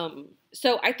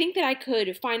 So I think that I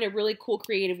could find a really cool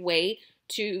creative way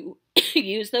to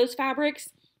use those fabrics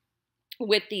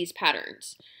with these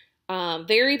patterns.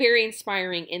 Very, very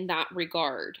inspiring in that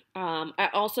regard. I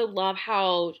also love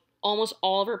how almost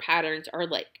all of her patterns are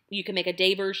like, you can make a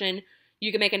day version,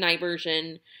 you can make a night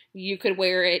version, you could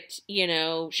wear it, you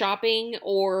know, shopping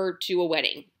or to a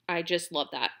wedding. I just love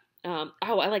that. Oh,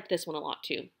 I like this one a lot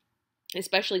too,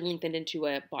 especially lengthened into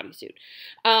a bodysuit.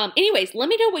 Anyways, let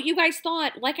me know what you guys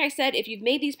thought. Like I said, if you've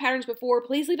made these patterns before,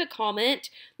 please leave a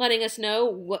comment letting us know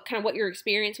what your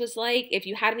experience was like. If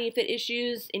you had any fit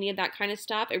issues, any of that kind of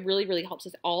stuff, it really, really helps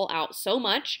us all out so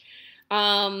much.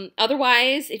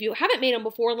 Otherwise, if you haven't made them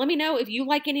before, let me know if you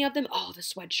like any of them. Oh, the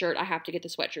sweatshirt. I have to get the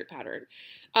sweatshirt pattern.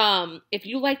 If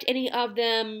you liked any of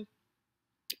them,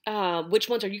 which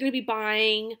ones are you going to be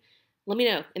buying? Let me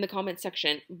know in the comment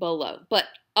section below. But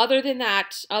other than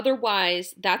that,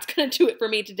 otherwise, that's going to do it for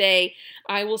me today.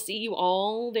 I will see you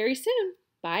all very soon.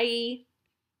 Bye.